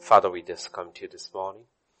Father, we just come to you this morning.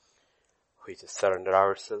 We just surrender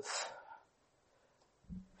ourselves.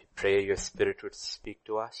 We pray your Spirit would speak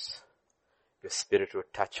to us. Your Spirit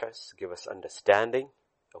would touch us, give us understanding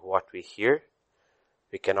of what we hear.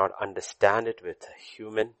 We cannot understand it with a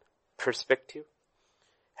human perspective.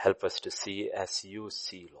 Help us to see as you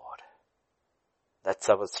see, Lord. That's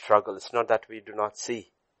our struggle. It's not that we do not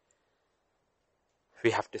see.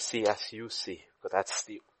 We have to see as you see, because that's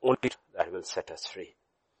the only that will set us free.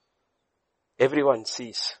 Everyone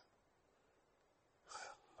sees,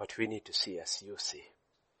 but we need to see as you see,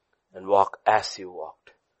 and walk as you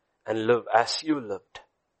walked, and live as you lived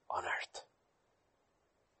on earth.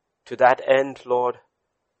 To that end, Lord,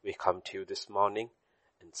 we come to you this morning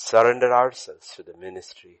and surrender ourselves to the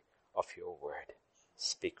ministry of your word.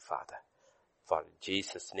 Speak, Father. For in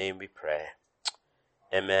Jesus' name we pray.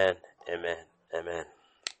 Amen, amen, amen.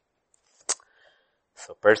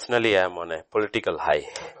 So personally, I'm on a political high.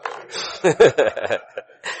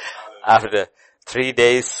 After 4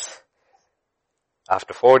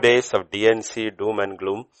 days of DNC, doom and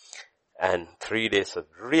gloom, and 3 days of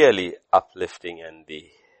really uplifting, and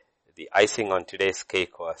the icing on today's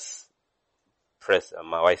cake was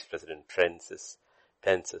my Vice President Pence's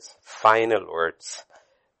final words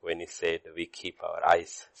when he said, we keep our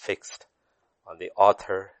eyes fixed on the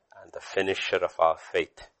author and the finisher of our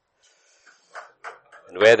faith.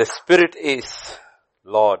 And where the Spirit is,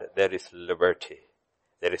 Lord, there is liberty,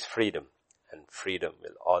 there is freedom, and freedom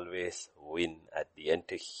will always win at the end.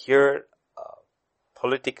 To hear a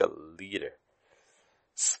political leader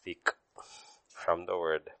speak from the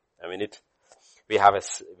word, I mean, we have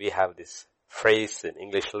this phrase in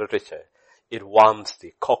English literature, it warms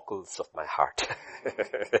the cockles of my heart.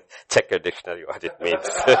 Check your dictionary what it means.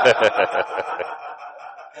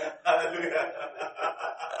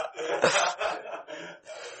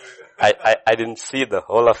 I didn't see the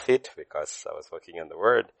whole of it because I was working on the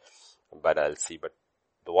word, but I'll see. But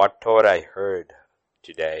whatever I heard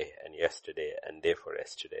today and yesterday and day for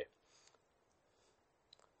yesterday,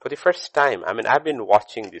 for the first time, I mean, I've been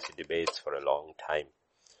watching these debates for a long time.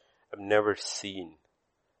 I've never seen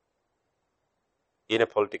in a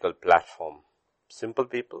political platform simple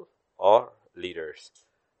people or leaders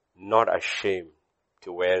not ashamed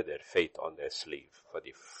to wear their faith on their sleeve. For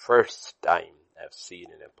the first time I've seen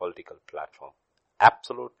in a political platform,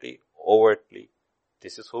 absolutely, overtly,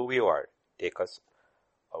 this is who we are, take us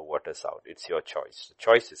or vote us out. It's your choice. The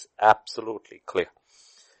choice is absolutely clear,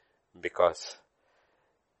 because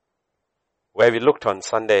where we looked on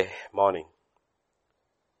Sunday morning,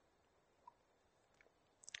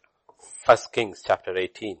 1 Kings chapter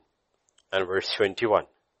 18 and verse 21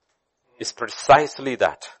 is precisely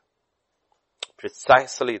that.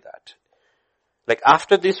 Precisely that. Like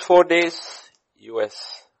after these 4 days,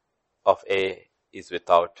 US of A is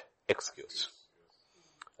without excuse.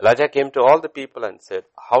 Elijah came to all the people and said,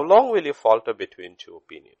 how long will you falter between two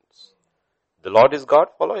opinions? The Lord is God,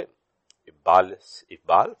 follow him. If Baal,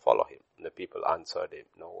 follow him. And the people answered him,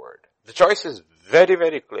 no word. The choice is very,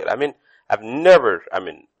 very clear. I'm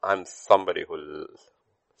somebody who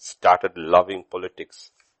started loving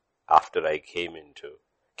politics after I came to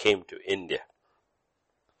India.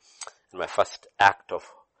 And my first act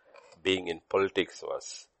of being in politics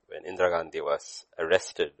was when Indira Gandhi was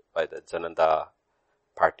arrested by the Janata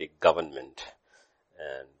Party government.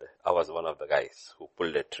 And I was one of the guys who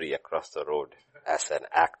pulled a tree across the road as an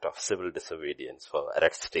act of civil disobedience for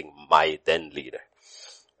arresting my then leader.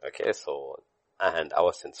 Okay, and I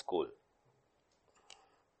was in school.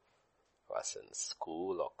 Or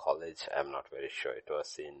college, I'm not very sure. It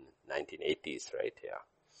was in 1980s, right? Yeah.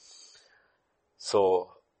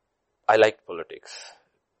 So, I liked politics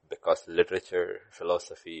because literature,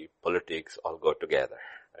 philosophy, politics all go together.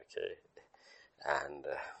 Okay. And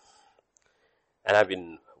I've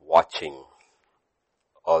been watching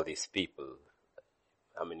all these people.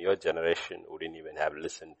 I mean, your generation wouldn't even have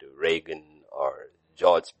listened to Reagan or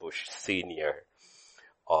George Bush Sr.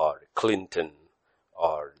 or Clinton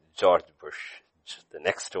or George Bush, the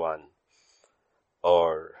next one,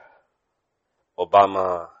 or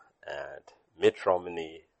Obama and Mitt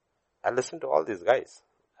Romney. I listened to all these guys.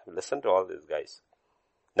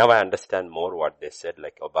 Now I understand more what they said,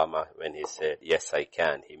 like Obama when he said, yes, I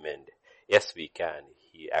can, he meant, yes, we can.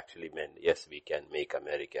 He actually meant, yes, we can make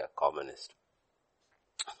America communist.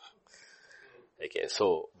 Okay,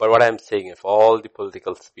 but what I'm saying, if all the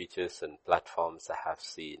political speeches and platforms I have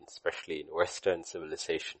seen, especially in Western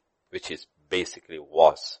civilization, which is basically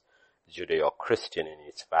was Judeo-Christian in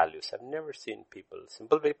its values, I've never seen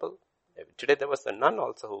simple people. Today there was a nun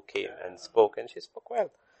also who came and spoke, and she spoke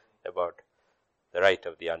well about the right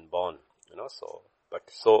of the unborn, so But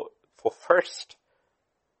so, for first,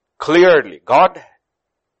 clearly, God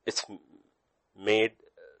is made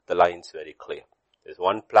the lines very clear. There's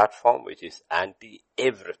one platform which is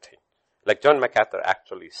anti-everything. Like John MacArthur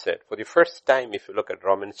actually said, for the first time, if you look at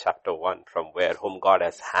Romans chapter 1, from whom God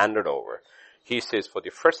has handed over, he says for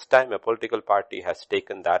the first time a political party has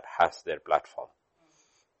taken that as their platform.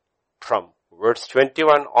 From verse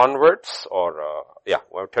 21 onwards,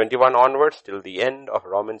 21 onwards till the end of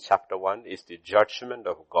Romans chapter 1 is the judgment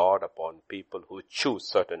of God upon people who choose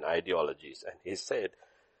certain ideologies. And he said,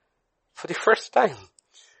 for the first time,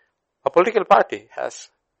 a political party has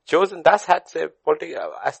chosen that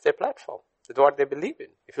as their platform. That's what they believe in.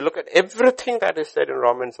 If you look at everything that is said in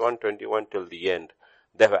Romans 1:21 till the end,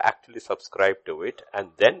 they have actually subscribed to it. And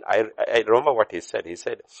then I remember what he said. He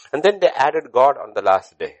said, and then they added God on the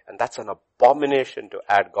last day. And that's an abomination to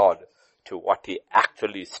add God to what he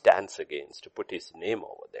actually stands against, to put his name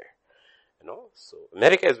over there. So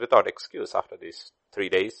America is without excuse after these 3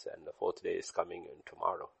 days, and the 4th day is coming in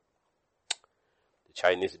tomorrow.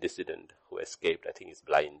 Chinese dissident who escaped, I think he's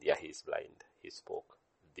blind. Yeah, he's blind. He spoke.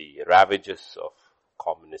 The ravages of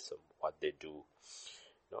communism, what they do.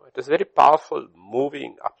 It is very powerful,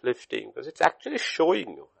 moving, uplifting, because it's actually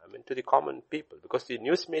showing you, to the common people, because the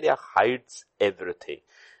news media hides everything.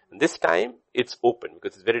 And this time, it's open,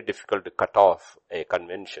 because it's very difficult to cut off a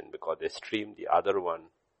convention, because they stream the other one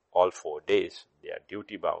all 4 days. They are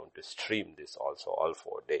duty bound to stream this also all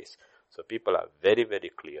 4 days. So people are very, very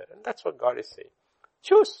clear. And that's what God is saying.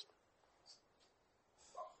 Choose.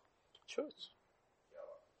 Choose.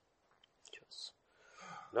 Choose.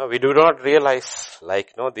 No, we do not realize,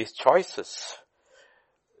 these choices.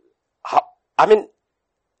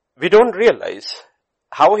 We don't realize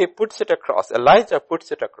how he puts it across. Elijah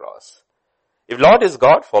puts it across. If Lord is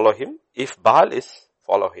God, follow him. If Baal is,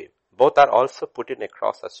 follow him. Both are also put in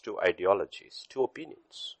across as two ideologies, two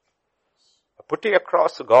opinions. Putting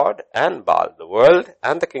across God and Baal, the world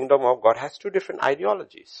and the kingdom of God has two different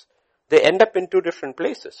ideologies. They end up in two different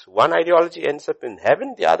places. One ideology ends up in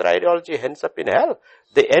heaven, the other ideology ends up in hell.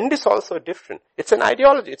 The end is also different. It's an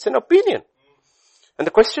ideology, it's an opinion. And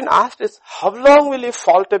the question asked is, how long will you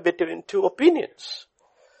falter between two opinions?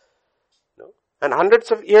 And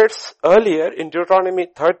hundreds of years earlier, in Deuteronomy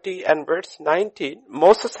 30 and verse 19,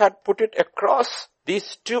 Moses had put it across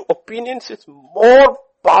these two opinions with more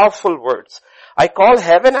powerful words. I call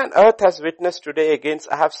heaven and earth as witness today against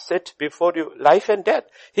I have set before you life and death.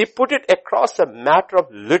 He put it across a matter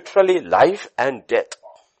of literally life and death.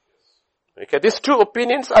 Okay, these two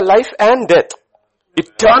opinions are life and death.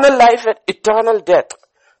 Eternal life and eternal death.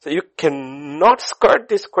 So you cannot skirt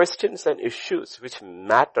these questions and issues which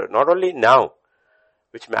matter not only now,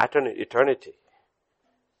 which matter in eternity.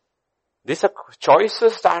 These are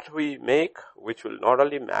choices that we make which will not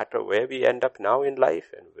only matter where we end up now in life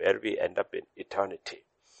and where we end up in eternity.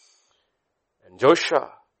 And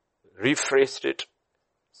Joshua rephrased it.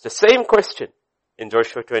 It's the same question in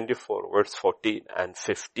Joshua 24 verse 14 and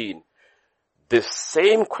 15. This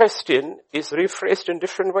same question is rephrased in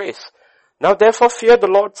different ways. Now therefore fear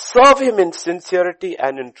the Lord, serve him in sincerity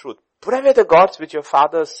and in truth. Put away the gods which your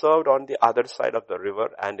fathers served on the other side of the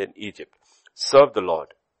river and in Egypt. Serve the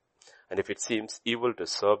Lord. And if it seems evil to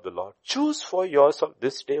serve the Lord, choose for yourself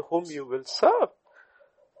this day whom you will serve.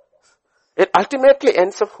 It ultimately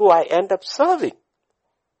ends up who I end up serving.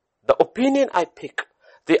 The opinion I pick,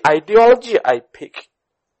 the ideology I pick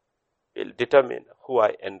will determine who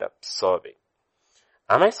I end up serving.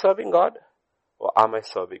 Am I serving God or am I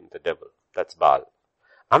serving the devil? That's Baal.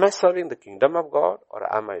 Am I serving the kingdom of God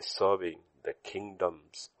or am I serving the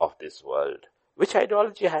kingdoms of this world? Which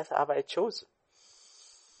ideology have I chosen?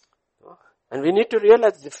 And we need to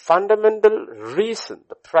realize the fundamental reason,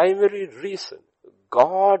 the primary reason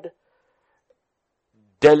God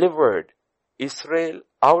delivered Israel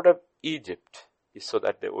out of Egypt is so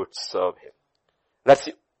that they would serve him. That's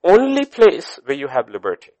the only place where you have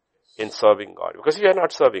liberty in serving God. Because if you are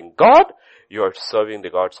not serving God, you are serving the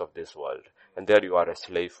gods of this world. And there you are a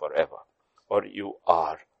slave forever. Or you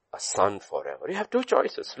are a son forever. You have two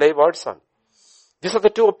choices, slave or son. These are the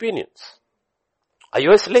two opinions. Are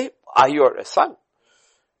you a slave? Are you a son?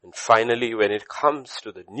 And finally, when it comes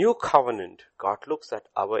to the new covenant, God looks at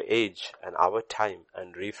our age and our time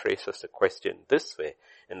and rephrases the question this way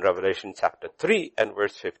in Revelation chapter 3 and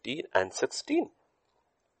verse 15 and 16.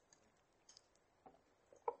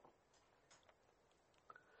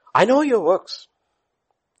 I know your works.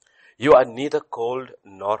 You are neither cold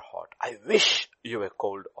nor hot. I wish you were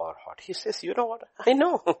cold or hot. He says, you know what? I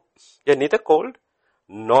know. You're neither cold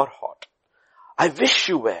nor hot. I wish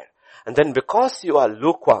you were. And then because you are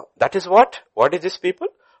lukewarm, that is what? What is this people?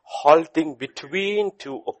 halting between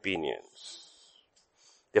two opinions.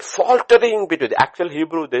 They're faltering between. The actual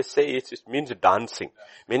Hebrew, they say it means dancing.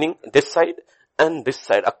 Meaning this side and this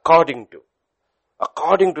side according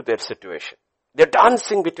to their situation. They're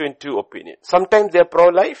dancing between two opinions. Sometimes they're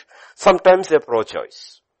pro-life, sometimes they're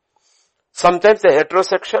pro-choice. Sometimes they're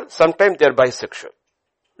heterosexual, sometimes they're bisexual.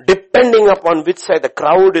 Depending upon which side the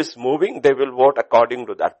crowd is moving, they will vote according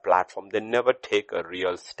to that platform. They never take a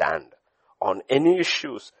real stand on any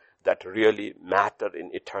issues that really matter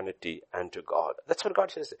in eternity and to God. That's what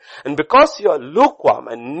God says. And because you are lukewarm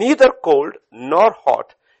and neither cold nor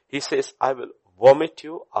hot, He says, I will vomit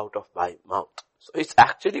you out of my mouth. So it's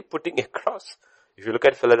actually putting across. If you look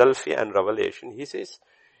at Philadelphia and Revelation, He says,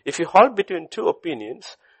 if you halt between two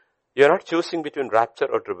opinions, you're not choosing between rapture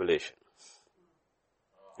or tribulation.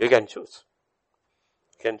 You can choose.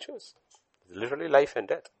 You can choose. It's literally life and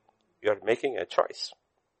death. You are making a choice.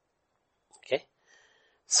 Okay?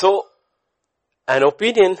 So, an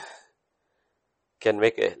opinion can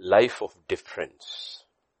make a life of difference.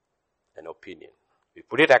 An opinion. We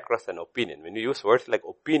put it across an opinion. When you use words like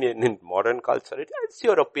opinion in modern culture, it's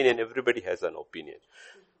your opinion. Everybody has an opinion.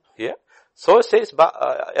 Yeah? So says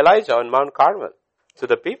Elijah on Mount Carmel to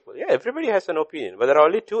the people. Yeah, everybody has an opinion. But there are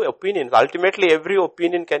only two opinions. Ultimately, every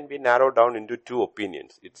opinion can be narrowed down into two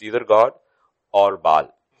opinions. It's either God or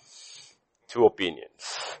Baal. Two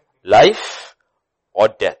opinions. Life or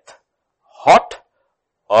death. Hot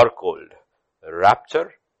or cold.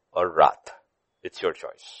 Rapture or wrath. It's your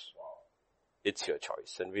choice. It's your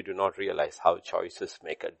choice. And we do not realize how choices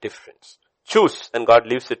make a difference. Choose, and God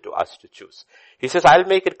leaves it to us to choose. He says, I'll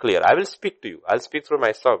make it clear. I will speak to you. I'll speak through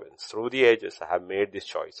my servants. Through the ages, I have made these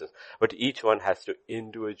choices. But each one has to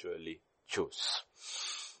individually choose.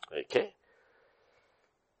 Okay?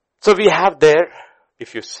 So we have there,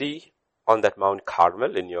 if you see on that Mount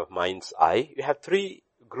Carmel in your mind's eye, you have three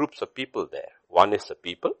groups of people there. One is the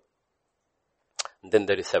people. And then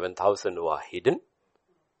there is 7,000 who are hidden.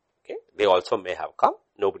 Okay? They also may have come.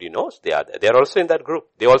 Nobody knows they are there. They are also in that group.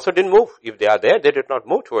 They also didn't move. If they are there, they did not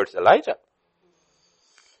move towards Elijah.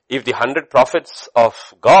 If the 100 prophets of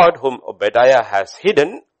God whom Obadiah has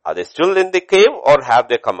hidden, are they still in the cave or have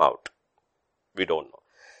they come out? We don't know.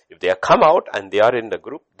 If they have come out and they are in the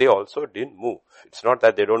group, they also didn't move. It's not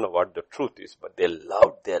that they don't know what the truth is, but they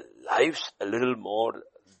loved their lives a little more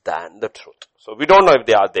than the truth. So we don't know if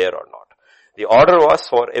they are there or not. The order was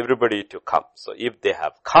for everybody to come. So if they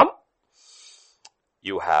have come,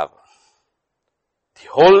 you have the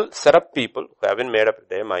whole set of people who haven't made up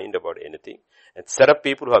their mind about anything, and set of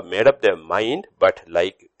people who have made up their mind, but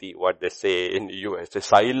like what they say in the US, the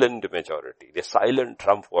silent majority, the silent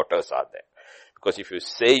Trump voters are there. Because if you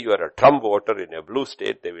say you are a Trump voter in a blue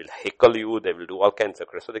state, they will heckle you, they will do all kinds of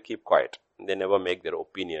crap, so they keep quiet. They never make their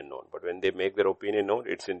opinion known. But when they make their opinion known,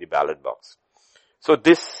 it's in the ballot box. So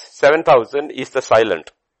this 7,000 is the silent.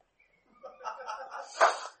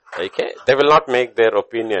 Okay, they will not make their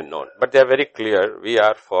opinion known, but they are very clear, we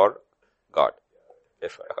are for God.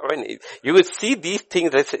 I mean, you will see these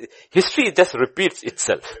things, history just repeats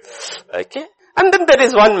itself. Okay, and then there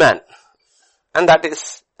is one man, and that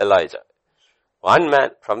is Elijah. One man,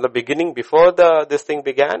 from the beginning, before this thing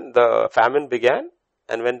began, the famine began,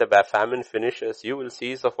 and when the famine finishes, you will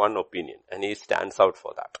see is of one opinion, and he stands out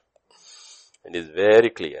for that. And is very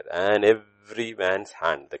clear, and every man's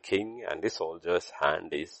hand, the king and the soldier's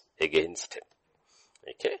hand is against him.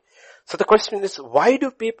 Okay? So the question is, why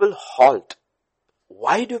do people halt?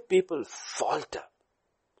 Why do people falter?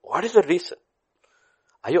 What is the reason?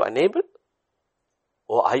 Are you unable?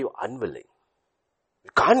 Or are you unwilling?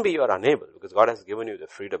 It can't be you are unable, because God has given you the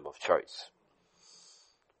freedom of choice.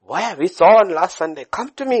 Why? We saw on last Sunday, come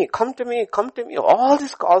to me, come to me, come to me. All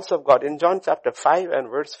these calls of God. In John chapter 5 and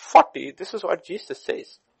verse 40, this is what Jesus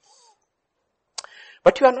says.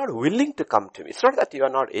 But you are not willing to come to me. It's not that you are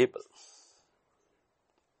not able.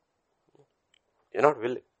 You're not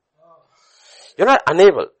willing. You're not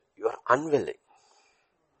unable. You are unwilling.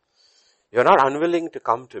 You're not unwilling to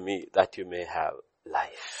come to me that you may have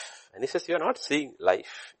life. And he says you're not seeing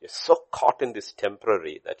life. You're so caught in this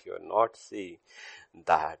temporary that you're not seeing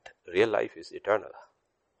that real life is eternal.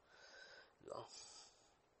 No.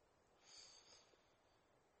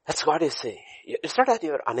 That's what he's saying. It's not that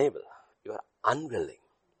you're unable. You are unwilling.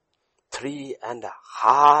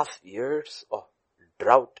 3.5 years of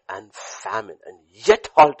drought and famine, and yet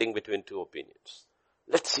halting between two opinions.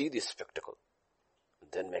 Let's see this spectacle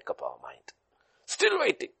and then make up our mind. Still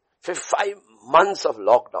waiting for 5 months of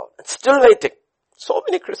lockdown and still waiting. So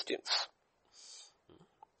many Christians.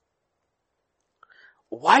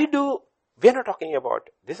 Why do We are not talking about,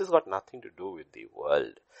 this has got nothing to do with the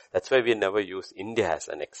world. That's why we never use India as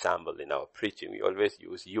an example in our preaching. We always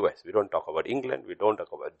use US. We don't talk about England. We don't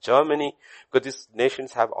talk about Germany, because these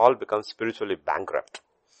nations have all become spiritually bankrupt.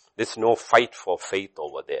 There's no fight for faith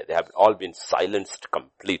over there. They have all been silenced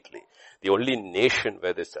completely. The only nation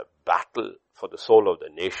where there's a battle for the soul of the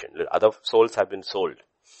nation, other souls have been sold.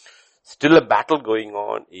 Still a battle going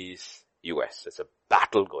on is US. There's a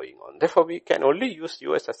battle going on. Therefore, we can only use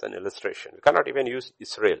US as an illustration. We cannot even use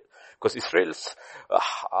Israel, because Israel's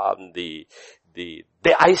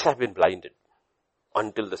their eyes have been blinded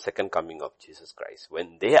until the second coming of Jesus Christ.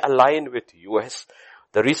 When they align with US,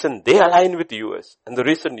 the reason they align with US and the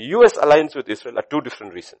reason US aligns with Israel are two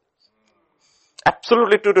different reasons.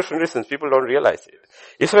 Absolutely two different reasons. People don't realize it.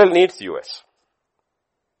 Israel needs US.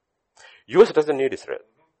 US doesn't need Israel.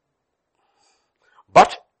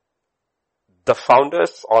 But the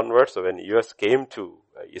founders onwards, when US came to,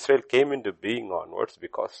 Israel came into being onwards,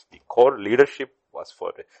 because the core leadership was for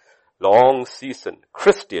a long season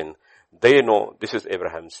Christian. They know this is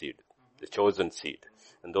Abraham's seed, the chosen seed.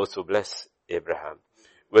 And those who bless Abraham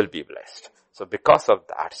will be blessed. So because of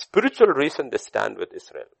that spiritual reason, they stand with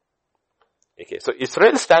Israel. Okay, so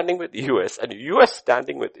Israel standing with US and US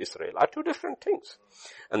standing with Israel are two different things.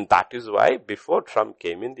 And that is why before Trump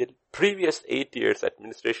came in, the previous 8 years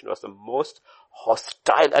administration was the most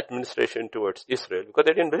hostile administration towards Israel, because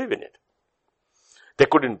they didn't believe in it. They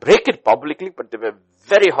couldn't break it publicly, but they were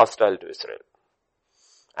very hostile to Israel.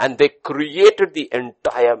 And they created the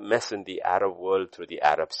entire mess in the Arab world through the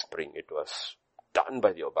Arab Spring. It was done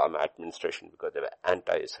by the Obama administration because they were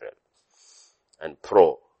anti-Israel and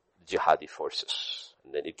pro-jihadi forces.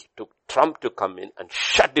 And then it took Trump to come in and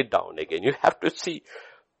shut it down again. You have to see,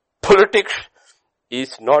 politics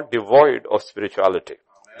is not devoid of spirituality.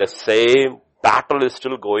 The same battle is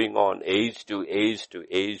still going on, age to age to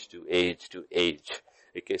age to age to age.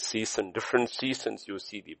 Okay, different seasons you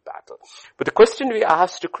see the battle. But the question we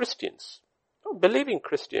ask to Christians, believing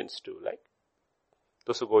Christians too, like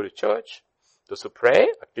those who go to church, those who pray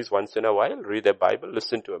at least once in a while, read their Bible,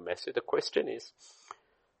 listen to a message. The question is,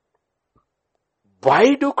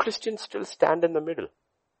 why do Christians still stand in the middle?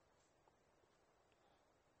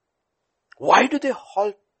 Why do they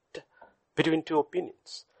halt between two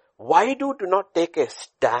opinions? Why do not take a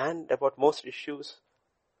stand about most issues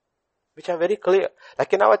which are very clear?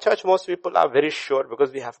 Like in our church, most people are very sure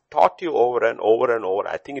because we have taught you over and over and over.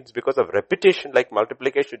 I think it's because of repetition, like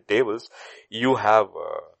multiplication tables, you have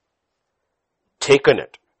taken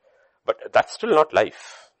it. But that's still not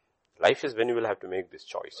life. Life is when you will have to make these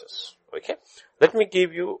choices. Okay? Let me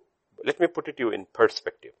put it to you in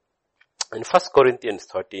perspective. In 1 Corinthians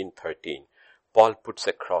 13:13, Paul puts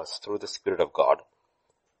across through the Spirit of God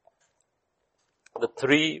the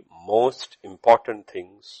three most important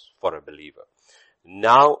things for a believer.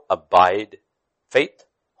 Now abide faith,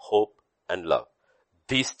 hope, and love.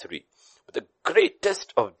 These three. But the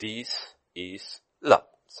greatest of these is love.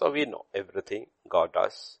 So we know everything God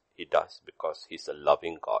does, He does because He's a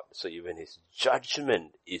loving God. So even His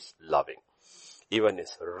judgment is loving. Even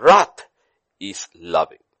His wrath is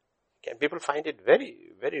loving. Okay, people find it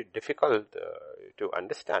very, very difficult to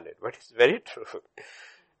understand it, but it's very true.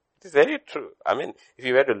 It is very true. I mean, if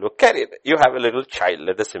you were to look at it, you have a little child.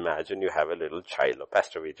 Let us imagine you have a little child, or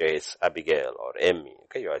Pastor Vijay's Abigail or Emmy.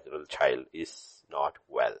 Okay, your little child is not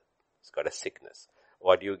well. It's got a sickness.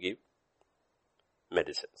 What do you give?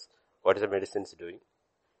 Medicines. What is the medicines doing?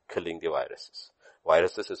 Killing the viruses.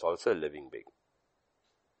 Viruses is also a living being.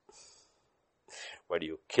 Why do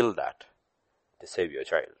you kill that to save your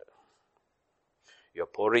child? You're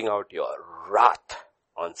pouring out your wrath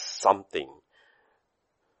on something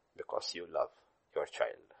because you love your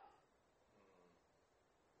child.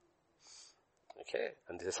 Okay?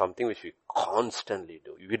 And this is something which we constantly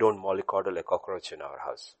do. We don't mollycoddle a cockroach in our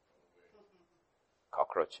house.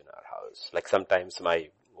 Cockroach in our house. Like sometimes my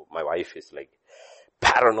wife is like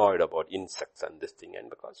paranoid about insects and this thing, and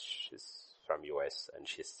because she's from US and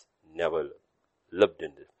she's never lived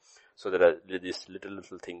in this. So there are these little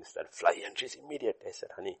things that fly, and she's immediate. I said,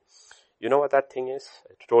 honey, you know what that thing is?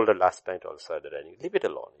 I told her last night also that I leave it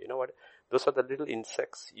alone. You know what? Those are the little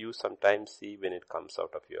insects you sometimes see when it comes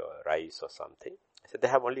out of your rice or something. I said, they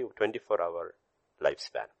have only 24-hour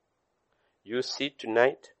lifespan. You see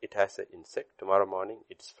tonight, it has an insect. Tomorrow morning,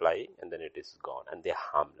 it's flying, and then it is gone. And they're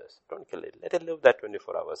harmless. Don't kill it. Let it live that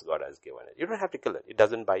 24 hours God has given it. You don't have to kill it. It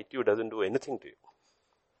doesn't bite you. It doesn't do anything to you.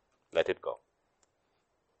 Let it go.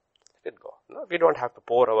 Let it go. No, we don't have to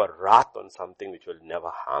pour our wrath on something which will never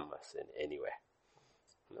harm us in any way.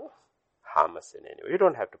 No, harm us in any way. We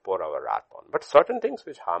don't have to pour our wrath on. But certain things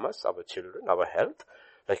which harm us, our children, our health,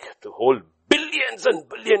 Like the whole billions and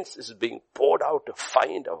billions is being poured out to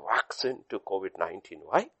find a vaccine to COVID-19.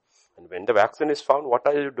 Why? And when the vaccine is found, what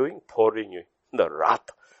are you doing? Pouring the wrath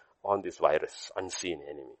on this virus, unseen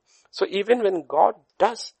enemy. So even when God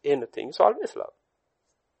does anything, it's always love.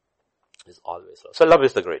 It's always love. So love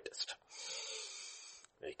is the greatest.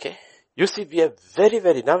 Okay. You see, we are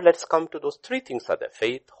very, now let's come to those three things are there: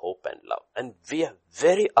 faith, hope, and love. And we are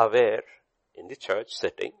very aware in the church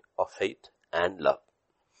setting of faith and love.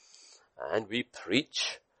 And we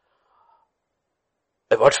preach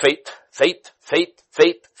about faith,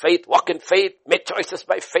 walk in faith, make choices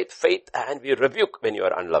by faith, and we rebuke when you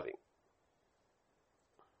are unloving.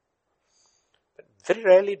 But very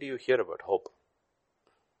rarely do you hear about hope.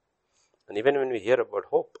 And even when we hear about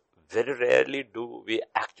hope, very rarely do we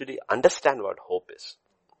actually understand what hope is.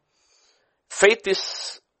 Faith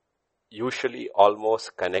is usually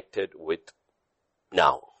almost connected with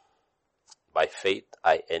now. By faith,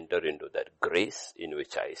 I enter into that grace in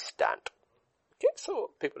which I stand. Okay,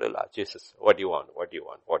 so people will ask, Jesus, what do you want? What do you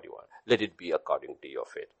want? What do you want? Let it be according to your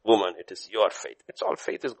faith. Woman, it is your faith. It's all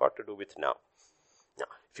faith has got to do with now. Now,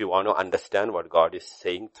 if you want to understand what God is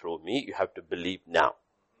saying through me, you have to believe now.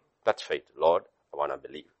 That's faith. Lord, I want to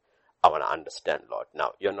believe. I want to understand, Lord.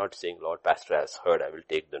 Now, you're not saying, Lord, Pastor has heard, I will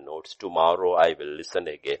take the notes. Tomorrow I will listen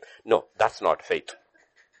again. No, that's not faith.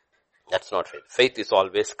 That's not faith. Faith is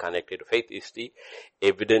always connected. Faith is the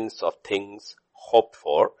evidence of things hoped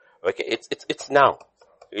for. Okay, it's now.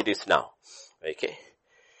 It is now. Okay.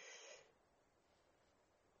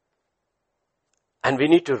 And we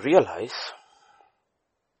need to realize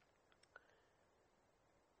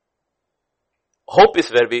hope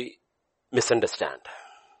is where we misunderstand.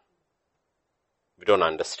 We don't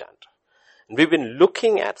understand. And we've been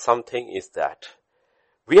looking at something is that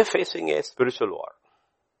we are facing a spiritual war.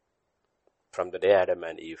 From the day Adam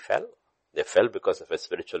and Eve fell, they fell because of a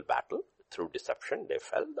spiritual battle. Through deception, they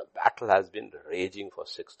fell. The battle has been raging for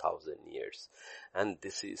 6,000 years. And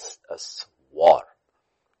this is a war.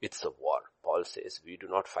 It's a war. Paul says, we do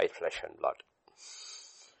not fight flesh and blood.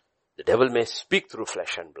 The devil may speak through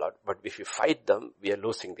flesh and blood, but if you fight them, we are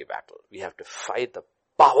losing the battle. We have to fight the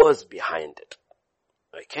powers behind it.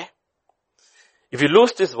 Okay? If you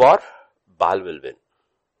lose this war, Baal will win.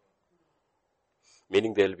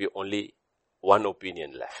 Meaning there will be only one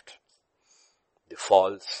opinion left. The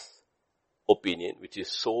false opinion which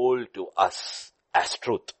is sold to us as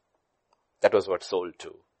truth. That was what sold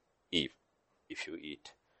to Eve. If you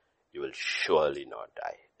eat, you will surely not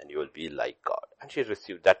die and you will be like God. And she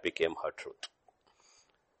received, that became her truth.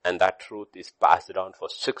 And that truth is passed down for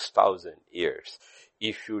 6,000 years.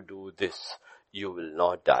 If you do this, you will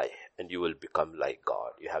not die and you will become like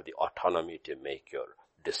God. You have the autonomy to make your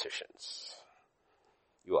decisions.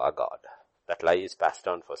 You are God. That lie is passed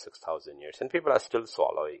down for 6,000 years and people are still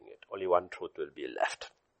swallowing it. Only one truth will be left.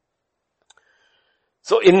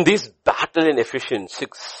 So in this battle in Ephesians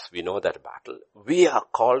 6, we know that battle. We are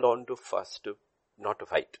called on to first to not to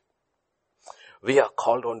fight. We are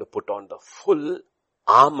called on to put on the full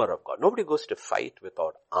armor of God. Nobody goes to fight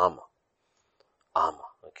without armor. Armor.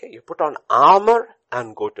 Okay. You put on armor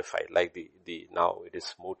and go to fight. Like now it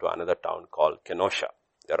is moved to another town called Kenosha.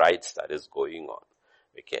 The riots that is going on.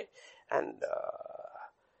 Okay. And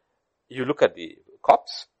you look at the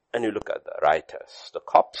cops and you look at the rioters. The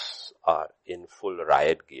cops are in full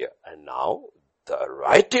riot gear. And now the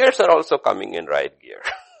rioters are also coming in riot gear.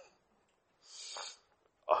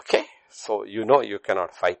 Okay. So you know you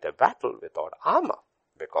cannot fight a battle without armor.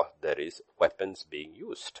 Because there is weapons being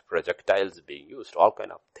used, projectiles being used, all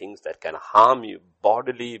kind of things that can harm you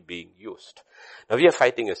bodily being used. Now we are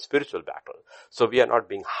fighting a spiritual battle. So we are not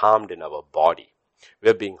being harmed in our body. We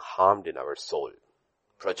are being harmed in our soul.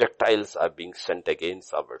 Projectiles are being sent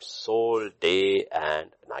against our soul day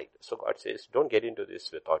and night. So God says, don't get into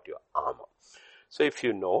this without your armor. So if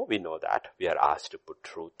you know, we know that we are asked to put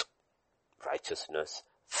truth, righteousness,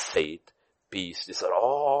 faith, peace. These are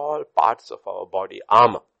all parts of our body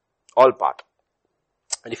armor. All part.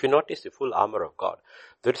 And if you notice the full armor of God,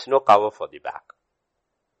 there is no cover for the back.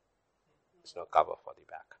 There's no cover for the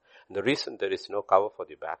back. And the reason there is no cover for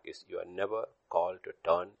the back is you are never called to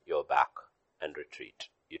turn your back and retreat.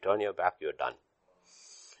 You turn your back, you're done.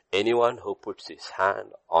 Anyone who puts his hand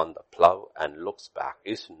on the plow and looks back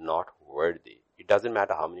is not worthy. It doesn't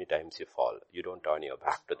matter how many times you fall. You don't turn your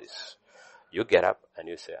back to this. You get up and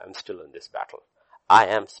you say, I'm still in this battle. I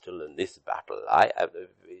am still in this battle.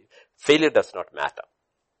 Failure does not matter.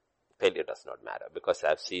 Failure does not matter because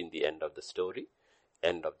I've seen the end of the story.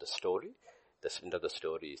 End of the story. The end of the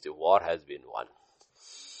story is the war has been won.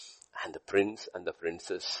 And the prince and the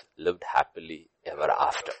princess lived happily ever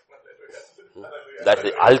after. That's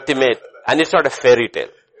the ultimate, and it's not a fairy tale.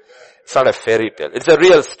 It's not a fairy tale. It's a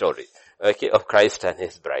real story, okay, of Christ and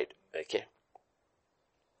his bride, okay.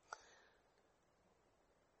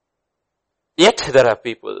 Yet there are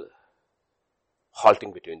people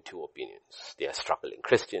halting between two opinions. They are struggling.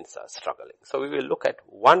 Christians are struggling. So we will look at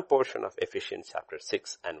one portion of Ephesians chapter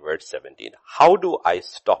 6 and verse 17. How do I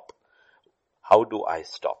stop? How do I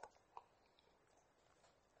stop?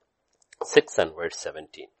 6 and verse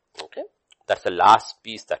 17. Okay. That's the last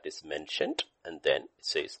piece that is mentioned. And then it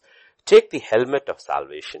says, take the helmet of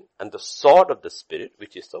salvation and the sword of the Spirit,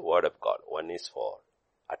 which is the word of God. One is for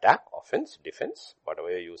attack, offense, defense,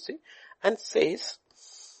 whatever you see. And says,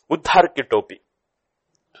 Uddhar ki topi.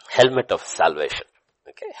 Helmet of salvation.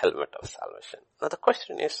 Okay, helmet of salvation. Now the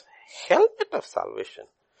question is, helmet of salvation.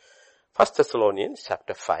 1 Thessalonians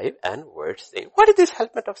chapter 5 and verse 8. What is this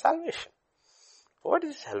helmet of salvation? What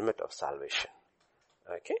is helmet of salvation?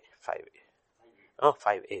 Okay,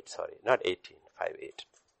 5:8, sorry, not 18, 5:8.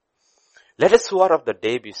 Let us who are of the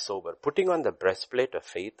day be sober, putting on the breastplate of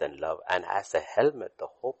faith and love, and as a helmet, the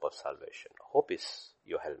hope of salvation. Hope is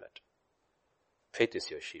your helmet. Faith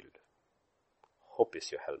is your shield. Hope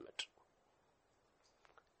is your helmet.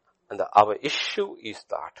 And our issue is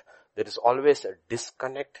that there is always a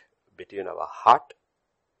disconnect between our heart,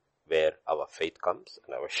 where our faith comes,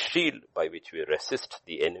 and our shield by which we resist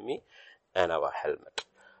the enemy, and our helmet.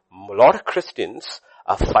 A lot of Christians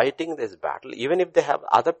are fighting this battle, even if they have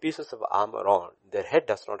other pieces of armor on, their head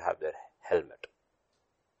does not have their helmet.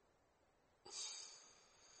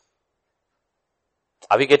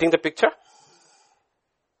 Are we getting the picture?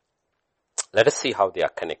 Let us see how they are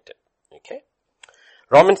connected. Okay.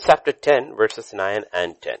 Romans chapter 10 verses 9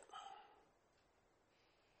 and 10.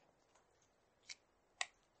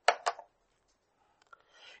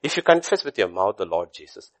 If you confess with your mouth the Lord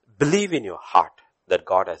Jesus, believe in your heart that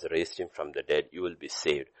God has raised him from the dead, you will be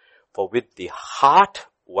saved. For with the heart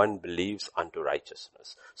one believes unto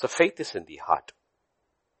righteousness. So faith is in the heart.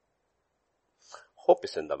 Hope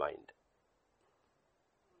is in the mind.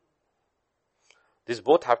 These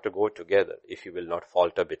both have to go together if you will not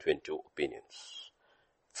falter between two opinions.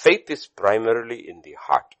 Faith is primarily in the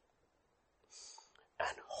heart.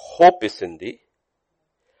 And hope is in the,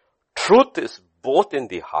 truth is both in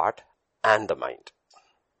the heart and the mind.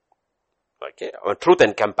 Okay, truth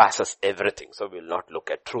encompasses everything, so we'll not look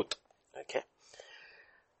at truth. Okay.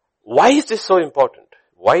 Why is this so important?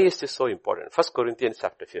 Why is this so important? 1 Corinthians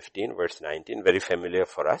chapter 15 verse 19, very familiar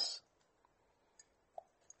for us.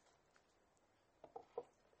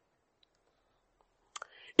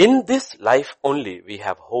 In this life only we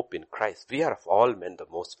have hope in Christ. We are of all men the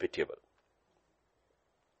most pitiable.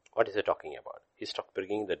 What is he talking about? He's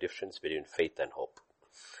bringing the difference between faith and hope.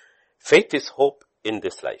 Faith is hope in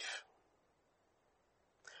this life.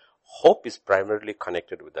 Hope is primarily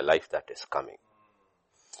connected with the life that is coming.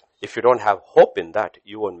 If you don't have hope in that,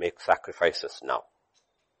 you won't make sacrifices now.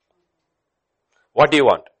 What do you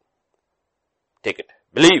want? Take it.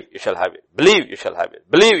 Believe, you shall have it. Believe, you shall have it.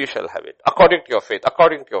 Believe, you shall have it. According to your faith,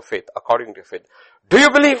 according to your faith, according to your faith. Do you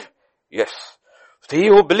believe? Yes. He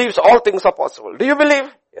who believes all things are possible. Do you believe?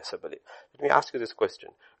 Yes, I believe. Let me ask you this question.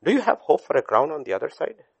 Do you have hope for a crown on the other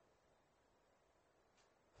side?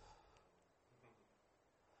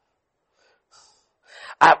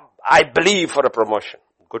 I believe for a promotion.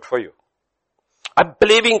 Good for you. I'm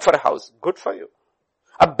believing for a house. Good for you.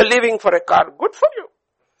 I'm believing for a car. Good for you.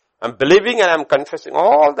 I'm believing and I'm confessing.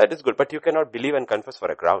 All that is good. But you cannot believe and confess for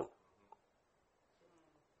a crown.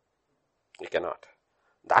 You cannot.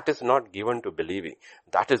 That is not given to believing.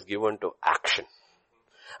 That is given to action.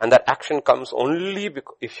 And that action comes only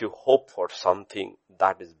if you hope for something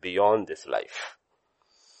that is beyond this life.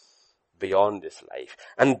 Beyond this life.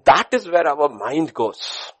 And that is where our mind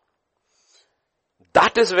goes.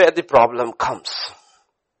 That is where the problem comes.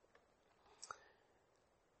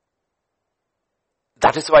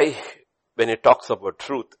 That is why when it talks about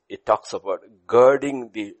truth, it talks about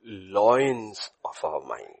girding the loins of our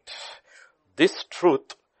mind. This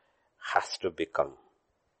truth has to become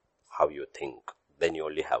how you think. Then you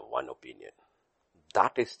only have one opinion.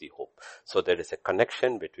 That is the hope. So there is a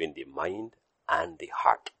connection between the mind and the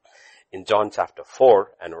heart. In John chapter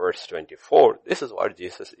 4 and verse 24, this is what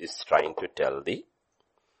Jesus is trying to tell the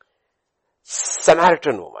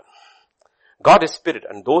Samaritan woman. God is spirit,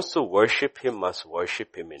 and those who worship him must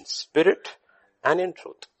worship him in spirit and in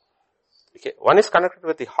truth. Okay, one is connected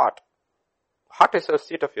with the heart. Heart is the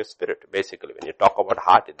seat of your spirit, basically. When you talk about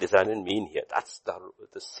heart, it doesn't mean here. That's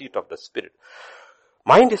the seat of the spirit.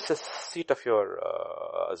 Mind is the seat of your,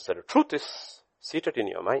 truth is seated in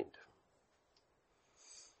your mind.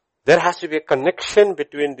 There has to be a connection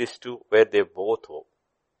between these two where they both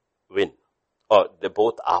win, or they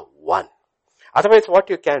both are one. Otherwise what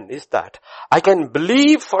you can is that I can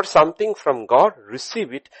believe for something from God,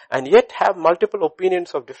 receive it, and yet have multiple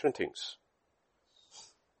opinions of different things.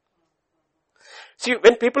 See,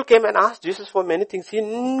 when people came and asked Jesus for many things, he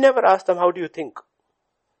never asked them, how do you think?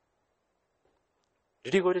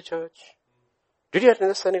 Did you go to church? Did you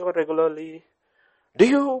attend the synagogue regularly? Do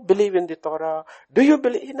you believe in the Torah? Do you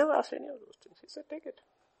believe? He never asked any of those things. He said, take it.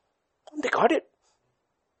 And they got it.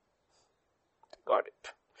 They got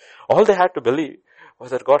it. All they had to believe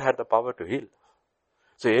was that God had the power to heal.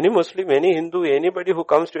 So any Muslim, any Hindu, anybody who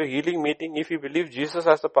comes to a healing meeting, if he believes Jesus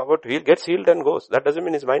has the power to heal, gets healed and goes. That doesn't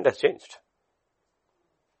mean his mind has changed.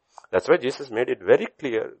 That's why Jesus made it very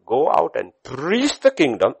clear. Go out and preach the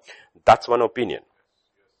kingdom. That's one opinion.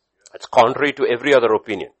 It's contrary to every other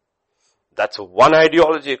opinion. That's one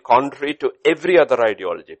ideology contrary to every other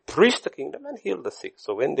ideology. Preach the kingdom and heal the sick.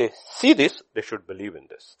 So when they see this, they should believe in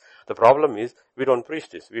this. The problem is, we don't preach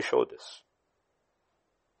this, we show this.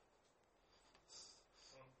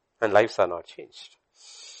 And lives are not changed.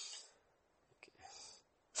 Okay.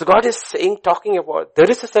 So God is saying, talking about, there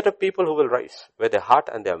is a set of people who will rise, where their heart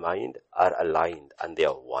and their mind are aligned and they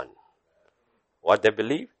are one. What they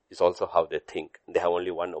believe is also how they think. They have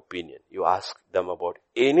only one opinion. You ask them about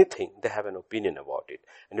anything, they have an opinion about it.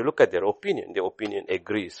 And you look at their opinion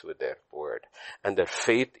agrees with their word. And their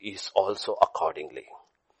faith is also accordingly.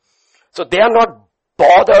 So they are not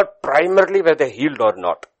bothered primarily whether they're healed or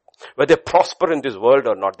not, whether they prosper in this world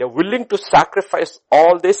or not. They're willing to sacrifice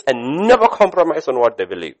all this and never compromise on what they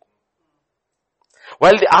believe.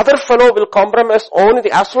 While the other fellow will compromise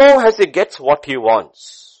only as long as he gets what he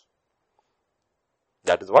wants.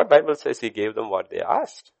 That is what Bible says. He gave them what they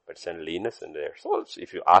asked, but sent leanness in their souls.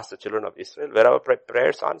 If you ask the children of Israel, were our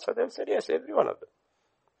prayers answered? They'll say yes, every one of them.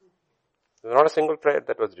 There's not a single prayer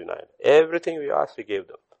that was denied. Everything we asked, we gave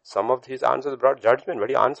them. Some of his answers brought judgment, but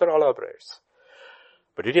he answered all our prayers.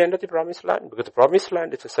 But did he enter the promised land? Because the promised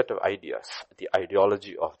land is a set of ideas, the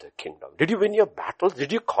ideology of the kingdom. Did you win your battles?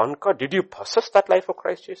 Did you conquer? Did you possess that life of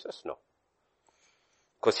Christ Jesus? No.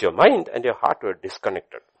 Because your mind and your heart were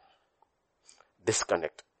disconnected.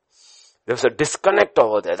 Disconnect. There's a disconnect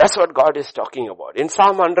over there. That's what God is talking about. In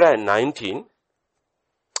Psalm 119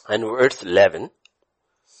 and verse 11,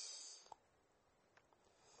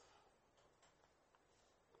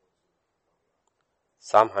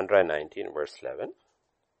 Psalm 119 verse 11.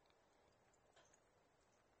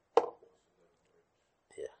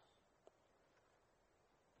 Yeah.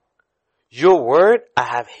 Your word I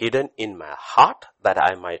have hidden in my heart that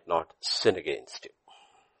I might not sin against you.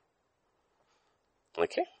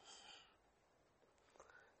 Okay?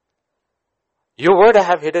 Your word I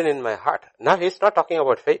have hidden in my heart. Now he's not talking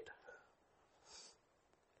about faith.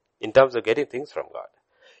 In terms of getting things from God.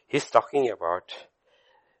 He's talking about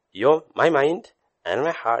my mind and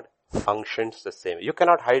my heart functions the same. You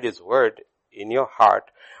cannot hide his word in your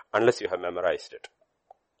heart unless you have memorized it.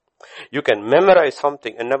 You can memorize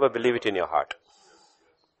something and never believe it in your heart.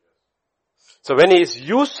 So when he is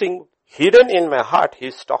using hidden in my heart,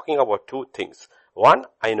 he's talking about two things. One,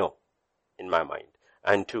 I know in my mind.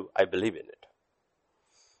 And two, I believe in it.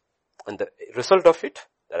 And the result of it,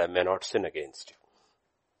 that I may not sin against you.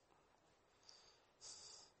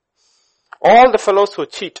 All the fellows who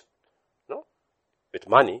cheat, with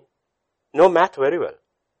money, know math very well.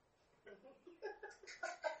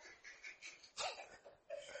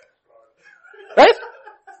 Right?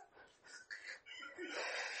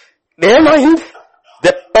 Their mind,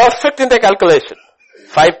 they're perfect in their calculation.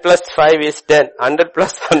 5 plus 5 is 10. 100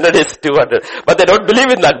 plus 100 is 200. But they don't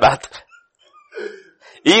believe in that math.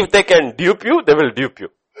 If they can dupe you, they will dupe you.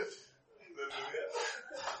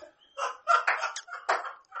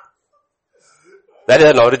 That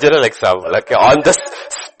is an original example, okay, on the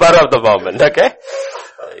spur of the moment, okay?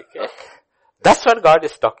 That's what God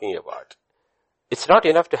is talking about. It's not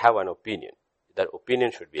enough to have an opinion. That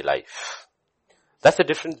opinion should be life. That's the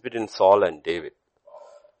difference between Saul and David.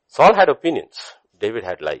 Saul had opinions. David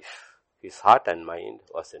had life. His heart and mind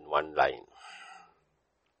was in one line.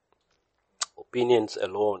 Opinions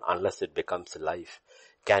alone, unless it becomes life,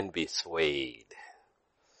 can be swayed.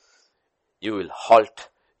 You will halt,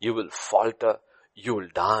 you will falter, you will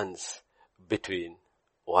dance between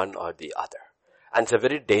one or the other. And it's a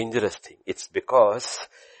very dangerous thing. It's because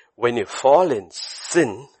when you fall in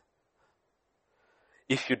sin,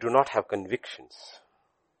 if you do not have convictions,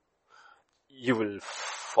 you will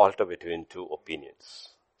falter between two opinions.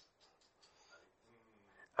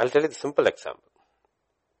 I'll tell you the simple example.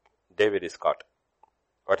 David is caught.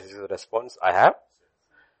 What is his response?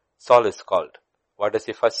 Saul is called. What does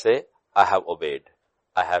he first say? I have obeyed.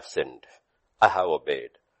 I have sinned. I have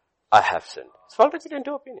obeyed. I have sinned. It's all written in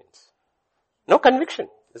two opinions. No conviction,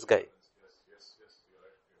 this guy.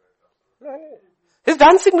 He's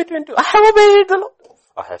dancing between two. I have obeyed the Lord.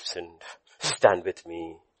 I have sinned. Stand with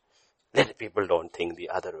me. Let people don't think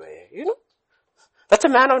the other way. That's a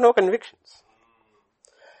man of no convictions.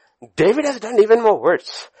 David has done even more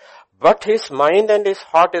worse. But his mind and his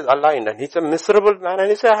heart is aligned, and he's a miserable man, and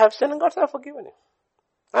he says, I have sinned and God has forgiven him.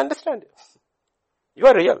 I understand you. You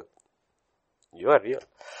are real. You are real.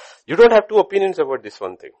 You don't have two opinions about this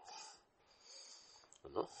one thing.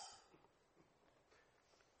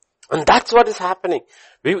 And that's what is happening.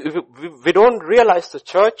 We don't realize the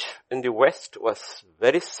church in the West was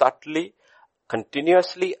very subtly,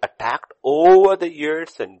 continuously attacked over the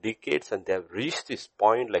years and decades, and they have reached this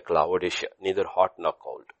point like Laodicea, neither hot nor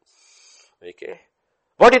cold. Okay.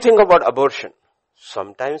 What do you think about abortion?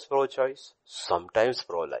 Sometimes pro-choice, sometimes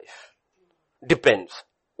pro-life. Depends.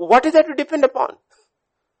 What is that to depend upon?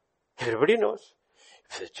 Everybody knows.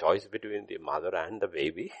 If it's a choice between the mother and the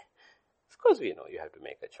baby, of course we know you have to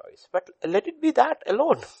make a choice. But let it be that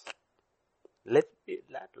alone. Let it be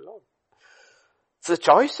that alone. So the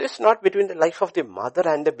choice is not between the life of the mother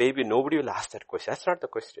and the baby. Nobody will ask that question. That's not the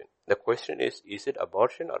question. The question is it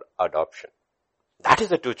abortion or adoption? That is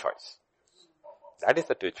the two choice. That is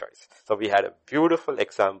the two choice. So we had a beautiful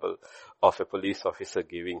example of a police officer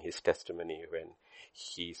giving his testimony when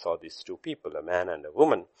he saw these two people, a man and a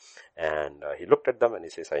woman, and he looked at them and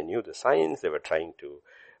he says, I knew the signs. They were trying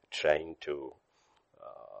to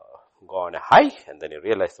go on a hike, and then he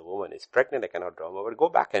realized the woman is pregnant. I cannot draw over. Go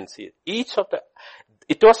back and see it.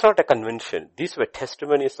 It was not a convention. These were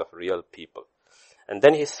testimonies of real people. And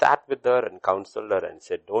then he sat with her and counseled her and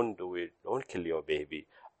said, don't do it. Don't kill your baby.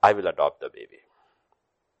 I will adopt the baby.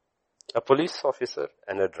 A police officer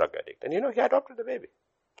and a drug addict. And he adopted the baby.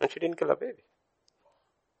 And she didn't kill her baby.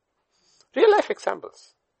 Real life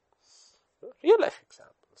examples. Real life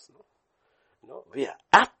examples. We are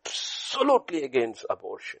absolutely against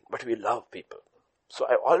abortion, but we love people. So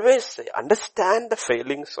I always say, understand the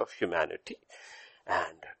failings of humanity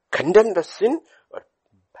and condemn the sin, but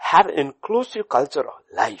have an inclusive culture of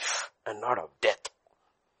life and not of death.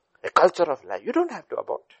 A culture of life. You don't have to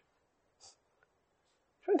abort.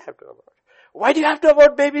 You don't have to abort. Why do you have to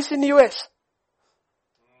abort babies in the US?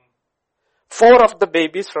 4 of the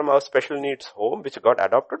babies from our special needs home, which got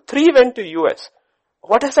adopted, 3 went to US.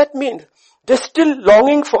 What does that mean? They're still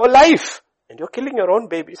longing for life. And you're killing your own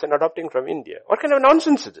babies and adopting from India. What kind of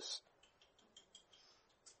nonsense is this?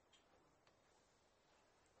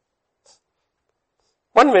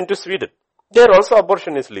 One went to Sweden. There also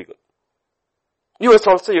abortion is legal. US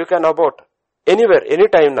also you can abort. Anywhere,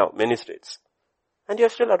 anytime now, many states. And you're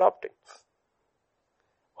still adopting.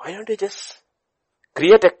 Why don't you just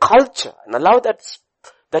create a culture and allow that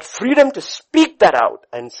freedom to speak that out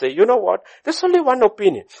and say, you know what, there's only one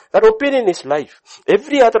opinion. That opinion is life.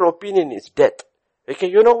 Every other opinion is death. Okay,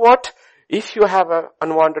 you know what? If you have an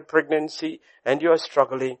unwanted pregnancy and you are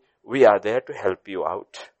struggling, we are there to help you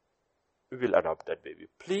out. We will adopt that baby.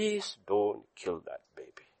 Please don't kill that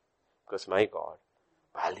baby. Because my God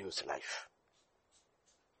values life.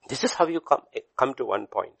 This is how you come to one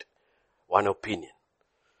point, one opinion.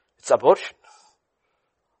 It's abortion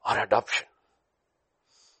or adoption.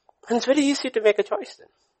 And it's very easy to make a choice then.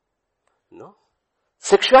 No?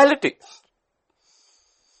 Sexuality.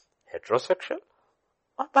 Heterosexual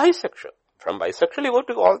or bisexual. From bisexual you go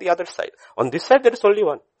to all the other side. On this side there is only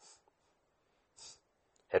one.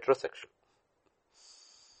 Heterosexual.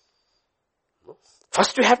 No?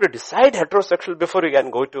 First you have to decide heterosexual before you can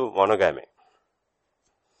go to monogamy.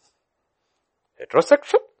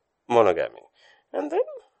 Heterosexual, monogamy. And then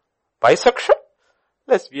bisexual,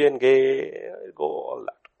 lesbian, gay, go all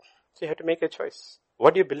that. So you have to make a choice.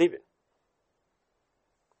 What do you believe in?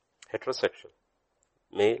 Heterosexual.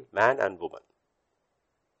 Male, man and woman.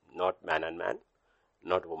 Not man and man.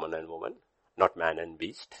 Not woman and woman. Not man and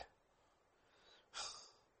beast.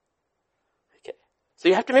 Okay. So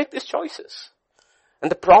you have to make these choices. And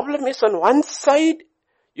the problem is on one side,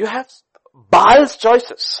 you have Baal's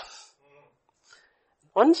choices.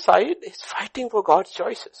 One side is fighting for God's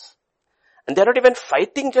choices. And they're not even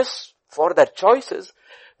fighting just for their choices.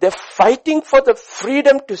 They're fighting for the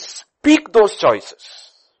freedom to speak those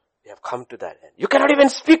choices. They have come to that end. You cannot even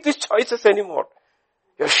speak these choices anymore.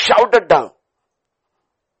 You're shouted down.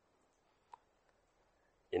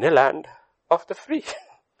 In a land of the free.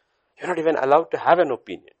 You're not even allowed to have an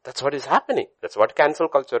opinion. That's what is happening. That's what cancel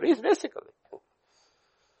culture is basically.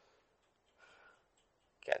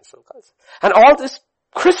 Cancel culture. And all these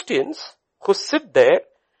Christians who sit there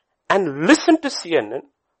and listen to CNN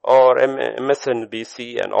or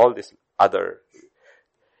MSNBC and all these other.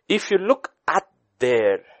 If you look at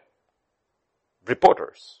their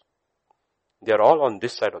reporters, they are all on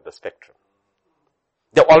this side of the spectrum.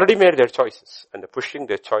 They've already made their choices and they're pushing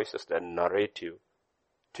their choices, their narrative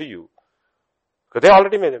to you. Because they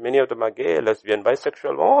already made it. Many of them are gay, lesbian,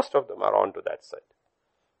 bisexual. Most of them are onto that side.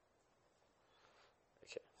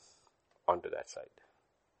 Okay. Onto that side.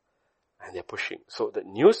 And they're pushing. So the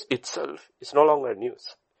news itself is no longer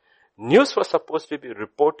news. News was supposed to be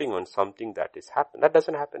reporting on something that is happening. That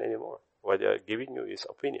doesn't happen anymore. What they're giving you is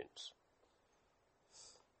opinions.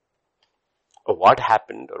 Or what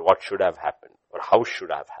happened, or what should have happened, or how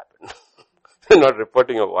should have happened. They're not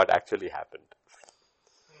reporting on what actually happened.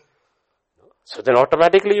 So then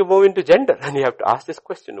automatically you move into gender and you have to ask this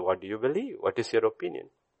question, what do you believe? What is your opinion?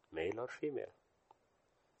 Male or female?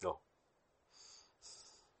 No.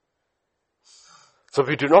 So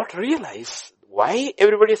we do not realize why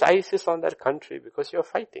everybody's eyes is on that country, because you're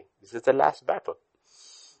fighting. This is the last battle.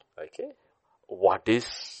 Okay? What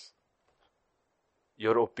is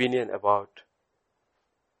your opinion about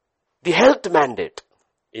the health mandate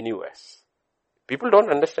in US? People don't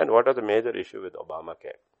understand what are the major issue with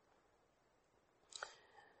Obamacare.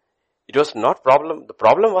 It was not problem. The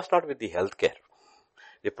problem was not with the healthcare.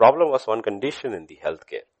 The problem was one condition in the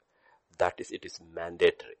healthcare. That is, it is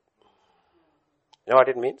mandatory. You know what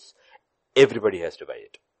it means? Everybody has to buy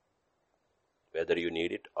it. Whether you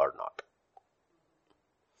need it or not.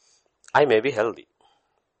 I may be healthy.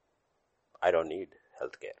 I don't need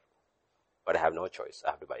healthcare. But I have no choice.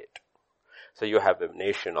 I have to buy it. So you have a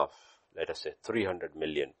nation of, let us say, 300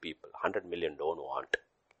 million people. 100 million don't want.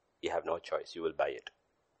 You have no choice. You will buy it.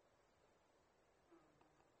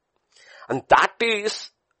 And that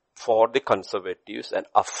is for the conservatives an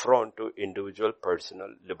affront to individual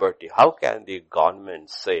personal liberty. How can the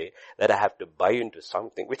government say that I have to buy into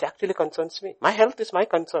something which actually concerns me? My health is my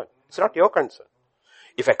concern. It's not your concern.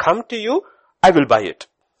 If I come to you, I will buy it.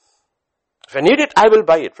 If I need it, I will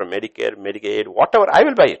buy it from Medicare, Medicaid, whatever, I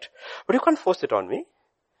will buy it. But you can't force it on me.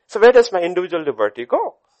 So where does my individual liberty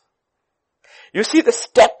go? You see the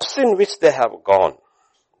steps in which they have gone.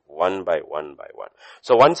 One by one by one.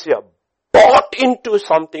 So once you are bought into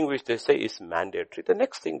something which they say is mandatory, the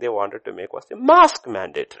next thing they wanted to make was the mask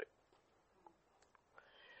mandatory.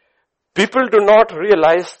 People do not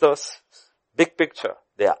realize the big picture.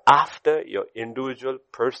 They are after your individual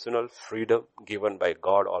personal freedom given by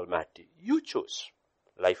God Almighty. You choose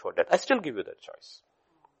life or death. I still give you that choice.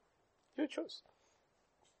 You choose.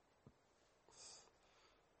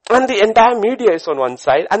 And the entire media is on one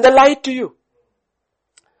side and they lie to you.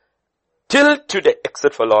 Till today,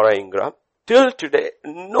 except for Laura Ingraham, till today,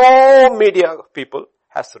 no media people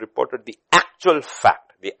has reported the actual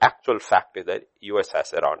fact. The actual fact is that US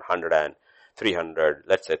has around 100 and 300,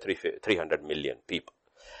 let's say 300 million people.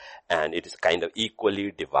 And it is kind of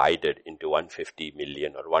equally divided into 150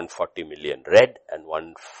 million or 140 million red and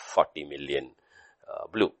 140 million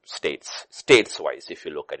blue states. States-wise, if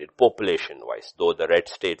you look at it, population-wise, though the red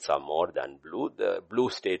states are more than blue, the blue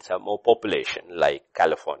states have more population, like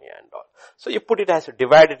California and all. So you put it as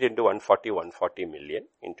divided into 140 million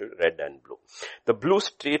into red and blue. The blue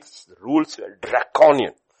states' rules were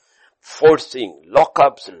draconian, forcing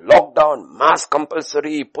lockups, lockdown, mass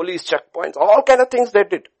compulsory, police checkpoints, all kind of things they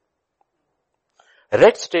did.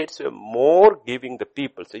 Red states were more giving the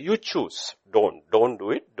people. So you choose. Don't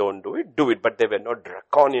do it, do it. But they were not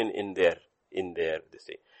draconian in their, this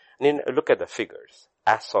thing. And then look at the figures.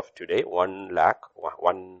 As of today,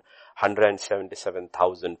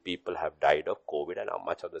 177,000 people have died of COVID, and how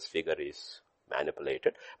much of this figure is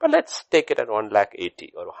manipulated. But let's take it at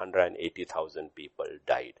 180 or 180,000 people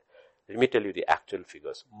died. Let me tell you the actual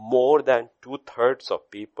figures. More than 2/3 of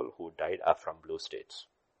people who died are from blue states.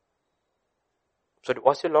 So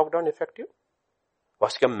was your lockdown effective?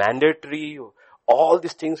 Was your mandatory, all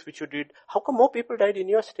these things which you did? How come more people died in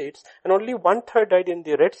your states and only 1/3 died in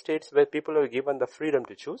the red states where people were given the freedom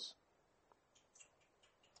to choose?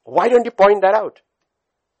 Why don't you point that out?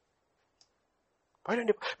 Why don't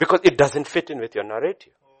you? Because it doesn't fit in with your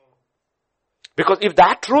narrative. Because if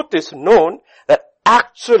that truth is known, that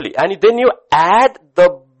actually, and then you add the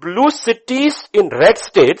blue cities in red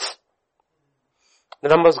states, the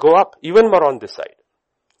numbers go up even more on this side.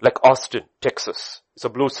 Like Austin, Texas. It's a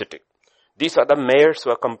blue city. These are the mayors who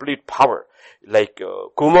have complete power. Like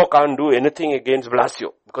Cuomo can't do anything against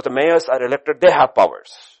Blasio. Because the mayors are elected, they have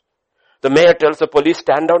powers. The mayor tells the police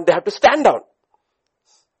stand down, they have to stand down.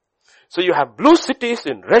 So you have blue cities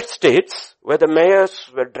in red states where the mayors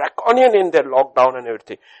were draconian in their lockdown and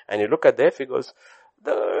everything. And you look at their figures,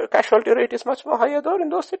 the casualty rate is much more higher there in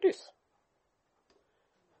those cities.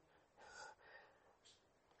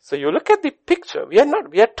 So you look at the picture, we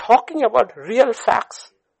are talking about real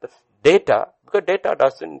facts. The data, because data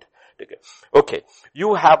doesn't, okay,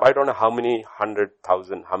 you have, I don't know how many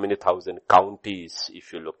thousand counties,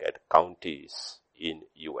 if you look at counties in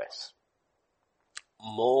US.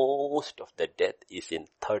 Most of the death is in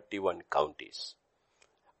 31 counties.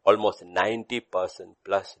 Almost 90%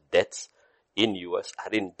 plus deaths in US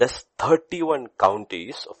are in this 31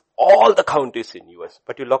 counties of all the counties in US.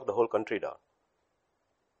 But you lock the whole country down.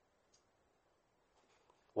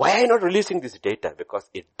 Why are you not releasing this data? Because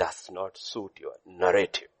it does not suit your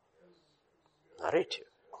narrative.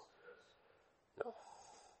 No.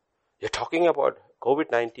 You're talking about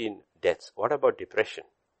COVID-19 deaths. What about depression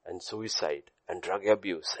and suicide and drug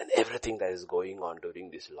abuse and everything that is going on during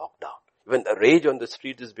this lockdown? Even the rage on the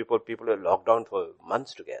street is before people are locked down for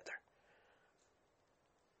months together.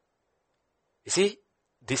 You see,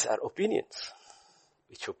 these are opinions.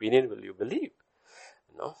 Which opinion will you believe?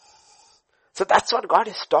 No. So that's what God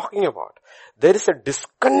is talking about. There is a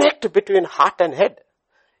disconnect between heart and head.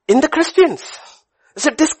 In the Christians, there's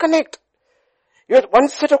a disconnect. You have one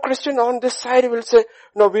set of Christians on this side will say,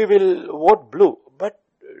 no, we will vote blue. But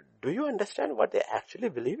do you understand what they actually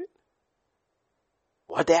believe in?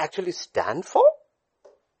 What they actually stand for?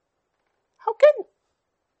 How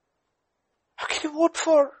can you vote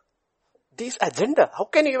for this agenda? How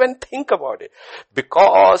can you even think about it?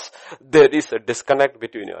 Because there is a disconnect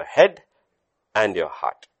between your head and your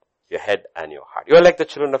heart. Your head and your heart. You are like the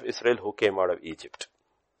children of Israel who came out of Egypt.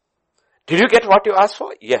 Did you get what you asked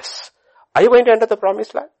for? Yes. Are you going to enter the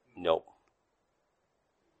promised land? No.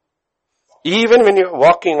 Even when you're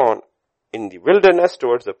walking on in the wilderness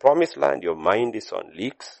towards the promised land, your mind is on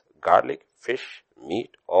leeks, garlic, fish,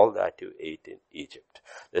 meat, all that you ate in Egypt.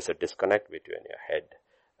 There's a disconnect between your head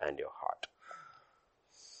and your heart.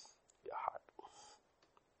 Your heart.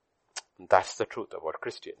 That's the truth about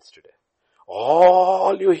Christians today.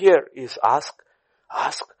 All you hear is ask,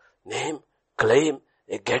 name, claim,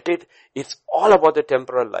 you get it. It's all about the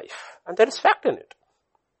temporal life. And there is fact in it.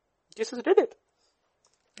 Jesus did it.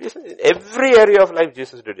 In every area of life,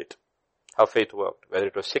 Jesus did it. How faith worked. Whether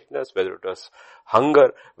it was sickness, whether it was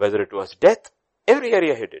hunger, whether it was death. Every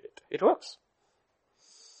area he did it. It works.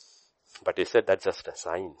 But he said that's just a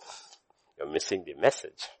sign. You're missing the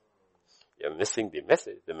message. You're missing the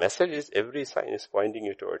message. The message is every sign is pointing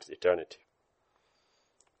you towards eternity.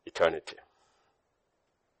 Eternity.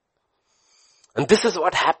 And this is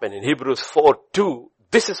what happened in Hebrews 4:2.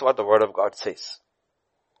 This is what the word of God says.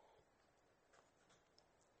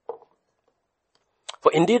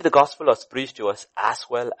 For indeed the gospel was preached to us as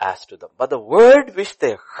well as to them. But the word which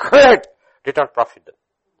they heard did not profit them.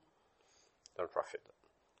 Don't profit them.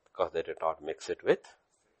 Because they did not mix it with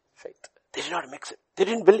faith. They did not mix it. They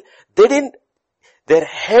didn't believe. Their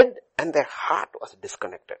head and their heart was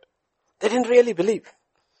disconnected. They didn't really believe.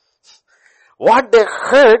 What they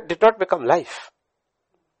heard did not become life.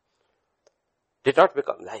 Did not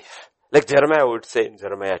become life. Like Jeremiah would say in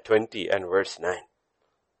Jeremiah 20 and verse 9.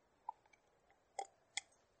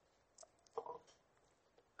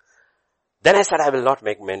 Then I said, I will not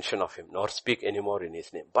make mention of him, nor speak anymore in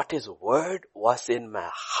his name. But his word was in my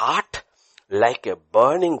heart like a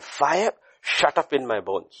burning fire shut up in my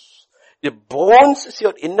bones. The bones is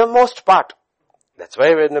your innermost part. That's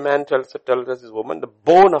why when the man tells this woman, the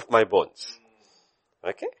bone of my bones.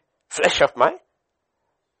 Okay? Flesh of my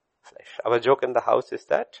flesh. Our joke in the house is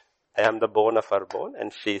that I am the bone of her bone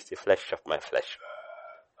and she is the flesh of my flesh.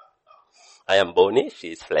 I am bony, she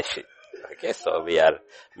is fleshy. Okay, so we are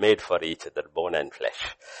made for each other, bone and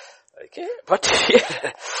flesh. Okay, but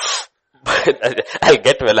I'll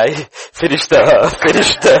get when I finish the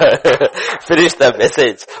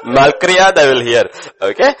message. Malkriyad I will hear.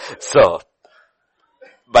 Okay, so,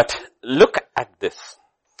 but look at this.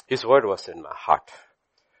 His word was in my heart,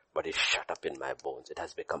 but it's shut up in my bones. It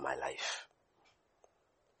has become my life.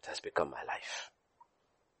 It has become my life.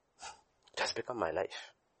 It has become my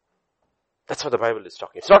life. That's what the Bible is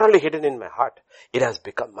talking. It's not only hidden in my heart, it has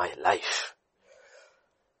become my life.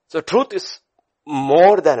 So truth is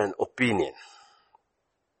more than an opinion.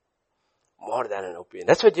 More than an opinion.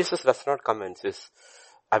 That's why Jesus does not come and says,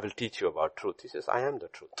 I will teach you about truth. He says, I am the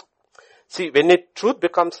truth. See, when truth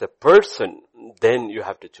becomes a person, then you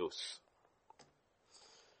have to choose.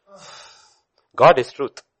 God is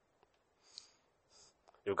truth.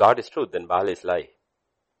 If God is truth, then Baal is lie.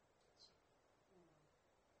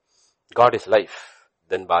 God is life,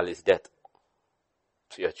 then Baal is death.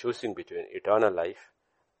 So you are choosing between eternal life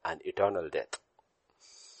and eternal death.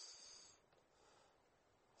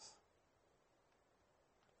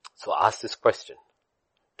 So ask this question.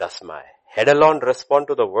 Does my head alone respond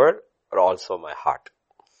to the word or also my heart?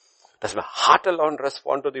 Does my heart alone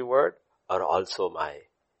respond to the word or also my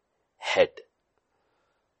head?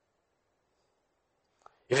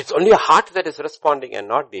 If it's only a heart that is responding and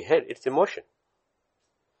not the head, it's emotion.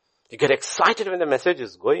 You get excited when the message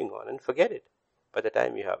is going on and forget it. By the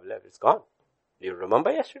time you have left, it's gone. Do you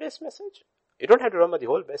remember yesterday's message? You don't have to remember the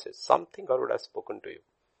whole message. Something God would have spoken to you.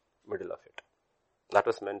 Middle of it. That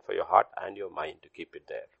was meant for your heart and your mind to keep it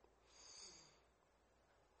there.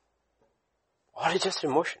 Or it's just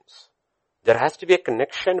emotions. There has to be a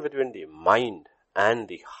connection between the mind and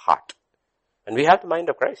the heart. And we have the mind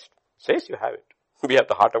of Christ. It says you have it. We have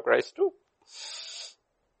the heart of Christ too.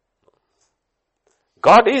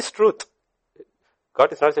 God is truth.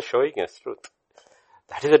 God is not just showing us truth.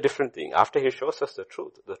 That is a different thing. After He shows us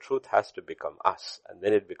the truth has to become us. And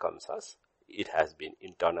then it becomes us. It has been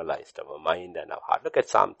internalized, our mind and our heart. Look at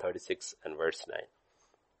Psalm 36 and verse 9.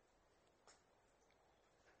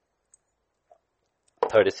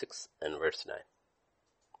 36 and verse 9.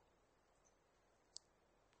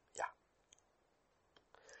 Yeah.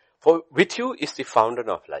 For with you is the fountain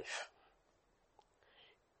of life.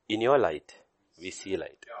 In your light, we see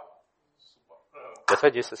light. That's why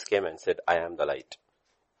Jesus came and said, I am the light.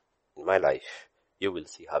 In my life, you will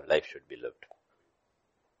see how life should be lived.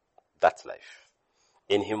 That's life.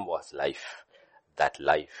 In Him was life. That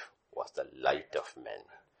life was the light of men.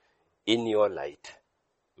 In your light,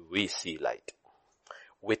 we see light.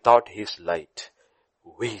 Without His light,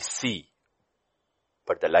 we see.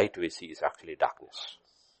 But the light we see is actually darkness.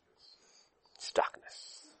 It's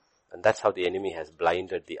darkness. And that's how the enemy has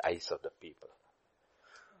blinded the eyes of the people.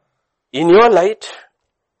 In your light,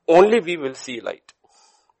 only we will see light.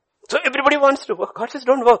 So everybody wants to work. God says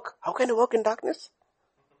don't work. How can you work in darkness?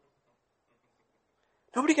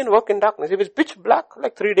 Nobody can work in darkness. If it's pitch black,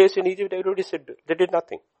 like 3 days in Egypt, everybody said they did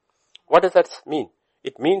nothing. What does that mean?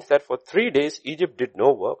 It means that for 3 days, Egypt did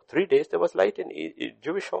no work. 3 days there was light in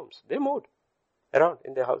Jewish homes. They moved around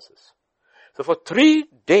in their houses. So for 3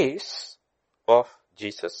 days of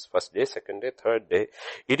Jesus, first day, second day, third day,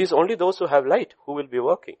 it is only those who have light who will be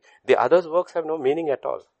working. The others' works have no meaning at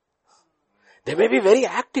all. They may be very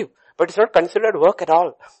active, but it's not considered work at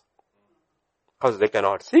all. Because they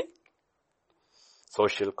cannot see.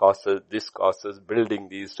 Social causes, this causes, building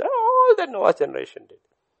these, all that Noah's generation did.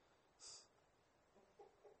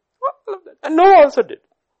 All of that. And Noah also did.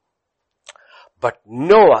 But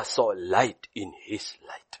Noah saw light in his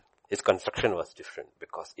light. His construction was different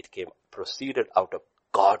because it proceeded out of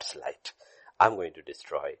God's light. I'm going to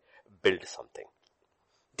destroy, build something.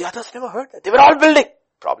 The others never heard that. They were all building.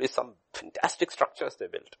 Probably some fantastic structures they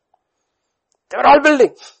built. They were all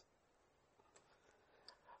building.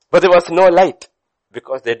 But there was no light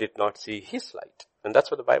because they did not see His light. And that's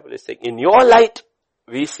what the Bible is saying. In your light,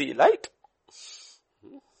 we see light.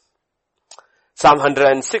 Psalm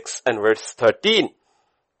 106 and verse 13.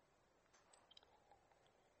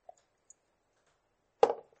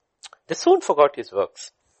 They soon forgot His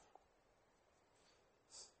works.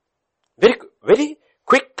 Very, very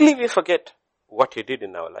quickly we forget what He did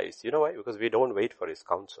in our lives. You know why? Because we don't wait for His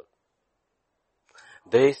counsel.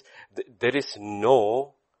 There is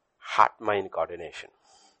no heart-mind coordination.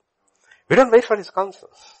 We don't wait for His counsel.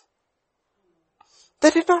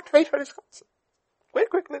 They did not wait for His counsel. Very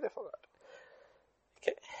quickly they forgot.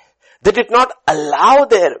 Okay. They did not allow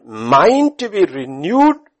their mind to be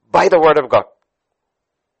renewed by the Word of God.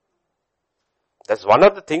 That's one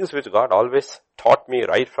of the things which God always taught me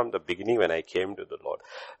right from the beginning when I came to the Lord.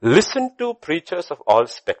 Listen to preachers of all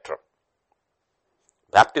spectrum.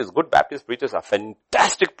 Good Baptist preachers are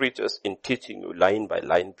fantastic preachers in teaching you line by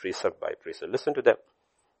line, precept by precept. Listen to them.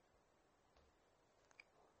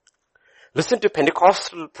 Listen to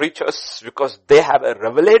Pentecostal preachers because they have a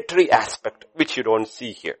revelatory aspect which you don't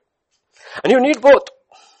see here. And you need both.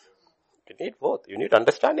 You need both. You need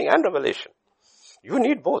understanding and revelation. You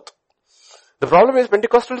need both. The problem is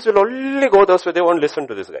Pentecostals will only go those way. They won't listen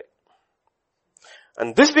to this guy.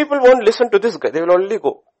 And these people won't listen to this guy. They will only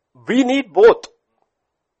go. We need both.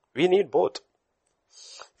 We need both.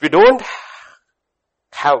 If we don't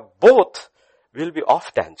have both, we'll be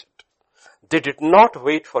off tangent. They did not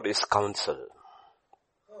wait for His counsel.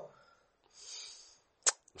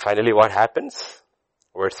 Finally, what happens?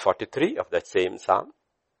 Verse 43 of that same Psalm.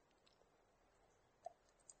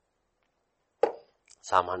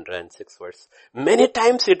 Psalm 106 verse. Many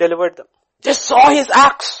times He delivered them. They saw His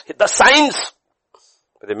acts, the signs.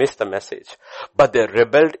 But they missed the message. But they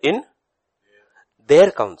rebelled in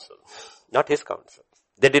their counsel, not His counsel.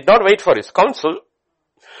 They did not wait for His counsel.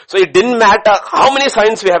 So it didn't matter how many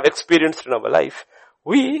signs we have experienced in our life.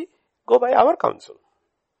 We go by our counsel.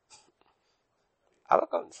 Our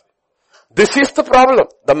counsel. This is the problem.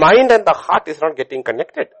 The mind and the heart is not getting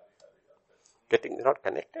connected. Not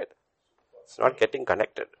connected. It's not getting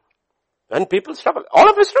connected. And people struggle. All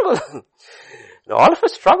of us struggle. All of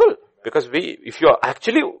us struggle. Because if you are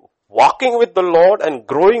actually walking with the Lord and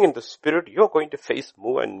growing in the Spirit, you are going to face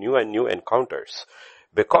more and new encounters.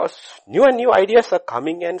 Because new and new ideas are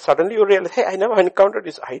coming and suddenly you realize, hey, I never encountered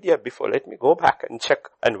this idea before. Let me go back and check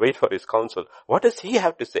and wait for his counsel. What does he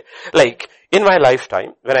have to say? Like, in my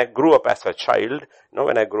lifetime, when I grew up as a child,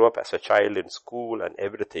 in school and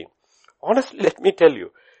everything, honestly, let me tell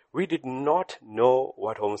you, we did not know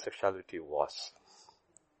what homosexuality was.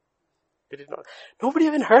 We did not. Nobody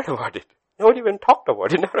even heard about it. Nobody even talked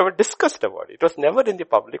about it. Never ever discussed about it. It was never in the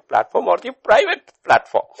public platform or the private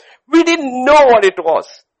platform. We didn't know what it was.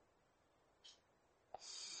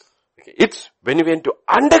 Okay. It's when we went to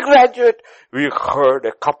undergraduate, we heard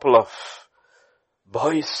a couple of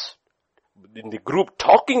boys in the group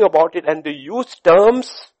talking about it and they used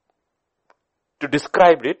terms to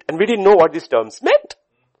describe it and we didn't know what these terms meant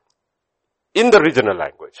in the regional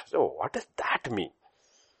language. So what does that mean?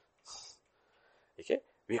 Okay.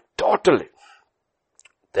 We totally.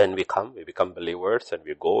 Then we become believers and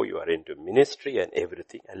we go, you are into ministry and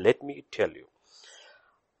everything. And let me tell you,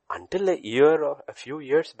 until a year or a few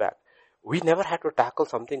years back, we never had to tackle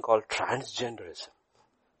something called transgenderism.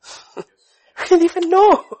 We didn't even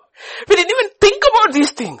know. We didn't even think about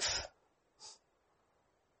these things.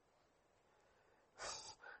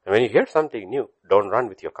 And when you hear something new, don't run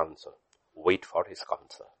with your counsel. Wait for his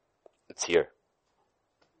counsel. It's here.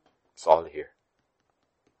 It's all here.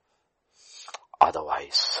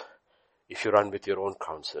 Otherwise, if you run with your own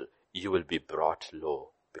counsel, you will be brought low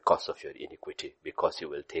because of your iniquity, because you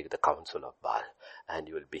will take the counsel of Baal and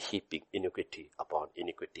you will be heaping iniquity upon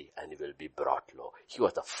iniquity and you will be brought low. He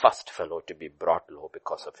was the first fellow to be brought low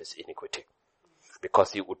because of his iniquity,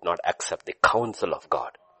 because he would not accept the counsel of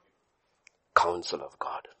God. Counsel of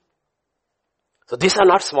God. So these are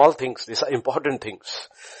not small things, these are important things.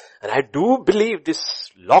 And I do believe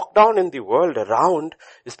this lockdown in the world around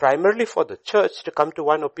is primarily for the church to come to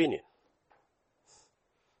one opinion.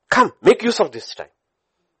 Come, make use of this time.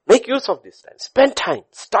 Make use of this time. Spend time,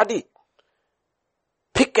 study.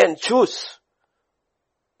 Pick and choose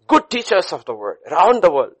good teachers of the word around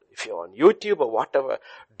the world. If you're on YouTube or whatever,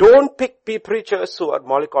 don't pick preachers who are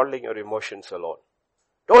mollycoddling your emotions alone.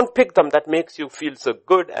 Don't pick them that makes you feel so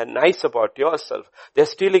good and nice about yourself. They're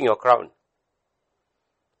stealing your crown.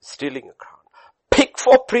 Stealing a crown. Pick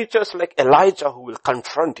 4 preachers like Elijah who will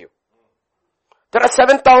confront you. There are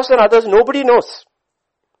 7,000 others nobody knows.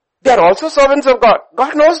 They are also servants of God.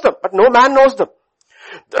 God knows them, but no man knows them.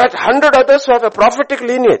 There are 100 others who have a prophetic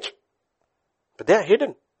lineage. But they are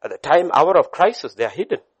hidden. At the time, hour of crisis, they are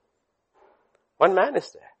hidden. One man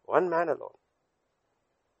is there. One man alone.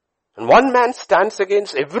 And one man stands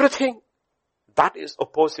against everything that is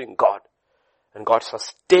opposing God. And God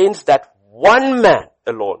sustains that one man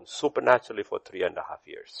alone, supernaturally for 3.5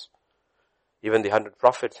 years. Even the 100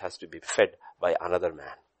 prophets has to be fed by another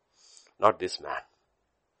man. Not this man.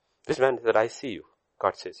 This man said, I see you.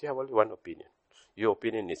 God says, you have only one opinion. Your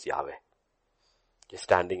opinion is Yahweh. You're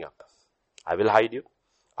standing up. I will hide you.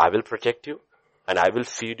 I will protect you. And I will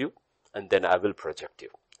feed you. And then I will project you.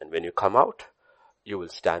 And when you come out, you will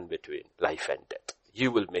stand between life and death.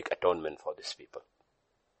 You will make atonement for these people.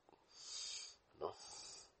 No?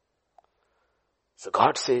 So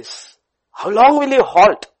God says, how long will you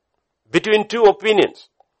halt between 2 opinions?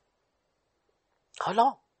 How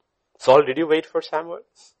long? Saul, did you wait for Samuel?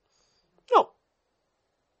 No.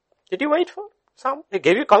 Did you wait for Samuel? He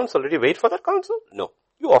gave you counsel. Did you wait for that counsel? No.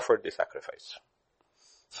 You offered the sacrifice.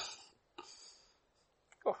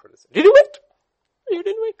 Did you wait? You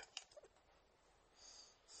didn't wait.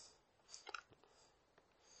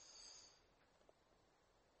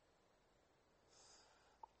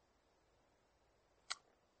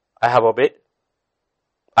 I have obeyed.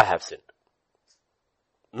 I have sinned.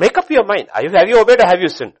 Make up your mind. Have you obeyed or have you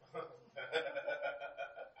sinned?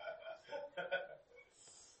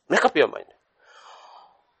 Make up your mind.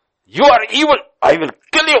 You are evil. I will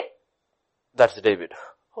kill you. That's David.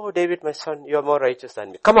 Oh, David, my son, you are more righteous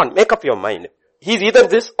than me. Come on, make up your mind. He's either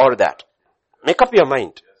this or that. Make up your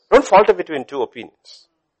mind. Don't falter between 2 opinions.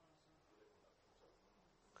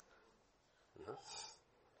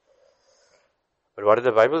 But what did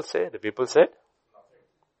the Bible say? The people said?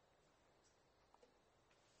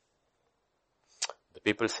 The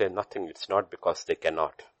people say nothing. It's not because they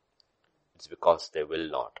cannot. It's because they will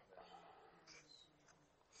not.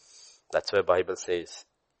 That's why the Bible says,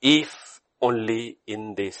 if only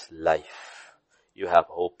in this life you have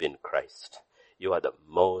hope in Christ, you are the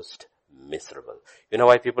most miserable. You know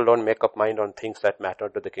why people don't make up mind on things that matter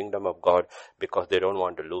to the kingdom of God? Because they don't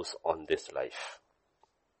want to lose on this life.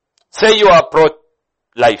 Say you are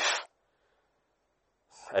pro-life.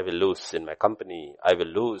 I will lose in my company. I will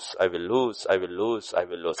lose. Come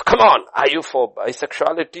on. Are you for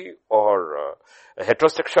bisexuality or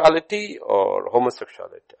heterosexuality or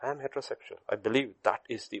homosexuality? I am heterosexual. I believe that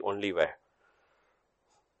is the only way.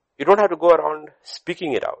 You don't have to go around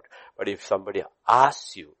speaking it out. But if somebody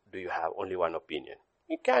asks you, do you have only one opinion?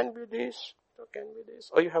 It can be this, it can be this,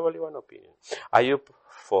 or you have only one opinion. Are you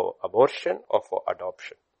for abortion or for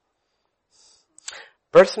adoption?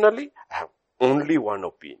 Personally, I have only one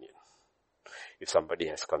opinion. If somebody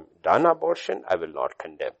has done abortion, I will not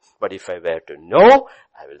condemn. But if I were to know,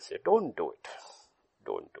 I will say, don't do it.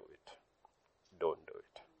 Don't do it. Don't do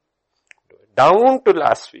it. Do it. Down to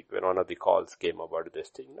last week when one of the calls came about this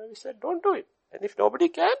thing, we said, don't do it. And if nobody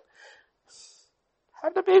can,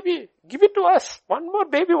 have the baby. Give it to us. One more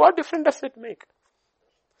baby, what difference does it make?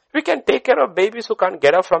 We can take care of babies who can't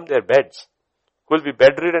get up from their beds, who will be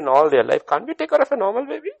bedridden all their life. Can't we take care of a normal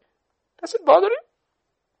baby? Does it bother you?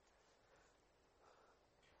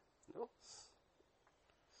 No.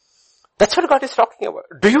 That's what God is talking about.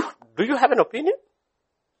 Do you have an opinion?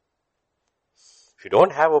 If you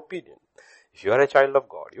don't have opinion, if you are a child of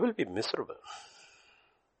God, you will be miserable.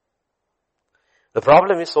 The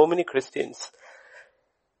problem is so many Christians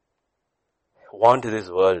want this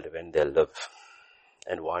world when they live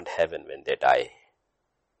and want heaven when they die.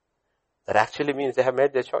 That actually means they have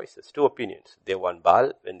made their choices. Two opinions. They want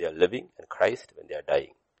Baal when they are living and Christ when they are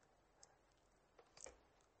dying.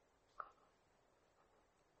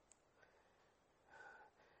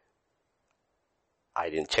 I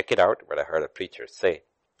didn't check it out, but I heard a preacher say,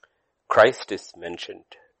 Christ is mentioned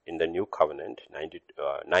in the New Covenant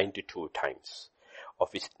 92 times, of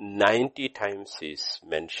which 90 times is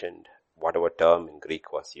mentioned, whatever term in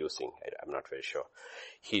Greek was using, I'm not very sure.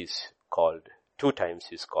 He's called, 2 times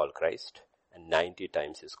he's called Christ, and 90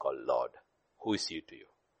 times he's called Lord. Who is he to you?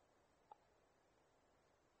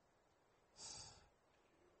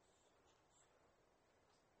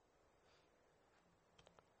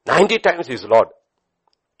 "90 times he's Lord,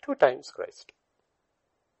 2 times Christ."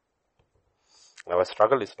 Our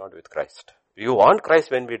struggle is not with Christ. You want Christ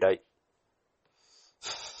when we die.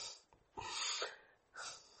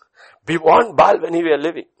 We want Baal when we are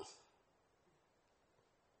living.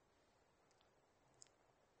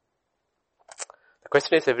 The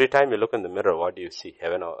question is, every time you look in the mirror, what do you see?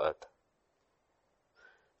 Heaven or earth?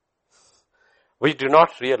 We do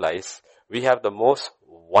not realize we have the most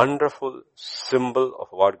wonderful symbol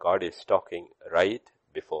of what God is talking right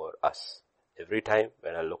before us. Every time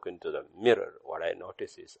when I look into the mirror, what I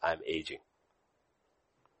notice is I'm aging.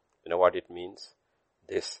 You know what it means?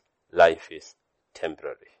 This life is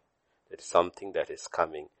temporary. There is something that is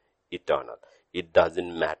coming eternal. It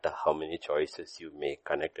doesn't matter how many choices you make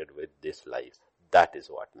connected with this life. That is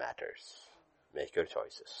what matters. Make your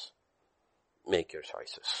choices. Make your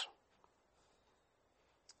choices.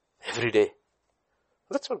 Every day.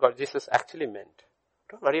 That's what God, Jesus actually meant.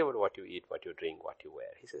 Don't worry about what you eat, what you drink, what you wear.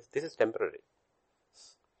 He says, this is temporary.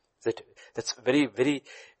 That's very, very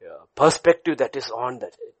perspective that is on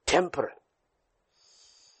that. Temporal.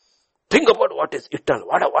 Think about what is eternal.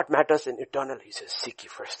 What matters in eternal? He says, seek ye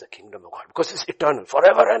first the kingdom of God. Because it's eternal,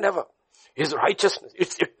 forever and ever. His righteousness,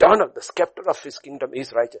 it's eternal. The scepter of his kingdom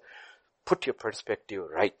is righteous. Put your perspective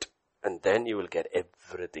right. And then you will get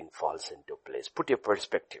everything falls into place. Put your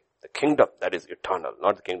perspective. The kingdom that is eternal,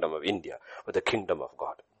 not the kingdom of India, but the kingdom of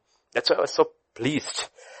God. That's why I was so pleased.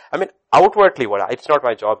 I mean, outwardly, it's not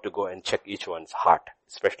my job to go and check each one's heart,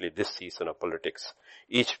 especially this season of politics.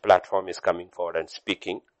 Each platform is coming forward and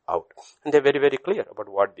speaking out. And they're very, very clear about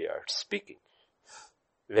what they are speaking.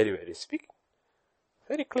 Very, very speaking.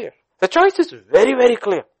 Very clear. The choice is very, very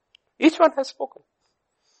clear. Each one has spoken.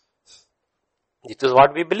 This is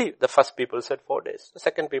what we believe. The first people said 4 days. The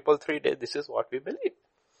second people 3 days. This is what we believe.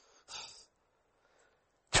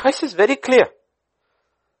 Choice is very clear.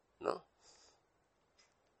 No.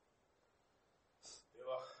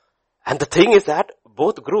 And the thing is that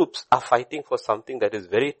both groups are fighting for something that is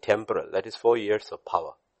very temporal. That is 4 years of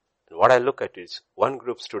power. And what I look at is, one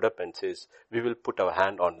group stood up and says, we will put our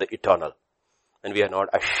hand on the eternal. And we are not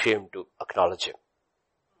ashamed to acknowledge him.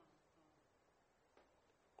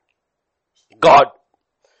 God.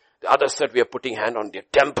 The others said we are putting hand on the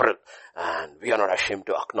temporal and we are not ashamed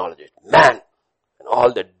to acknowledge it. Man and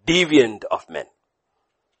all the deviant of men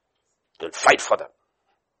will fight for them.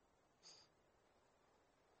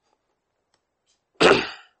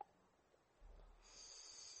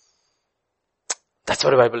 That's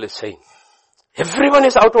what the Bible is saying. Everyone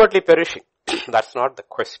is outwardly perishing. That's not the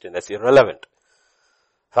question. That's irrelevant.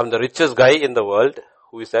 From the richest guy in the world,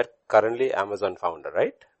 who is that currently? Amazon founder,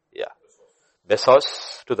 right? Yeah.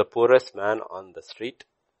 Bezos to the poorest man on the street.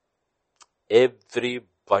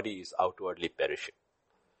 Everybody is outwardly perishing.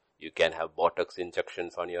 You can have Botox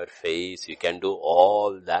injections on your face. You can do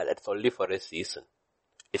all that. It's only for a season.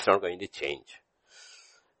 It's not going to change.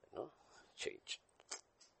 Change.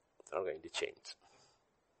 It's not going to change.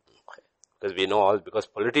 Okay. Because we know because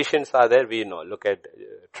politicians are there, we know. Look at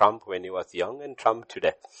Trump when he was young and Trump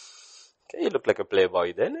today. Okay, he looked like a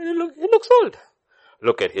playboy then and he looks old.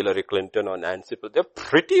 Look at Hillary Clinton or Nancy Pelosi. They're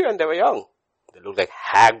pretty when they were young. They look like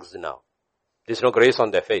hags now. There's no grace on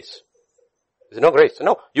their face. There's no grace.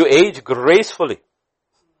 No, you age gracefully.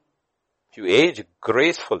 You age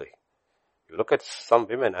gracefully. You look at some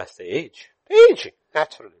women as they age. They're aging,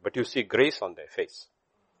 naturally. But you see grace on their face.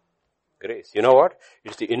 Grace. You know what?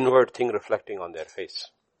 It's the inward thing reflecting on their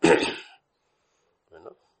face.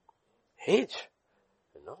 Age.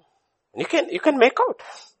 And you can make out.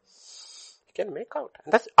 You can make out.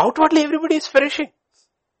 And that's outwardly everybody is perishing.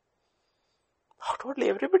 Outwardly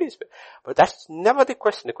everybody is perishing. But that's never the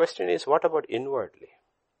question. The question is, what about inwardly?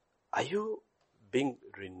 Are you being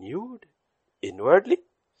renewed inwardly?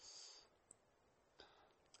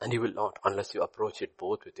 And you will not unless you approach it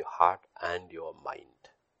both with your heart and your mind.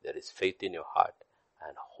 There is faith in your heart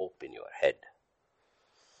and hope in your head.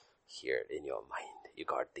 Here in your mind. You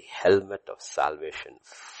got the helmet of salvation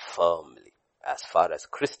firmly. As far as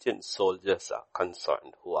Christian soldiers are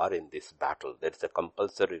concerned who are in this battle, there is a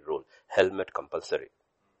compulsory rule. Helmet compulsory.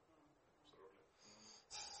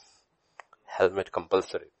 Helmet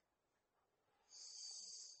compulsory.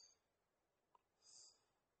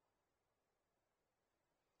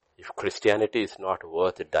 If Christianity is not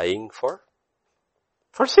worth dying for,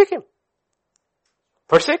 forsake him.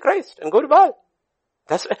 Forsake Christ and go to Baal.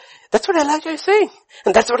 That's what Elijah is saying.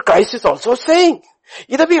 And that's what Christ is also saying.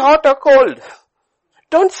 Either be hot or cold.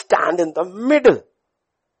 Don't stand in the middle.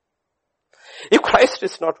 If Christ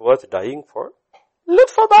is not worth dying for, live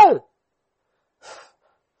for Baal.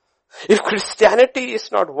 If Christianity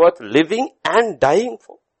is not worth living and dying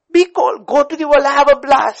for, be cold. Go to the world, have a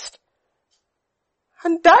blast.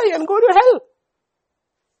 And die and go to hell.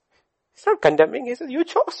 He's not condemning. He says, you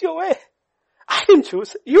chose your way. I didn't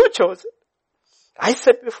choose it. You chose it. I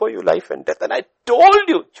set before you life and death, and I told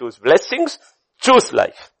you, choose blessings, choose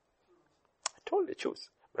life. I told you, choose.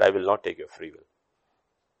 But I will not take your free will.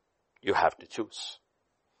 You have to choose.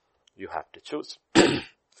 You have to choose.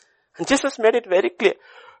 And Jesus made it very clear.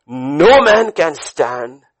 No man can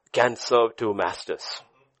serve two masters.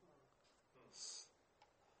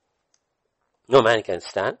 No man can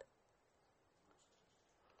stand.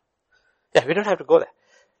 Yeah, we don't have to go there.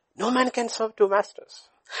 No man can serve two masters.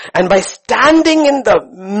 And by standing in the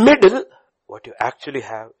middle, what you actually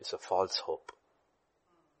have is a false hope.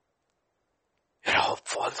 You have a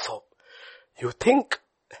false hope. You think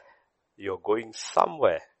you're going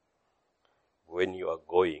somewhere when you are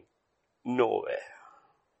going nowhere.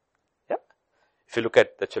 Yeah. If you look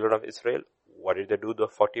at the children of Israel, what did they do the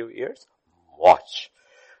 40 years? March.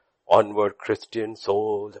 Onward Christian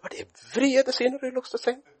souls. But every year the scenery looks the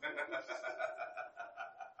same.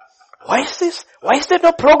 Why is this? Why is there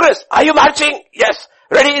no progress? Are you marching? Yes.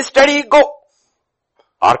 Ready, steady, go.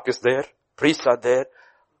 Ark is there. Priests are there.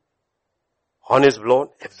 Horn is blown.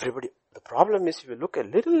 Everybody. The problem is if you look a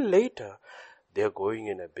little later, they're going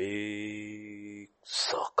in a big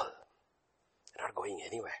circle. They're not going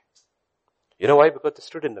anywhere. You know why? Because they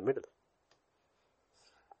stood in the middle.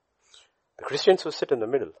 The Christians who sit in the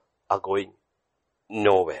middle are going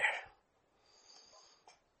nowhere.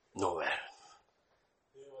 Nowhere.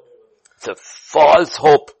 It's a false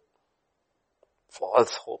hope.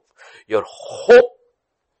 False hope. Your hope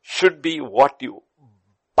should be what you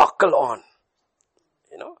buckle on.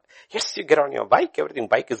 You know, yes, you get on your bike,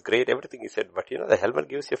 bike is great, everything is said, but the helmet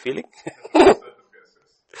gives you a feeling.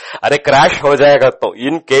 Arey crash ho jayega to,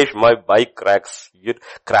 in case my bike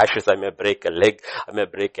crashes, I may break a leg, I may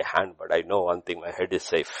break a hand, but I know one thing, my head is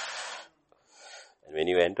safe. And when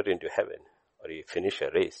you enter into heaven, or you finish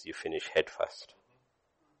a race, you finish head first.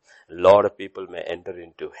 A lot of people may enter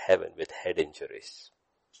into heaven with head injuries.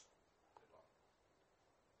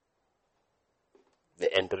 They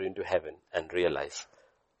enter into heaven and realize,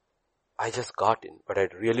 I just got in, but I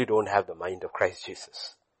really don't have the mind of Christ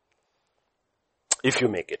Jesus. If you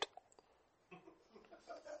make it.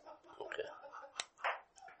 Okay.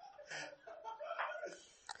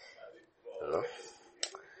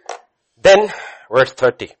 Then, verse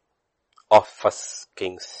 30 of 1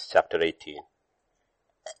 Kings chapter 18.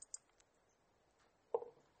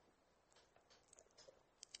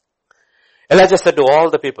 Elijah said to all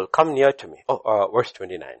the people, come near to me. Verse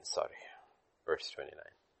 29, sorry. Verse 29.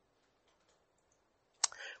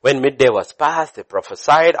 When midday was past, they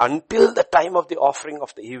prophesied until the time of the offering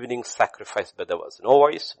of the evening sacrifice, but there was no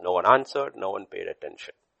voice, no one answered, no one paid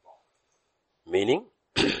attention. Meaning,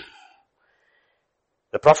 the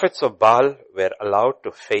prophets of Baal were allowed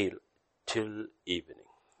to fail till evening.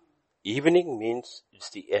 Evening means it's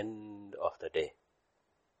the end of the day.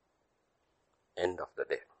 End of the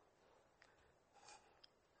day.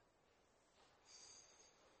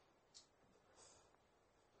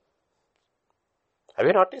 Have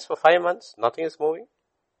you noticed for 5 months, nothing is moving?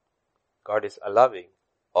 God is allowing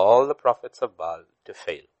all the prophets of Baal to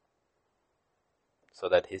fail so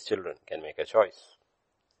that his children can make a choice.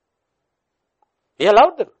 He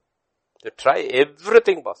allowed them to try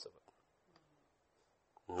everything possible.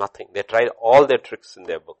 Nothing. They tried all their tricks in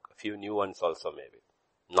their book. A few new ones also maybe.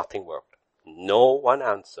 Nothing worked. No one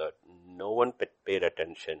answered. No one paid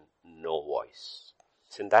attention. No voice.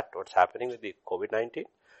 Isn't that what's happening with the COVID-19?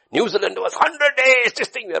 New Zealand was 100 days, this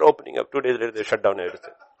thing we are opening up. 2 days later they shut down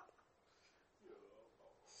everything.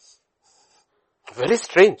 Very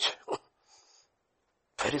strange.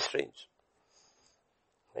 Very strange.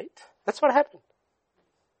 Right? That's what happened.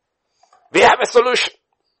 We have a solution.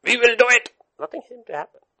 We will do it. Nothing seemed to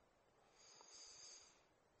happen.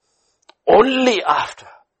 Only after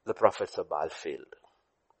the prophets of Baal failed.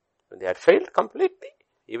 When they had failed completely,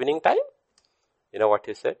 evening time, you know what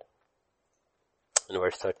he said? In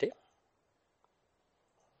verse 30.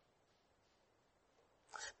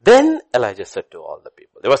 Then Elijah said to all the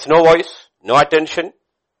people, there was no voice, no attention,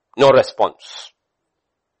 no response.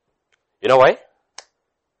 You know why?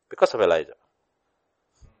 Because of Elijah.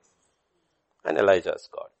 And Elijah is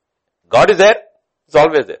God. God is there. He's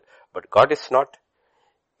always there. But God is not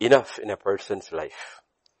enough in a person's life.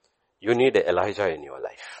 You need an Elijah in your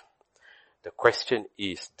life. The question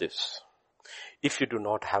is this. If you do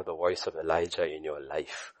not have the voice of Elijah in your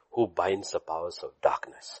life, who binds the powers of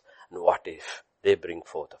darkness? And what if they bring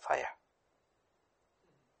forth a fire?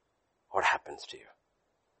 What happens to you?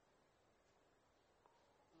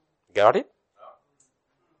 Got it?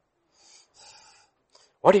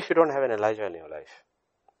 What if you don't have an Elijah in your life?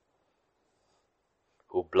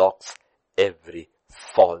 Who blocks every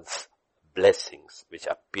false blessings which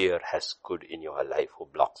appear as good in your life, who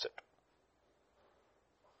blocks it.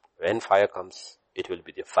 When fire comes, it will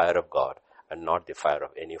be the fire of God and not the fire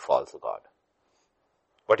of any false god.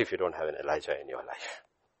 What if you don't have an Elijah in your life?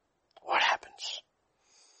 What happens?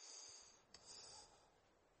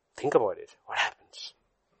 Think about it. What happens?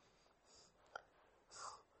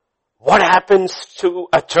 What happens to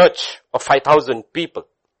a church of 5,000 people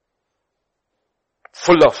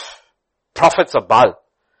full of prophets of Baal,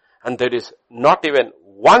 and there is not even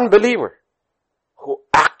one believer who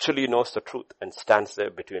actually knows the truth and stands there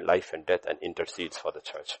between life and death and intercedes for the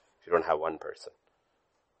church? If you don't have one person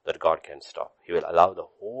that God can stop, He will allow the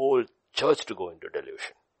whole church to go into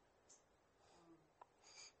delusion.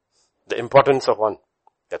 The importance of one.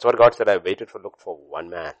 That's what God said, I waited looked for one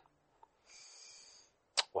man.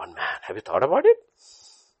 One man. Have you thought about it?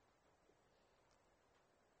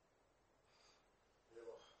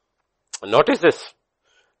 Notice this.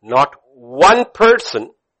 Not one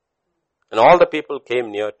person, and all the people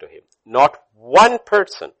came near to him. Not one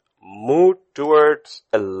person moved towards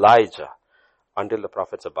Elijah until the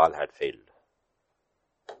prophets of Baal had failed.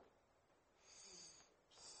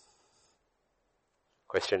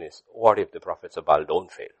 Question is, what if the prophets of Baal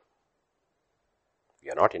don't fail? We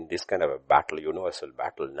are not in this kind of a battle, universal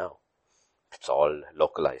battle now. It's all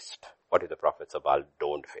localized. What if the prophets of Baal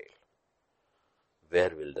don't fail?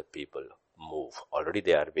 Where will the people move? Already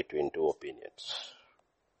they are between two opinions.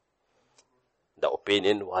 The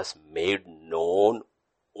opinion was made known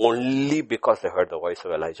only because they heard the voice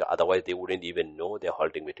of Elijah. Otherwise they wouldn't even know they're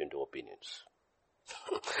halting between two opinions.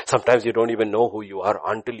 Sometimes you don't even know who you are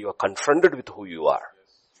until you are confronted with who you are.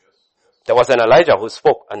 There was an Elijah who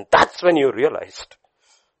spoke, and that's when you realized,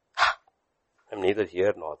 I'm neither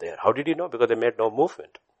here nor there. How did you know? Because they made no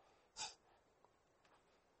movement.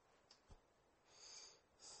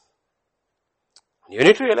 You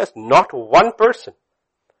need to realize not one person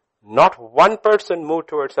moved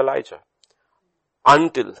towards Elijah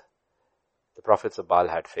until the prophets of Baal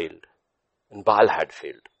had failed. And Baal had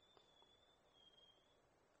failed.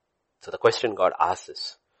 So the question God asks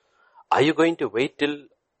is, are you going to wait till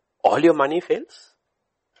all your money fails?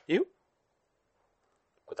 You?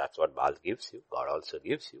 Because that's what Baal gives you. God also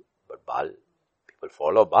gives you. But Baal, people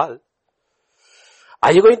follow Baal.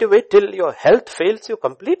 Are you going to wait till your health fails you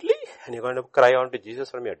completely and you're going to cry out to Jesus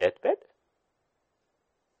from your deathbed?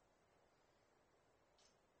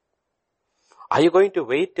 Are you going to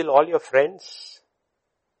wait till all your friends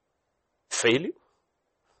fail you?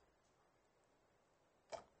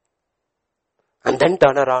 And then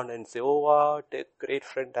turn around and say, oh, what a great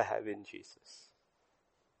friend I have in Jesus.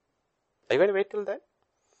 Are you going to wait till then?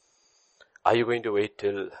 Are you going to wait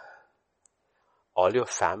till all your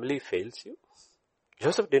family fails you?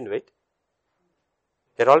 Joseph didn't wait.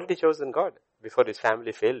 He had already chosen God before his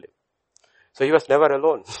family failed him. So he was never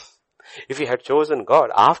alone. If he had chosen God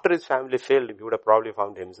after his family failed him, he would have probably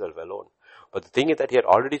found himself alone. But the thing is that he had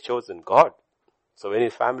already chosen God. So when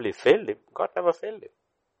his family failed him, God never failed him.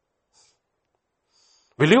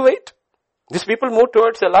 Will you wait? These people moved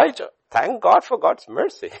towards Elijah. Thank God for God's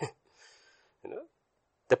mercy.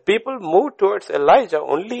 The people moved towards Elijah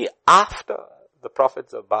only after the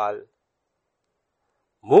prophets of Baal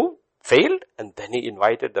moved, failed, and then he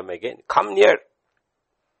invited them again. Come near.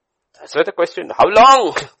 That's why the question, how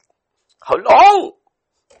long? How long?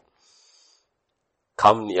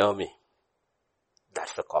 Come near me.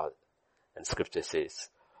 That's the call. And scripture says,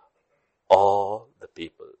 all the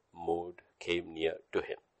people moved, came near to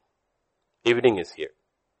him. Evening is here.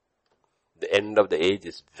 The end of the age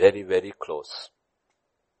is very, very close.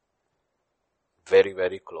 Very,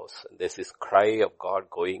 very close. And there's this cry of God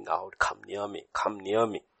going out, come near me, come near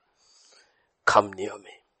me, come near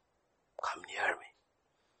me, come near me,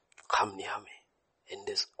 come near me. End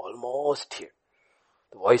is almost here.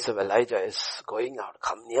 The voice of Elijah is going out,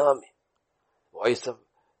 come near me. The voice of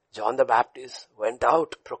John the Baptist went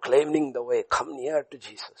out proclaiming the way, come near to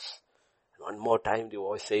Jesus. And one more time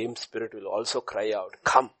the same Spirit will also cry out,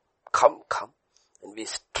 come, come, come. And we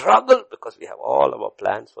struggle because we have all our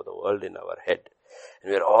plans for the world in our head.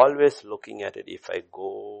 And we are always looking at it. If I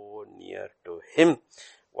go near to him,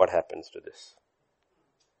 what happens to this?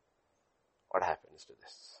 What happens to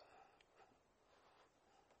this?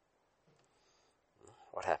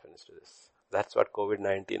 What happens to this? That's what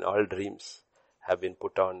COVID-19, all dreams have been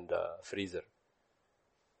put on the freezer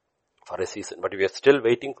for a season. But we are still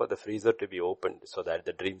waiting for the freezer to be opened so that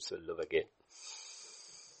the dreams will live again.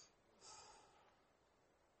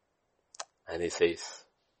 And he says,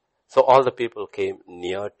 so all the people came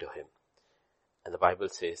near to him. And the Bible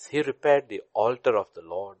says, he repaired the altar of the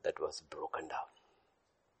Lord that was broken down.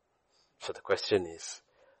 So the question is,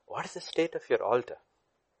 what is the state of your altar?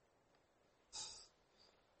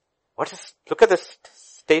 Look at the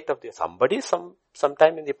state of somebody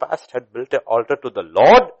sometime in the past had built an altar to the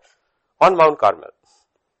Lord on Mount Carmel.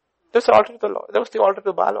 There's the altar to the Lord. There was the altar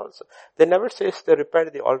to Baal also. They never says they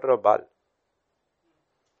repaired the altar of Baal.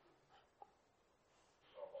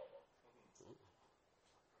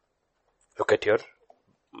 Look at your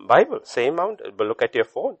Bible, same mountain. Look at your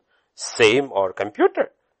phone, same or computer,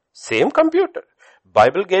 same computer.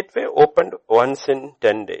 Bible Gateway opened once in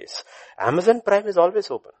 10 days. Amazon Prime is always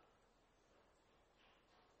open.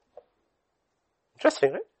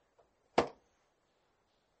 Interesting, right?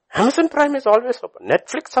 Amazon Prime is always open.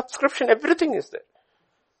 Netflix subscription, everything is there.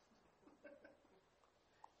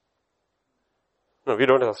 No, we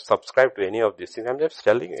don't subscribe to any of these things. I'm just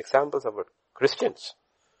telling you examples about Christians.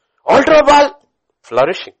 Altar of Baal,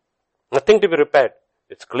 flourishing. Nothing to be repaired.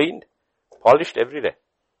 It's cleaned, polished every day.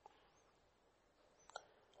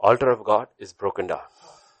 Altar of God is broken down.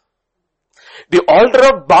 The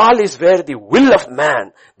altar of Baal is where the will of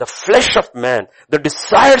man, the flesh of man, the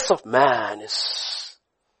desires of man is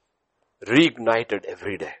reignited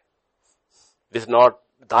every day. It is not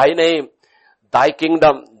thy name, thy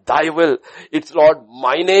kingdom, thy will. It's Lord,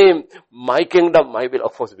 my name, my kingdom, my will.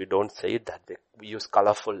 Of course, we don't say it that way. We use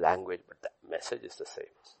colorful language, but the message is the same.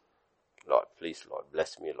 Lord, please, Lord,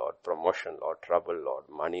 bless me, Lord. Promotion, Lord. Trouble, Lord.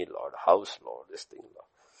 Money, Lord. House, Lord. This thing, Lord.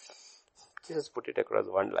 Jesus put it across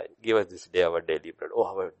one line. Give us this day our daily bread. Oh,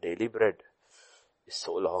 our daily bread is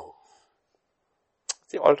so long.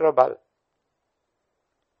 It's the altar of Baal.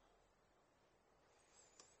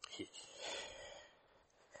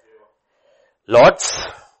 Lord's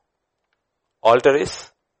altar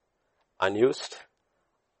is unused,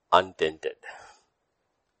 untainted.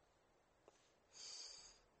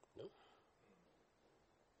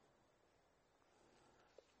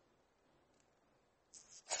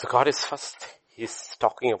 So God is first, He's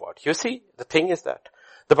talking about. You see, the thing is that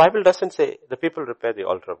the Bible doesn't say the people repair the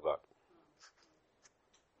altar of God.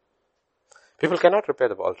 People cannot repair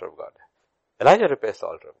the altar of God. Elijah repairs the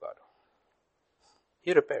altar of God.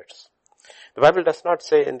 He repairs. The Bible does not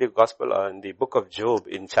say in the gospel or in the book of Job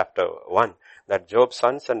in chapter 1 that Job's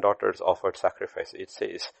sons and daughters offered sacrifices. It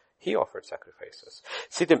says he offered sacrifices.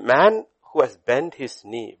 See, the man who has bent his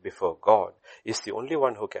knee before God is the only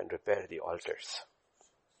one who can repair the altars.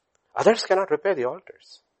 Others cannot repair the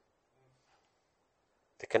altars.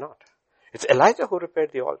 They cannot. It's Elijah who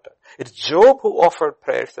repaired the altar. It's Job who offered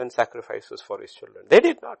prayers and sacrifices for his children. They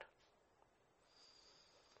did not.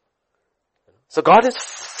 So God is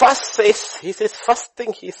first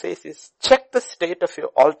thing he says is check the state of your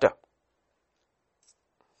altar.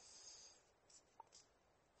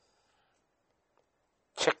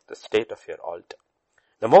 Check the state of your altar.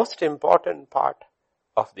 The most important part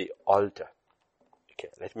of the altar. Okay,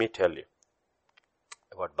 let me tell you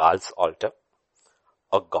about Baal's altar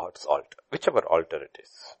or God's altar, whichever altar it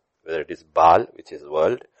is. Whether it is Baal, which is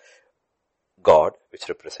world, God, which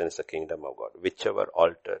represents the kingdom of God, whichever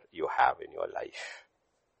altar you have in your life,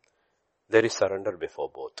 there is surrender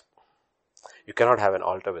before both. You cannot have an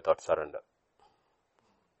altar without surrender.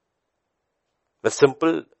 The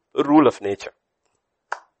simple rule of nature.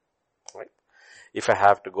 Right? If I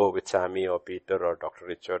have to go with Sammy or Peter or Dr.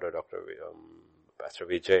 Richard or Pastor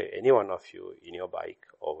Vijay, any one of you in your bike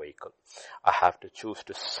or vehicle, I have to choose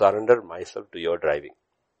to surrender myself to your driving.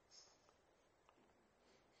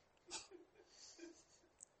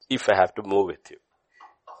 If I have to move with you.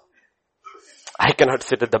 I cannot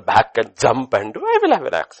sit at the back and jump and I will have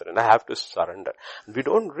an accident. I have to surrender. We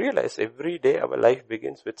don't realize every day our life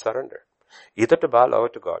begins with surrender. Either to Baal or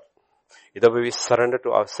to God. Either we surrender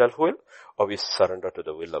to our self-will or we surrender to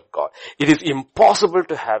the will of God. It is impossible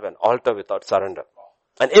to have an altar without surrender.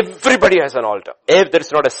 And everybody has an altar. There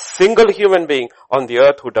is not a single human being on the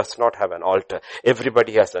earth who does not have an altar.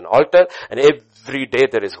 Everybody has an altar and every day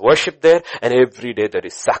there is worship there and every day there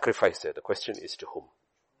is sacrifice there. The question is to whom?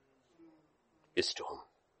 Is to whom?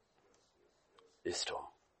 Is to whom?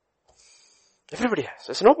 Everybody has.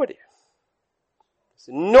 There's nobody. There's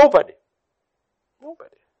nobody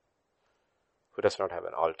who does not have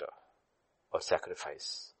an altar or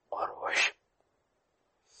sacrifice or worship.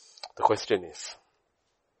 The question is,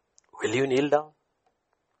 will you kneel down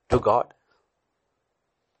to God?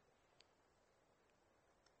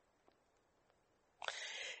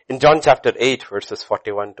 In John chapter 8 verses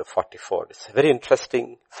 41 to 44, it's a very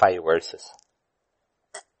interesting 5 verses.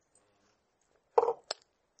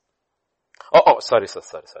 Sorry.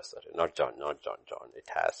 Not John. It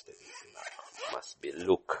must be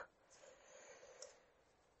Luke.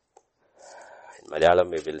 In Malayalam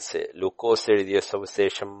we will say, Lukos Eridhiya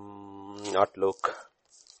Savishesham, not Luke.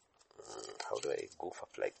 How do I goof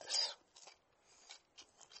up like this?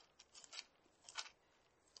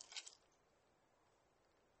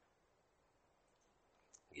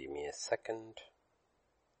 Give me a second.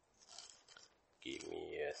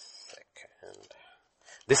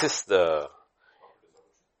 This is the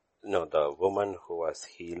woman who was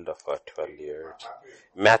healed of her 12 years.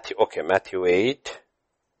 Matthew 8.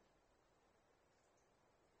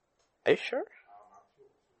 Are you sure?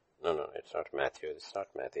 No, it's not Matthew.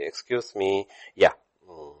 Excuse me. Yeah.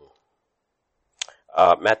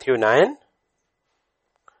 Matthew 9?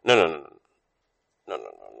 No.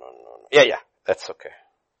 Yeah, that's okay.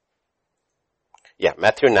 Yeah,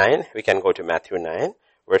 Matthew 9. We can go to Matthew 9,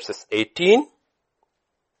 verses 18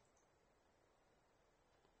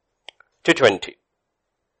 to 20.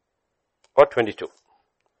 Or 22.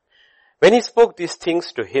 When he spoke these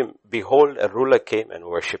things to him, behold, a ruler came and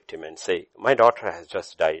worshipped him and said, my daughter has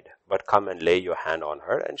just died, but come and lay your hand on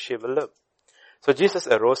her and she will live. So Jesus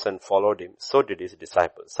arose and followed him. So did his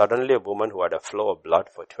disciples. Suddenly a woman who had a flow of blood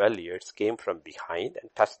for 12 years came from behind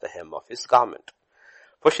and touched the hem of his garment.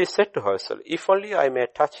 For she said to herself, if only I may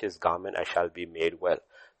touch his garment, I shall be made well.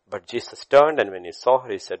 But Jesus turned and when he saw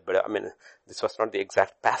her, he said, this was not the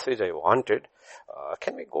exact passage I wanted.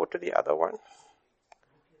 Can we go to the other one?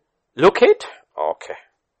 Luke 8? Okay.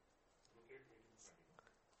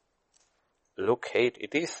 Luke 8.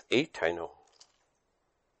 It is 8, I know.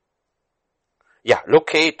 Yeah,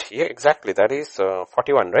 Luke 8. Yeah, exactly. That is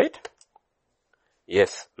 41, right?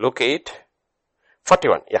 Yes, Luke 8.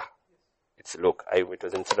 41, yeah. It's Luke. It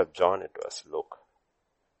was instead of John, it was Luke.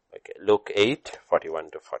 Okay, Luke 8,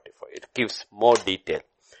 41 to 44. It gives more detail.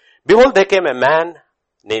 Behold, there came a man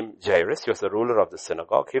named Jairus. He was the ruler of the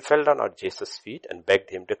synagogue. He fell down at Jesus' feet and begged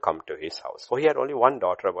him to come to his house. For he had only one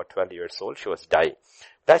daughter, about 12 years old. She was dying.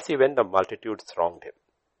 As he went, the multitude thronged him.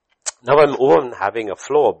 Now a woman having a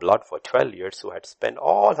flow of blood for 12 years, who had spent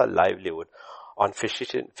all her livelihood on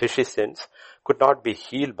physicians, could not be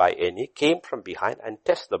healed by any, came from behind and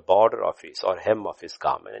touched the border of his or hem of his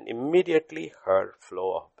garment, and immediately her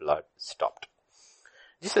flow of blood stopped.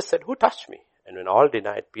 Jesus said, who touched me? And when all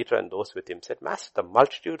denied, Peter and those with him said, Master, the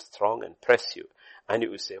multitudes throng and press you. And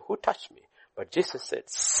you will say, who touched me? But Jesus said,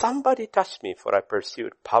 somebody touched me, for I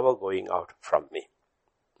perceived power going out from me.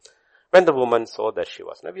 When the woman saw that she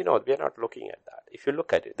was, now we are not looking at that. If you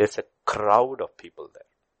look at it, there's a crowd of people there.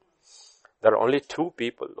 There are only two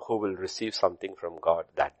people who will receive something from God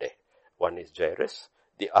that day. One is Jairus,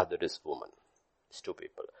 the other is woman. It's two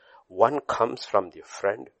people. One comes from the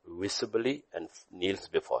friend visibly and kneels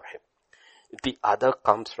before him. The other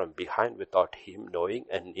comes from behind without him knowing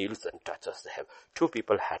and kneels and touches the hem. Two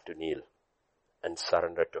people had to kneel and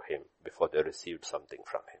surrender to him before they received something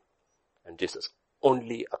from him. And Jesus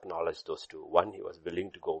only acknowledged those two. One, he was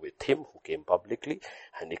willing to go with him who came publicly,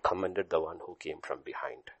 and he commended the one who came from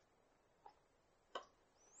behind.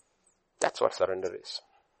 That's what surrender is.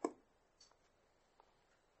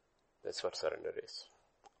 That's what surrender is.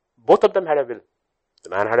 Both of them had a will. The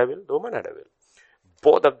man had a will, the woman had a will.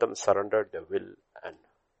 Both of them surrendered their will and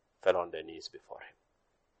fell on their knees before him.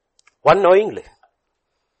 One knowingly.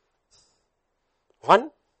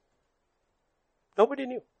 One, nobody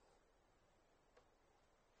knew.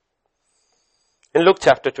 In Luke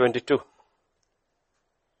chapter 22,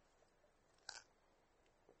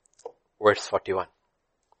 verse 41.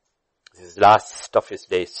 This is the last of his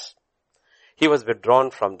days. He was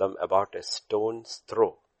withdrawn from them about a stone's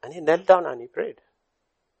throw. And he knelt down and he prayed.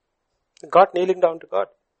 God kneeling down to God.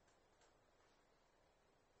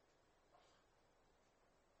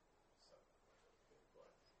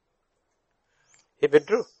 He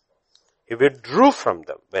withdrew. He withdrew from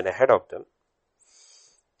them when ahead of them.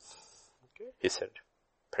 Okay. He said,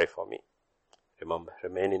 pray for me. Remember,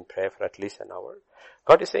 remain in prayer for at least an hour.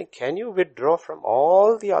 God is saying, can you withdraw from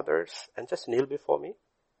all the others and just kneel before me?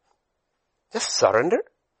 Just surrender.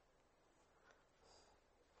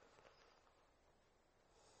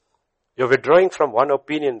 You're withdrawing from one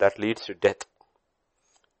opinion that leads to death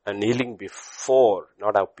and kneeling before,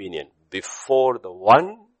 not opinion, before the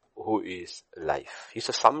one who is life. He's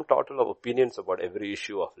a sum total of opinions about every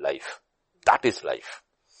issue of life. That is life.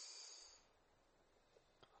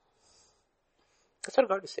 That's what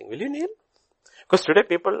God is saying. Will you kneel? Because today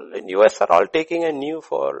people in US are all taking a knee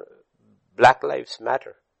for Black Lives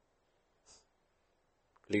Matter.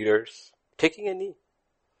 Leaders taking a knee.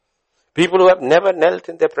 People who have never knelt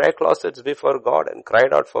in their prayer closets before God and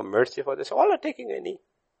cried out for mercy for this, all are taking a knee.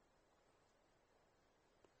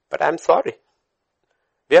 But I'm sorry.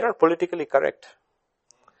 We are not politically correct.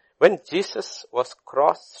 When Jesus was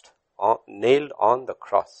nailed on the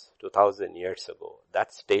cross 2000 years ago,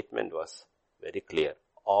 that statement was very clear.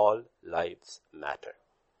 All lives matter.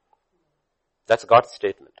 That's God's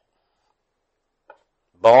statement.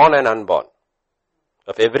 Born and unborn.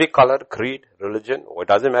 Of every color, creed, religion, it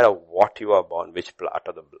doesn't matter what you are born, which part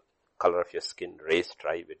of the color of your skin, race,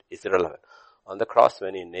 tribe, it is irrelevant. On the cross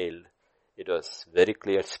when he nailed, it was very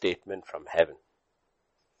clear statement from heaven.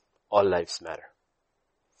 All lives matter.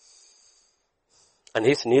 And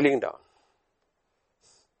he's kneeling down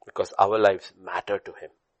because our lives matter to him.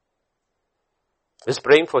 He's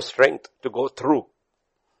praying for strength to go through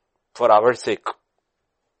for our sake.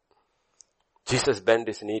 Jesus bent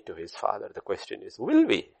his knee to his Father. The question is, will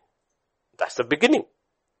we? That's the beginning.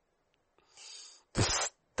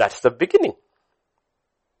 That's the beginning.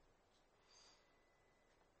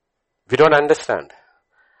 We don't understand.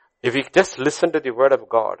 If we just listen to the word of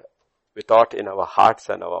God without in our hearts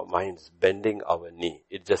and our minds bending our knee,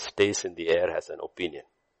 it just stays in the air as an opinion.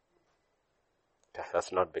 That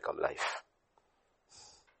does not become life.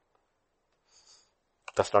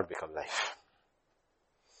 Does not become life.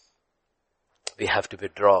 We have to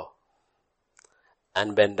withdraw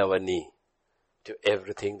and bend our knee to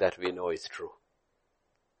everything that we know is true.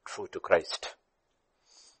 True to Christ.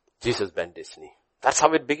 Jesus bent his knee. That's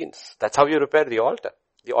how it begins. That's how you repair the altar.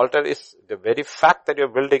 The altar is, the very fact that you're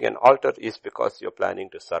building an altar is because you're planning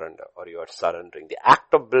to surrender or you are surrendering. The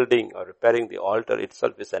act of building or repairing the altar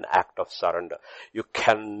itself is an act of surrender. You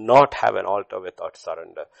cannot have an altar without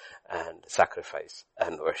surrender and sacrifice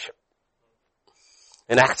and worship.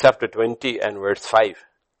 In Acts chapter 20 and verse 5,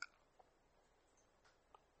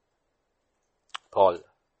 Paul,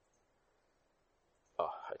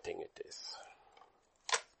 I think it is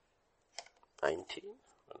 19.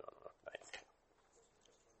 No, not 19.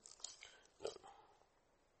 No.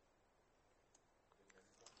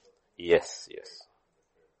 Yes.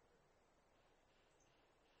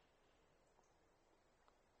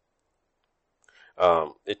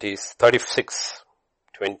 It is 36,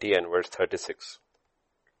 20 and verse 36.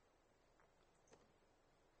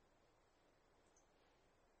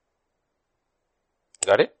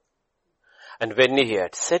 Got it? And when he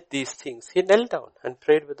had said these things, he knelt down and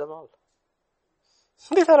prayed with them all.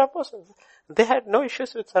 These are apostles. They had no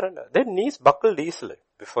issues with surrender. Their knees buckled easily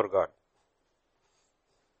before God.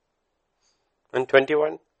 And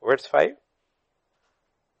 21, verse 5.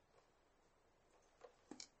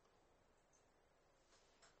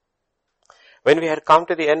 When we had come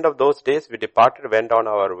to the end of those days, we departed, went on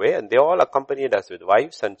our way, and they all accompanied us with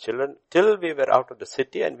wives and children till we were out of the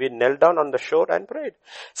city, and we knelt down on the shore and prayed.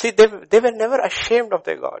 See, they were never ashamed of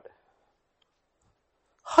their God.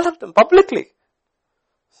 All of them, publicly.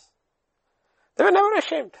 They were never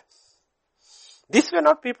ashamed. These were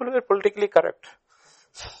not people who were politically correct.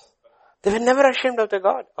 They were never ashamed of their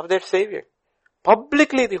God, of their Savior.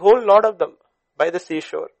 Publicly, the whole lot of them, by the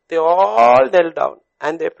seashore, they all knelt down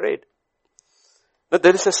and they prayed. Now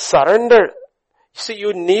there is a surrender. See,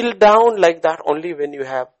 you kneel down like that only when you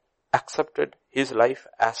have accepted His life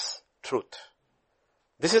as truth.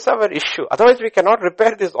 This is our issue. Otherwise we cannot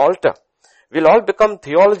repair this altar. We'll all become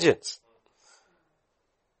theologians.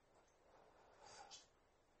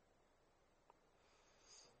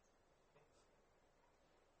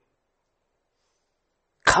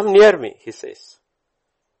 Come near me, he says.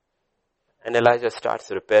 And Elijah starts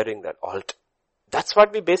repairing that altar. That's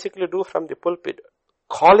what we basically do from the pulpit.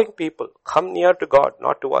 Calling people, come near to God,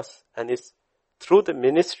 not to us. And it's through the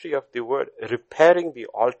ministry of the word, repairing the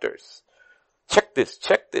altars. Check this,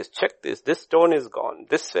 check this, check this. This stone is gone.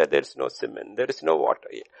 This where there is no cement, there is no water.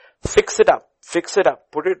 Fix it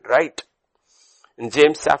up, put it right. In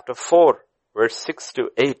James chapter 4, verse 6 to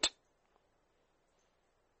 8.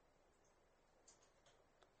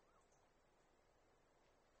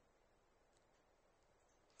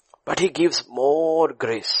 But He gives more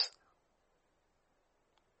grace.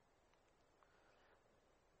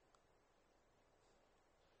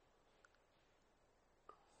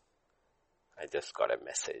 I just got a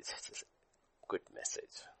message. It's a good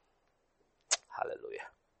message. Hallelujah.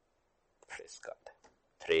 Praise God.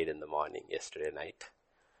 Prayed in the morning yesterday night.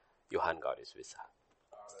 Johan got his visa.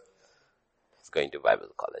 He's going to Bible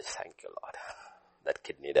college. Thank you, Lord. That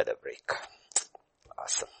kid needed a break.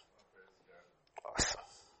 Awesome. Awesome.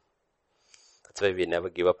 That's why we never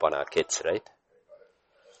give up on our kids, right?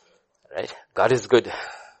 Right? God is good.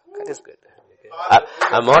 God is good. I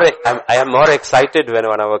am more excited when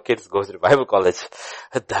one of our kids goes to Bible college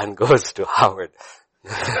than goes to Harvard.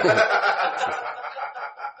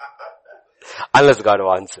 Unless God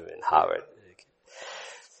wants him in Harvard.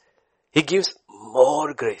 He gives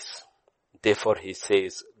more grace. Therefore He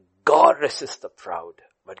says, God resists the proud,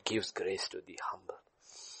 but gives grace to the humble.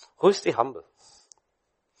 Who is the humble?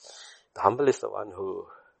 The humble is the one who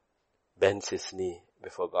bends his knee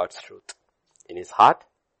before God's truth. In his heart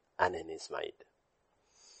and in his mind.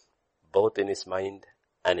 Both in his mind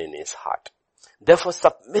and in his heart. Therefore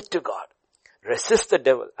submit to God. Resist the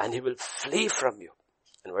devil and he will flee from you.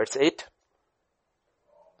 In verse 8.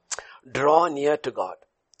 Draw near to God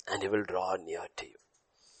and he will draw near to you.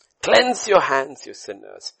 Cleanse your hands, you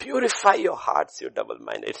sinners. Purify your hearts, you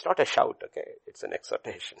double-minded. It's not a shout, okay? It's an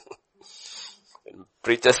exhortation. When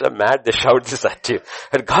preachers are mad, they shout this at you.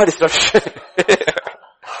 And God is not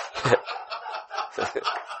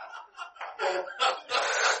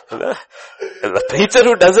And the preacher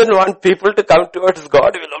who doesn't want people to come towards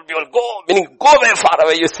God will go, meaning go away, far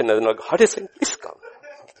away, you sinners. No, God is saying, please come.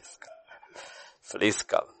 Please come. Please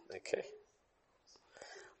come. Okay.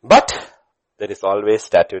 But there is always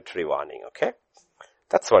statutory warning, okay?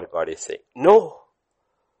 That's what God is saying. Know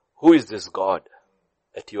who is this God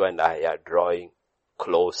that you and I are drawing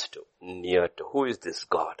close to, near to. Who is this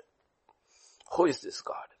God? Who is this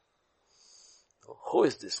God? Who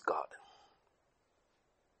is this God?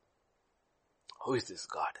 Who is this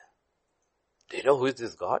God? Do you know who is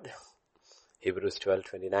this God? Hebrews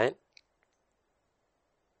 12:29.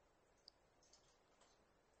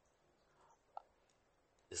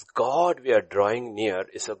 This God we are drawing near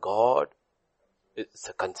is a God, it's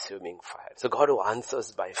a consuming fire. It's a God who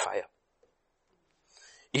answers by fire.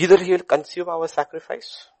 Either He will consume our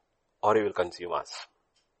sacrifice or He will consume us.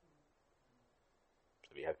 So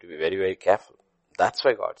we have to be very, very careful. That's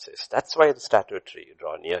why God says. That's why the statutory, you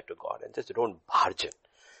draw near to God and just don't barge in.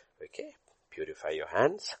 Okay? Purify your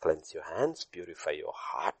hands, cleanse your hands, purify your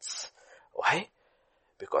hearts. Why?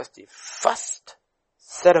 Because the first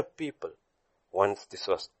set of people, once this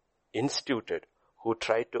was instituted, who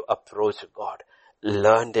tried to approach God,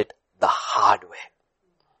 learned it the hard way.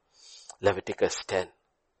 Leviticus 10.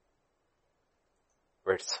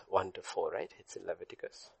 Verse 1 to 4, right? It's in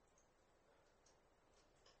Leviticus.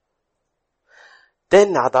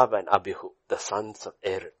 Then Nadab and Abihu, the sons of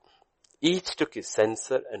Aaron, each took his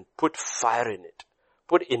censer and put fire in it,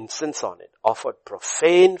 put incense on it, offered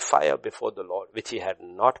profane fire before the Lord, which He had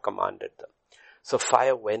not commanded them. So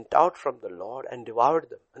fire went out from the Lord and devoured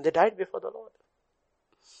them, and they died before the Lord.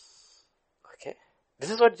 Okay?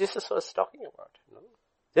 This is what Jesus was talking about. You know?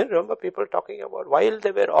 Then remember people talking about while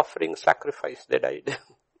they were offering sacrifice, they died.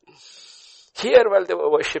 Here while they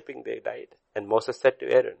were worshipping, they died. And Moses said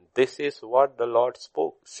to Aaron, this is what the Lord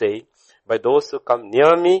spoke, saying, by those who come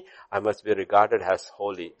near me, I must be regarded as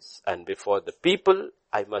holy. And before the people,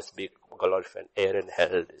 I must be glorified. Aaron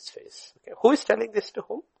held his face. Okay. Who is telling this to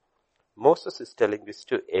whom? Moses is telling this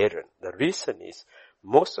to Aaron. The reason is,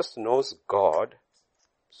 Moses knows God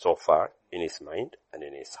so far in his mind and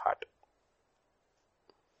in his heart.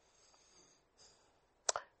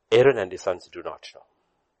 Aaron and his sons do not know.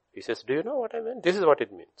 He says, do you know what I mean? This is what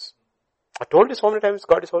it means. I told you so many times,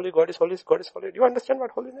 God is holy, God is holy, God is holy. Do you understand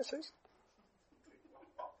what holiness is?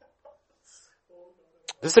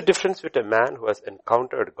 This is the difference between a man who has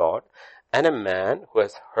encountered God and a man who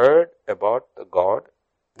has heard about the God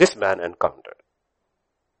this man encountered.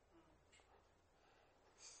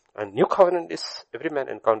 And new covenant is every man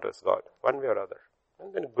encounters God, one way or other.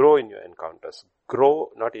 And then grow in your encounters. Grow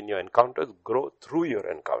not in your encounters, grow through your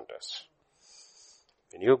encounters.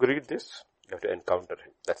 When you read this, you have to encounter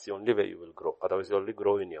him. That's the only way you will grow. Otherwise you only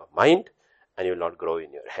grow in your mind and you will not grow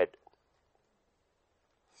in your head.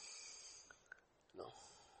 No.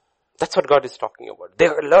 That's what God is talking about. They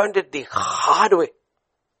learned it the hard way.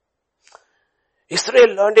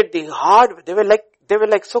 Israel learned it the hard way. They were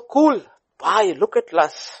like so cool. Why? Look at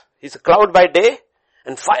us. He's a cloud by day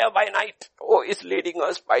and fire by night. Oh, he's leading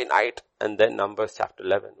us by night. And then Numbers chapter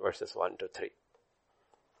 11 verses 1 to 3.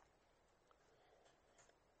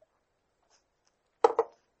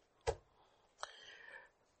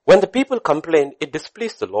 When the people complained, it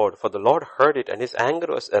displeased the Lord, for the Lord heard it and his anger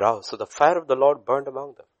was aroused. So the fire of the Lord burned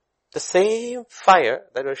among them. The same fire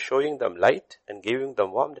that was showing them light and giving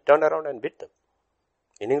them warmth, they turned around and bit them.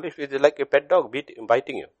 In English, it is like a pet dog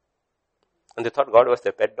biting you. And they thought God was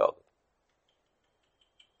their pet dog.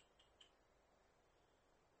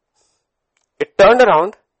 It turned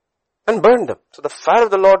around and burned them. So the fire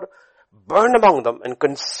of the Lord burned among them and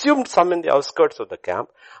consumed some in the outskirts of the camp.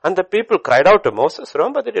 And the people cried out to Moses.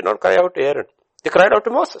 Remember, they did not cry out to Aaron. They cried out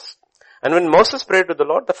to Moses. And when Moses prayed to the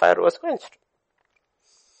Lord, the fire was quenched.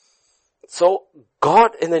 So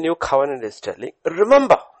God in the new covenant is telling,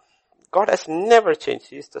 remember, God has never changed.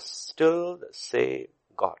 He is still the same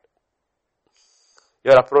God.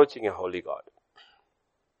 You are approaching a holy God.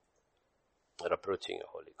 You are approaching a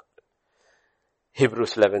holy God.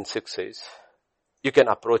 Hebrews 11:6 says, you can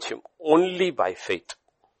approach him only by faith.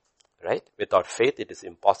 Right? Without faith, it is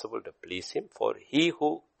impossible to please him. For he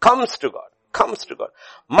who comes to God,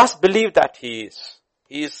 must believe that he is.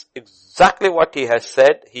 He is exactly what he has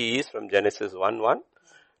said he is from Genesis 1:1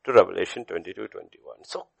 to Revelation 22:21.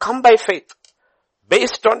 So come by faith.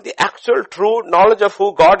 Based on the actual true knowledge of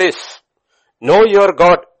who God is. Know your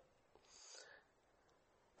God.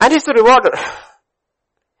 And he's the rewarder.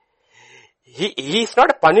 He is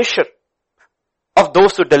not a punisher of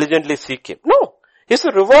those who diligently seek him. No. He's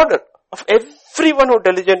a rewarder of everyone who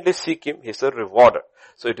diligently seek him. He's a rewarder.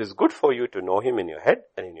 So it is good for you to know him in your head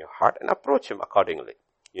and in your heart and approach him accordingly.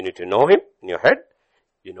 You need to know him in your head.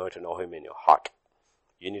 You need to know him in your heart.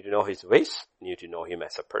 You need to know his ways. You need to know him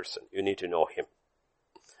as a person. You need to know him.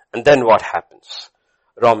 And then what happens?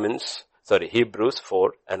 Hebrews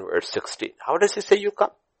 4 and verse 16. How does he say you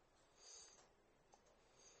come?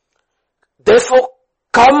 Therefore,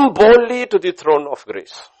 come boldly to the throne of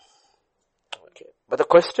grace. Okay. But the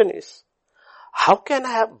question is, how can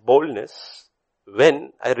I have boldness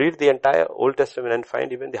when I read the entire Old Testament and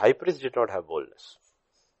find even the high priest did not have boldness?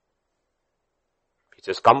 He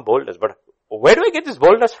says, come boldness. But where do I get this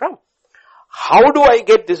boldness from? How do I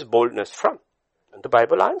get this boldness from? And the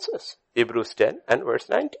Bible answers. Hebrews 10 and verse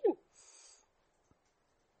 19.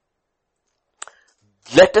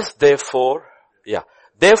 Let us therefore,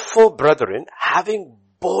 brethren, having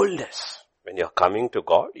boldness. When you're coming to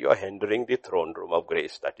God, you're entering the throne room of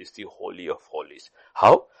grace. That is the Holy of Holies.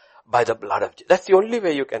 How? By the blood of Jesus. That's the only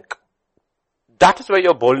way you can come. That is where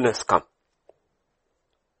your boldness comes.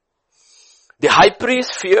 The high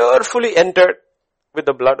priest fearfully entered with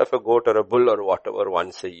the blood of a goat or a bull or whatever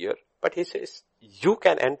once a year. But he says, you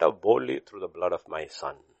can enter boldly through the blood of my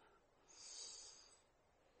son.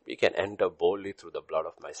 We can enter boldly through the blood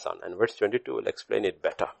of my son. And verse 22 will explain it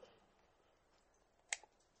better.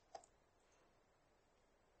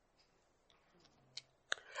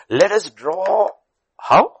 Let us draw,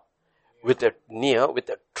 how? With a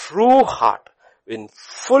true heart, in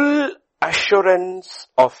full assurance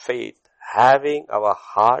of faith, having our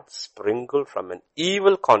hearts sprinkled from an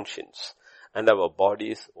evil conscience and our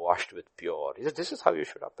bodies washed with pure. He says, this is how you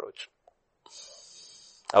should approach.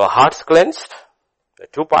 Our hearts cleansed. There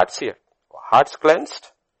are two parts here. Our hearts cleansed.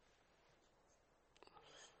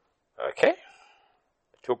 Okay.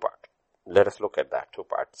 Two parts. Let us look at that, two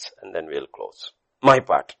parts, and then we'll close. My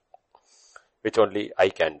part. which only I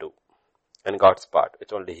can do. And God's part,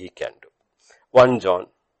 which only He can do. 1 John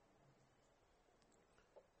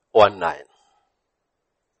 1:9.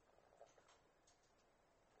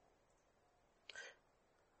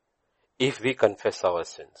 If we confess our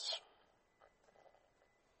sins,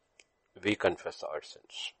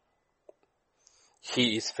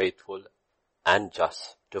 He is faithful and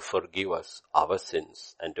just to forgive us our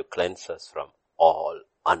sins and to cleanse us from all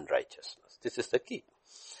unrighteousness. This is the key.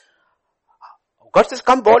 God says,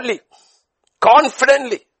 come boldly,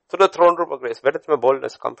 confidently to the throne room of grace. Where does my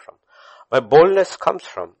boldness come from? My boldness comes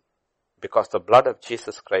from because the blood of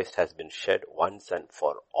Jesus Christ has been shed once and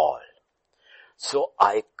for all. So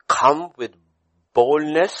I come with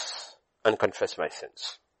boldness and confess my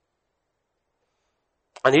sins.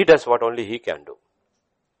 And He does what only He can do.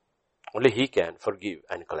 Only He can forgive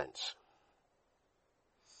and cleanse.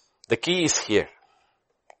 The key is here.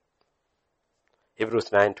 Hebrews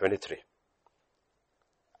 9:23.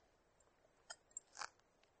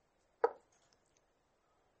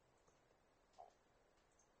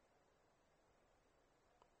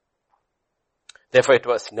 Therefore, it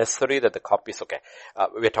was necessary that the copies,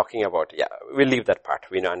 we're talking about, we'll leave that part.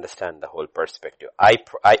 We understand the whole perspective.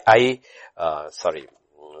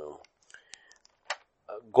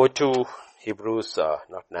 Go to Hebrews,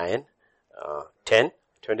 not 9,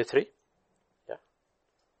 10:23.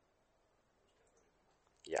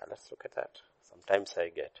 Yeah, let's look at that. Sometimes I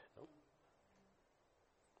get.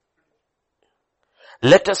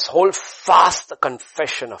 Let us hold fast the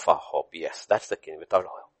confession of our hope. Yes, that's the key, without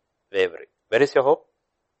wavering. Where is your hope?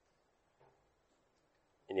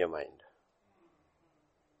 In your mind.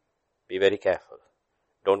 Be very careful.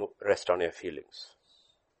 Don't rest on your feelings.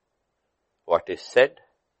 What is said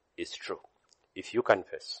is true. If you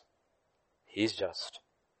confess, He is just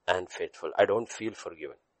and faithful. I don't feel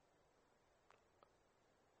forgiven.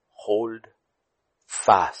 Hold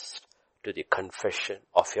fast to the confession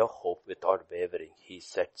of your hope without wavering. He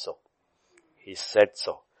said so. He said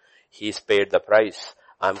so. He's paid the price.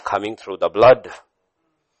 I'm coming through the blood.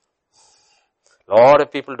 A lot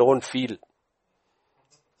of people don't feel.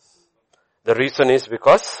 The reason is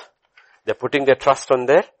because they're putting their trust on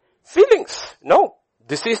their feelings. No.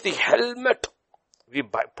 This is the helmet we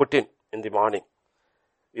put in the morning.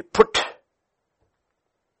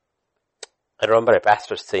 I remember a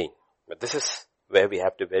pastor saying, but this is where we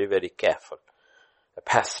have to be very, very careful. A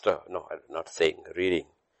pastor, no, I'm not saying, reading.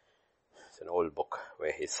 It's an old book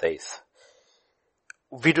where he says,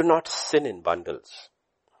 we do not sin in bundles.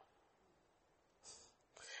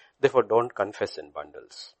 Therefore, don't confess in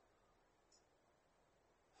bundles.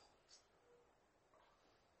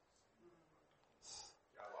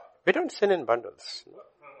 We don't sin in bundles.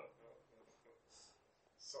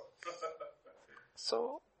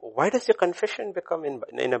 So, why does your confession become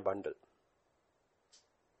in a bundle?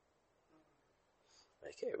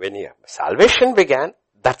 Okay, when your salvation began,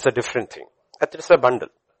 that's a different thing. That is a bundle,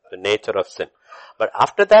 the nature of sin. But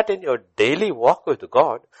after that, in your daily walk with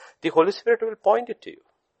God, the Holy Spirit will point it to you.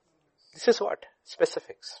 This is what?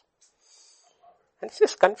 Specifics. And it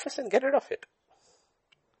says, confess and get rid of it.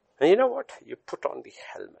 And you know what? You put on the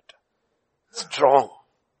helmet. Strong.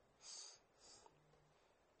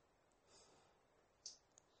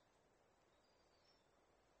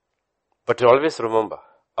 But always remember,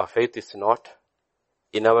 our faith is not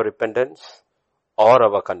in our repentance or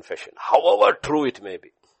our confession, however true it may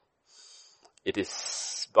be. It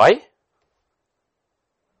is by?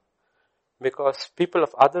 Because people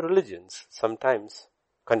of other religions sometimes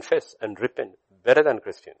confess and repent better than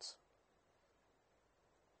Christians.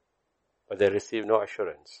 But they receive no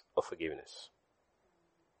assurance of forgiveness.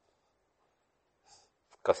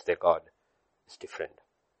 Because their God is different.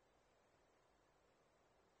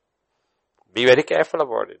 Be very careful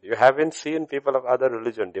about it. You haven't seen people of other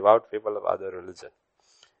religion, devout people of other religion.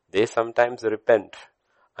 They sometimes repent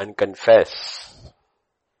and confess.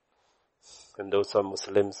 And those are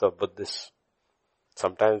Muslims or Buddhists.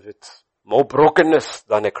 Sometimes with more brokenness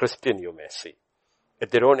than a Christian you may see.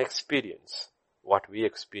 If they don't experience what we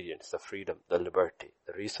experience, the freedom, the liberty.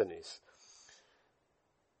 The reason is,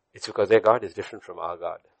 it's because their God is different from our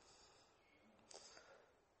God.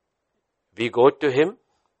 We go to Him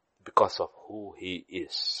because of who He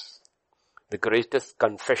is. The greatest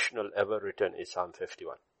confessional ever written is Psalm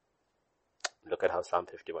 51. Look at how Psalm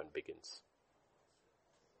 51 begins.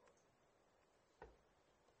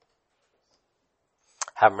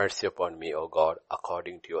 Have mercy upon me, O God,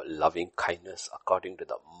 according to your loving kindness, according to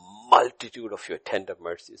the multitude of your tender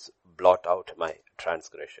mercies, blot out my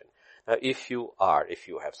transgression. Now, if you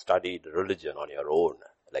have studied religion on your own,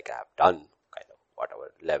 like I have done, kind of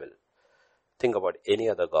whatever level, think about any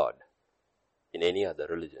other God. in any other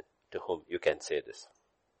religion to whom you can say this.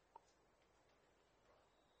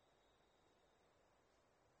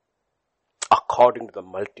 According to the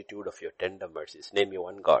multitude of your tender mercies. Name me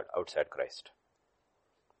one God outside Christ.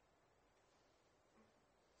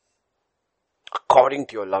 According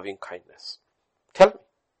to your loving kindness. Tell me,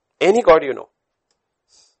 any God you know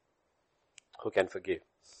who can forgive.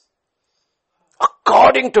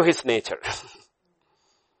 According to his nature.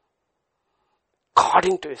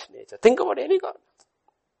 According to his nature. Think about any God.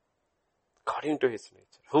 According to his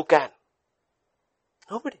nature. Who can?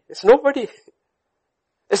 Nobody. There's nobody.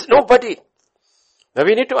 There's nobody. Now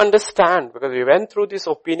we need to understand, because we went through this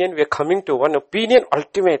opinion, we are coming to one opinion.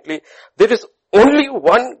 Ultimately, there is only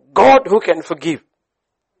one God who can forgive.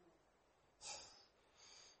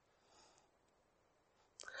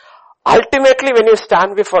 Ultimately, when you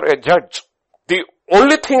stand before a judge, the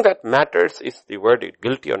only thing that matters is the verdict,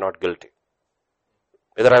 guilty or not guilty.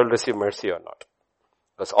 Whether I will receive mercy or not.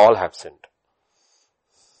 Because all have sinned.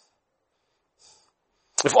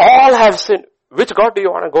 If all have sinned, which God do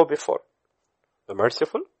you want to go before? The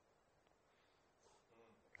merciful,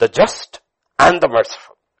 the just, and the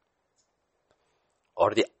merciful.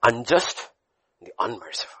 Or the unjust, the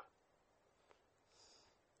unmerciful.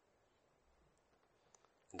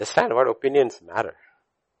 Understand what opinions matter.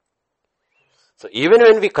 So even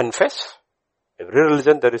when we confess, every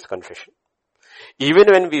religion there is confession. Even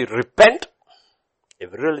when we repent,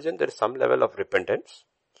 every religion there is some level of repentance.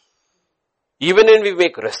 Even when we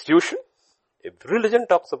make restitution, every religion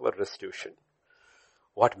talks about restitution.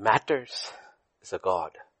 What matters is a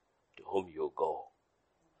God to whom you go.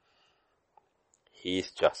 He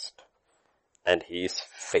is just and he is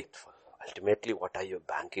faithful. Ultimately, what are you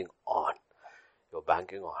banking on? You're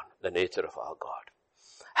banking on the nature of our God.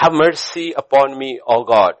 Have mercy upon me, O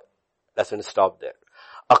God. Doesn't stop there.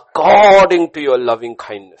 According to your loving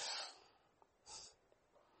kindness.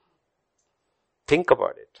 Think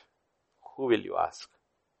about it. Who will you ask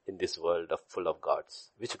in this world full of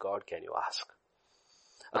gods? Which God can you ask?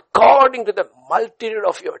 According to the multitude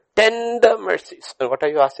of your tender mercies. And what are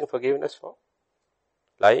you asking forgiveness for?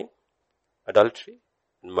 Lying, adultery,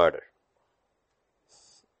 and murder.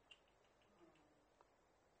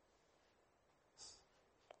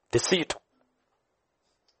 Deceit.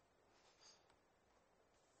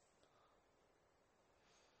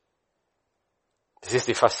 This is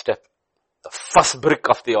the first step. The first brick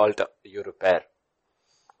of the altar you repair.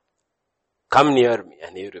 Come near me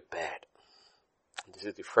and you repaired. This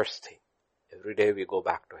is the first thing. Every day we go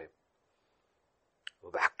back to him.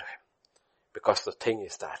 Go back to him. Because the thing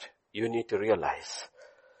is that you need to realize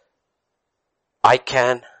I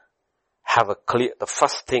can have the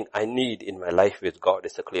first thing I need in my life with God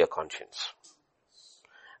is a clear conscience.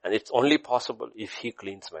 And it's only possible if he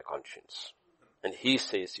cleans my conscience. And he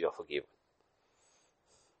says you are forgiven.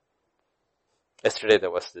 Yesterday there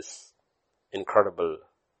was this incredible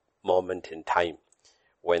moment in time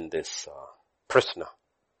when this prisoner,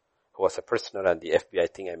 who was a prisoner and the FBI, I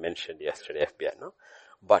think I mentioned yesterday, FBI, no?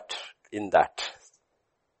 But in that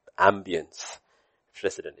ambience,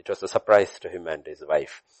 president, it was a surprise to him and his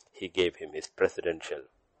wife. He gave him his presidential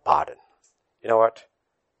pardon. You know what?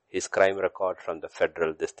 His crime record from the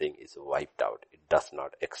federal, this thing is wiped out. It does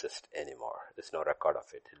not exist anymore. There's no record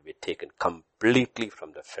of it. It will be taken completely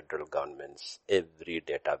from the federal government's every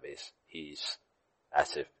database. He is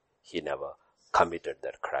as if he never committed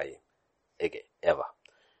that crime again, ever.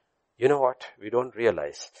 You know what? We don't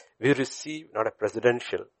realize. We receive not a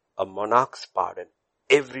presidential, a monarch's pardon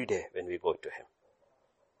every day when we go to him.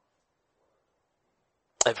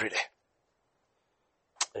 Every day.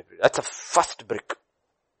 Every day. That's a first brick.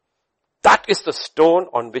 That is the stone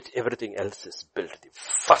on which everything else is built. The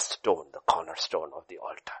first stone, the cornerstone of the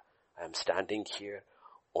altar. I am standing here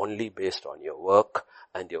only based on your work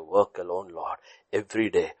and your work alone, Lord. Every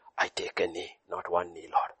day I take a knee, not one knee,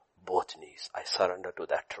 Lord. Both knees. I surrender to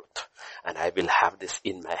that truth. And I will have this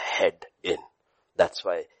in my head in. That's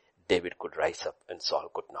why David could rise up and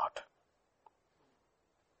Saul could not.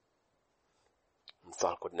 And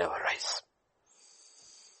Saul could never rise.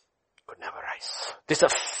 Could never rise. These are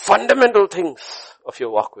fundamental things of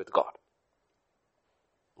your walk with God.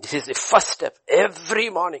 This is the first step. Every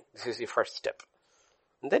morning, this is the first step.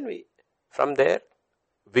 And then from there,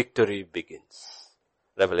 victory begins.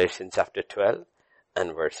 Revelation chapter 12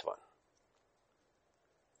 and verse 1.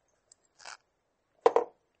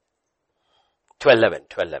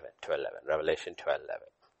 12:11. Revelation 12:11.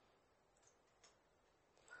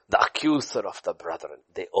 The accuser of the brethren,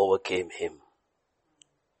 they overcame him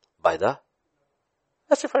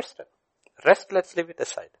that's the first step. Rest, let's leave it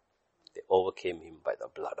aside. They overcame him by the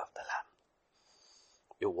blood of the Lamb.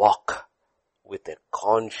 You walk with a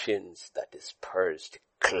conscience that is purged,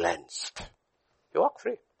 cleansed. You walk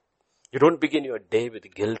free. You don't begin your day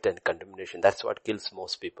with guilt and condemnation. That's what kills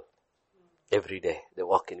most people. Every day they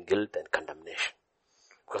walk in guilt and condemnation.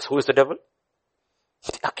 Because who is the devil?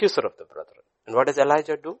 The accuser of the brethren. And what does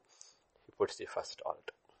Elijah do? He puts the first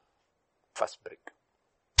altar. First brick.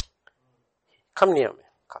 Come near me.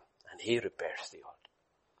 Come. And he repairs the altar.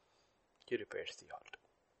 He repairs the altar.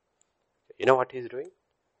 You know what he's doing?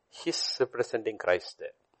 He's representing Christ there.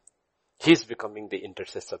 He's becoming the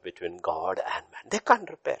intercessor between God and man. They can't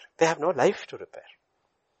repair. They have no life to repair.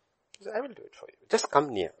 He says, I will do it for you. Just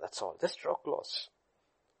come near. That's all. Just draw close.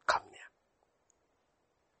 Come near.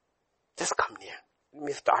 Just come near.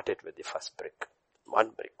 We started with the first brick. One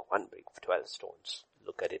brick, 12 stones.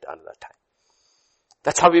 Look at it another time.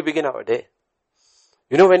 That's how we begin our day.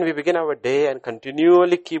 You know, when we begin our day and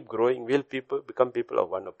continually keep growing, we'll become people of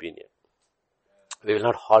one opinion. We will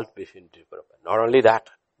not halt between two people. Not only that,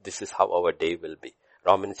 this is how our day will be.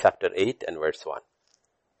 Romans chapter 8 and verse 1.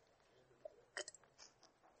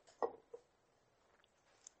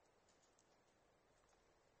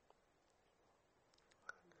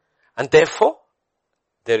 And therefore,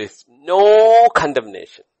 there is no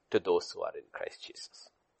condemnation to those who are in Christ Jesus.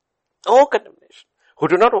 No condemnation. Who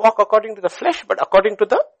do not walk according to the flesh, but according to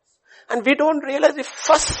the... And we don't realize the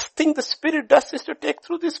first thing the Spirit does is to take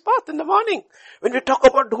through this path in the morning. When we talk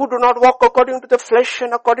about who do not walk according to the flesh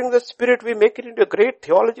and according to the Spirit, we make it into a great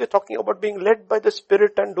theology talking about being led by the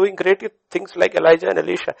Spirit and doing great things like Elijah and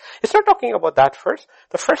Elisha. It's not talking about that first.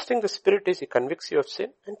 The first thing the Spirit is, He convicts you of sin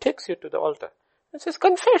and takes you to the altar. It says,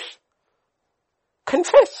 confess.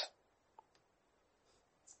 Confess.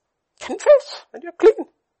 Confess. And you're clean.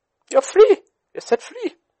 You're free. You're set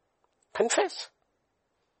free. Confess.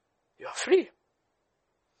 You are free.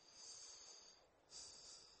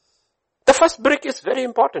 The first brick is very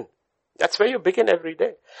important. That's where you begin every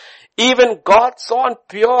day. Even God's own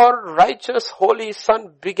pure, righteous, holy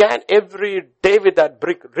Son began every day with that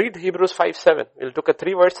brick. Read Hebrews 5:7. We'll look at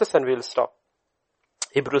 3 verses and we'll stop.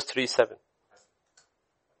 Hebrews 3:7.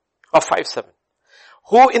 Or 5:7.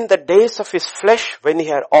 Who in the days of his flesh, when he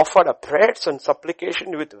had offered a prayers and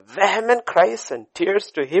supplication with vehement cries and tears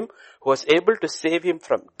to him who was able to save him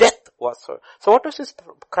from death, was heard. So what was his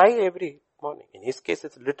cry every morning? In his case,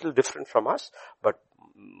 it's a little different from us, but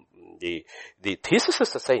the thesis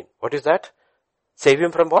is the same. What is that? Save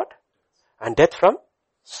him from what? And death from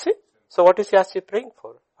sin. So what is he actually praying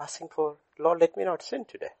for? Asking for, Lord, let me not sin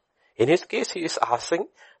today. In his case, he is asking,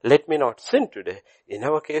 let me not sin today. In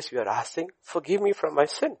our case, we are asking, forgive me from my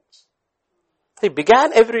sin. He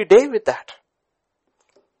began every day with that.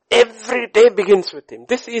 Every day begins with him.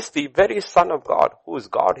 This is the very Son of God, who is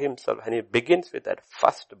God himself. And he begins with that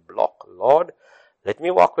first block. Lord, let me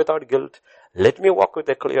walk without guilt. Let me walk with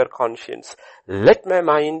a clear conscience. Let my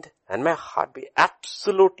mind and my heart be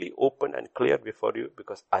absolutely open and clear before you,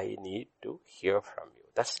 because I need to hear from you.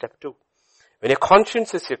 That's step 2. When your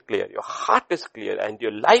conscience is clear, your heart is clear, and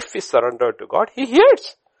your life is surrendered to God, He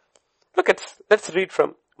hears. Let's read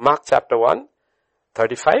from Mark chapter 1,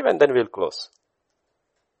 35, and then we'll close.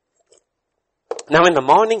 Now in the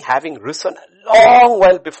morning, having risen a long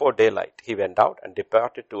while before daylight, he went out and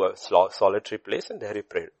departed to a solitary place, and there he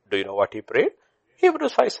prayed. Do you know what he prayed?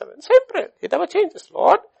 Hebrews 5:7. Same prayer. He never changes.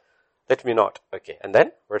 Lord, let me not. Okay. And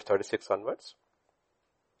then, verse 36 onwards.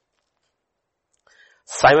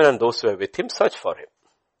 Simon and those who were with him searched for him.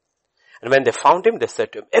 And when they found him, they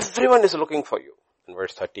said to him, everyone is looking for you. In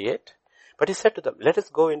verse 38. But he said to them, let us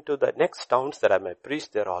go into the next towns that I may preach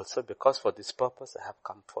there also, because for this purpose I have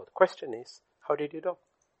come forth. The question is, how did you know?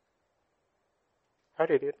 How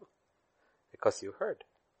did you know? Because you heard.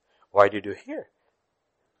 Why did you hear?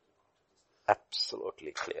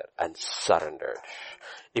 Absolutely clear and surrendered.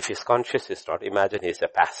 If his conscience is not, imagine he's a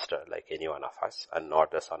pastor like any one of us and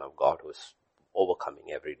not the Son of God who's overcoming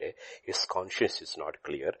every day. His conscience is not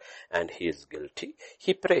clear and he is guilty.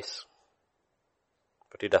 He prays,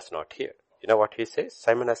 but he does not hear. You know what he says?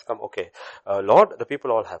 Simon has come. Okay, Lord, the people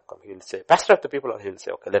all have come. He will say, Pastor, the people all. He will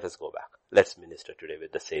say, okay, let us go back. Let's minister today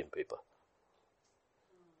with the same people.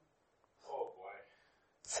 Oh boy.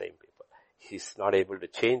 Same people. He's not able to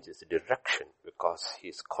change his direction because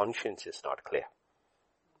his conscience is not clear.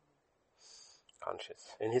 Conscience.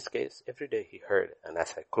 In his case, every day he heard. And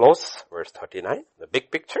as I close, verse 39, the big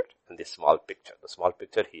picture and the small picture. The small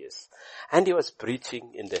picture he is. And he was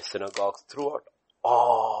preaching in the synagogues throughout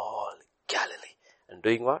all Galilee. And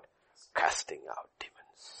doing what? Casting out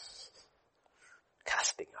demons.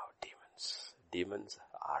 Casting out demons. Demons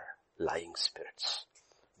are lying spirits.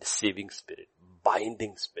 Deceiving spirit.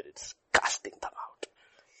 Binding spirits. Casting them out.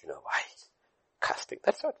 You know why? Casting.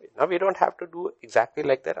 That's what now we don't have to do exactly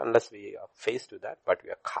like that unless we are faced with that, but we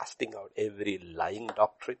are casting out every lying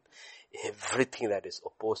doctrine, everything that is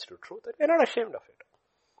opposed to truth, and we're not ashamed of it.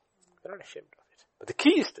 We're not ashamed of it. But the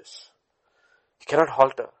key is this. You cannot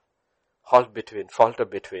falter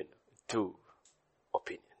between two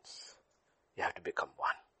opinions. You have to become one.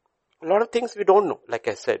 A lot of things we don't know. Like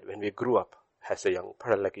I said, when we grew up as a young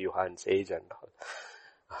person, like Johan's age and all,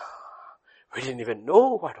 we didn't even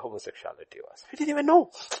know what homosexuality was. We didn't even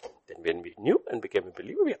know. Then when we knew and became a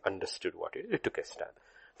believer, we understood what it is. We took a stand.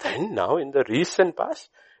 Then now in the recent past,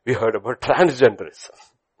 we heard about transgenderism.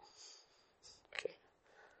 Okay.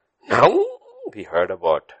 Now we heard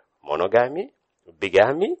about monogamy,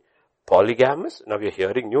 bigamy, polygamous. Now we are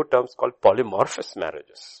hearing new terms called polymorphous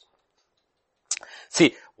marriages.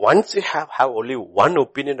 See, once you have only one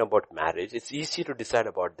opinion about marriage, it's easy to decide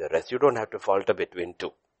about the rest. You don't have to falter between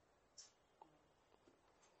two.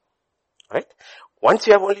 Right? Once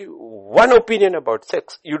you have only one opinion about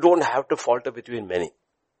sex, you don't have to falter between many.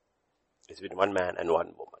 It's between one man and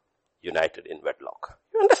one woman, united in wedlock.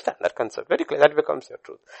 You understand that concept very clearly. That becomes your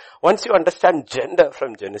truth. Once you understand gender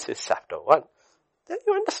from Genesis chapter 1, then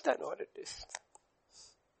you understand what it is.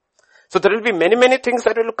 So there will be many, many things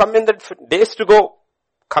that will come in the days to go.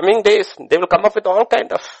 Coming days, they will come up with all kind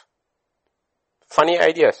of funny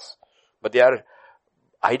ideas. But they are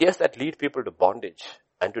ideas that lead people to bondage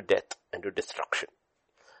and to death and to destruction.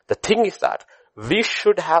 The thing is that we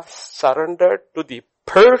should have surrendered to the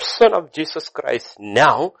person of Jesus Christ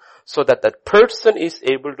now, so that that person is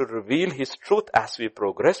able to reveal his truth as we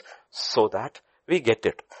progress, so that we get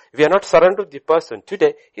it. If we are not surrendered to the person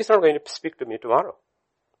today, he's not going to speak to me tomorrow.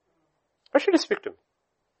 Why should he speak to me?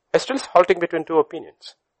 I'm still halting between two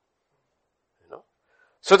opinions.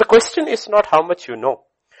 So the question is not how much you know.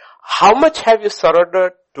 How much have you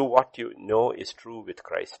surrendered to what you know is true with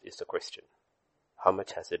Christ is the question. How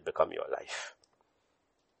much has it become your life?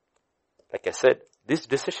 Like I said, these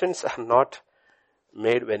decisions are not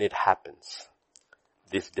made when it happens.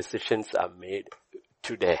 These decisions are made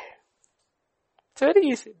today. It's very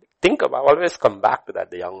easy. Think about, always come back to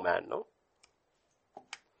that, the young man, no?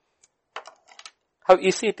 How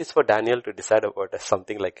easy it is for Daniel to decide about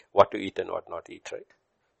something like what to eat and what not to eat, right?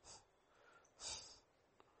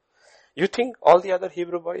 You think all the other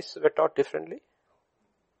Hebrew boys were taught differently?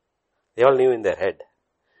 They all knew in their head.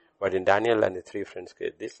 But in Daniel and the three friends,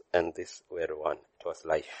 this and this were one. It was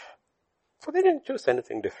life. So they didn't choose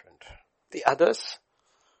anything different. The others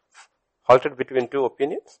halted between two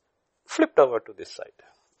opinions, flipped over to this side.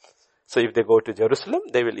 So if they go to Jerusalem,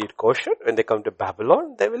 they will eat kosher. When they come to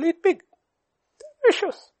Babylon, they will eat pig.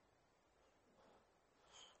 Issues.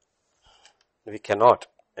 We cannot.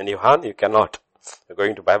 And Johan, you cannot. You're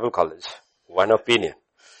going to Bible college. One opinion.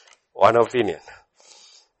 One opinion.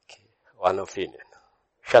 Okay. One opinion.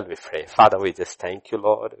 Shall we pray? Father, we just thank you,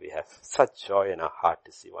 Lord. We have such joy in our heart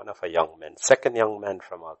to see one of our young men, second young man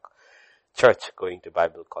from our church going to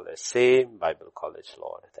Bible college. Same Bible college,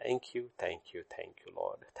 Lord. Thank you, thank you, thank you,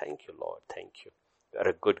 Lord. Thank you, Lord. Thank you. You are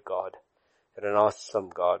a good God. You're an awesome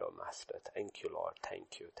God, oh Master. Thank you, Lord.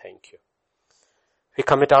 Thank you, thank you. We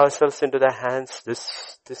commit ourselves into thy hands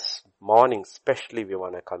this morning. Especially we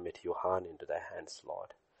want to commit Johan into thy hands,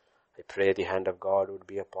 Lord. I pray the hand of God would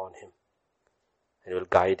be upon him. And will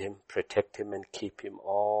guide him, protect him, and keep him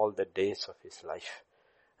all the days of his life.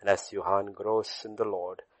 And as Johan grows in the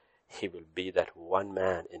Lord, he will be that one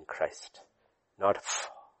man in Christ. Not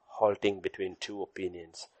halting between two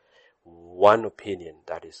opinions. One opinion,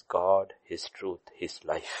 that is God, his truth, his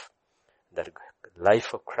life. That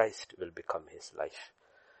life of Christ will become his life.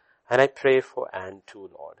 And I pray for Anne too,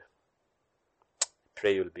 Lord. I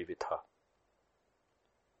pray you'll be with her.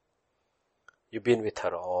 You've been with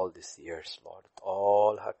her all these years, Lord.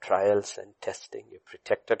 All her trials and testing. You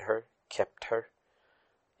protected her, kept her.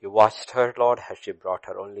 You watched her, Lord, as she brought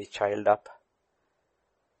her only child up.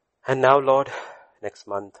 And now, Lord, next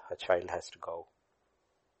month her child has to go.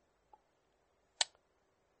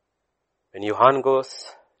 When Johan goes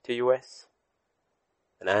to US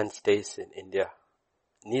and Anne stays in India,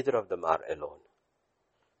 neither of them are alone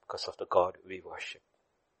because of the God we worship.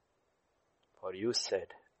 For you said,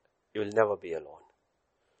 you will never be alone.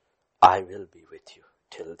 I will be with you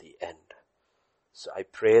till the end. So I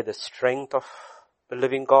pray the strength of the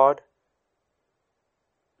living God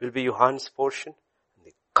will be Johan's portion, and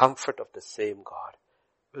the comfort of the same God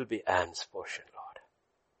will be Anne's portion, Lord.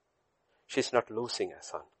 She's not losing her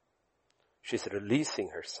son. She's releasing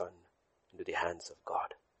her son into the hands of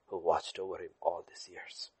God, who watched over him all these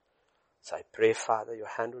years. So I pray, Father, your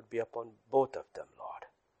hand would be upon both of them, Lord.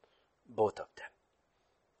 Both of them.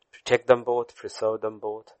 Protect them both, preserve them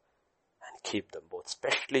both, and keep them both,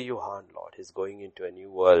 especially Johan, Lord. He's going into a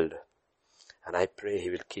new world. And I pray he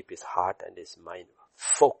will keep his heart and his mind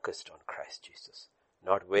focused on Christ Jesus,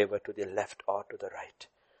 not waver to the left or to the right,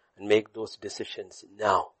 and make those decisions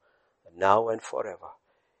now and forever.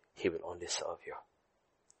 He will only serve you.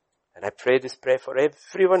 And I pray this prayer for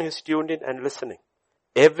everyone who's tuned in and listening.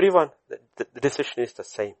 Everyone, the decision is the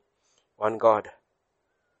same. One God,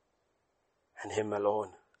 and Him alone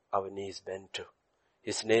our knees bend to.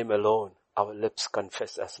 His name alone our lips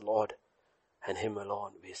confess as Lord, and Him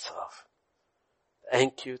alone we serve.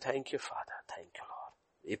 Thank you, Father. Thank you, Lord.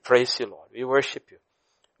 We praise you, Lord. We worship you.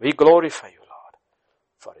 We glorify you, Lord.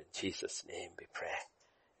 For in Jesus' name we pray.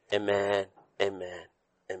 Amen, amen,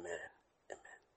 amen.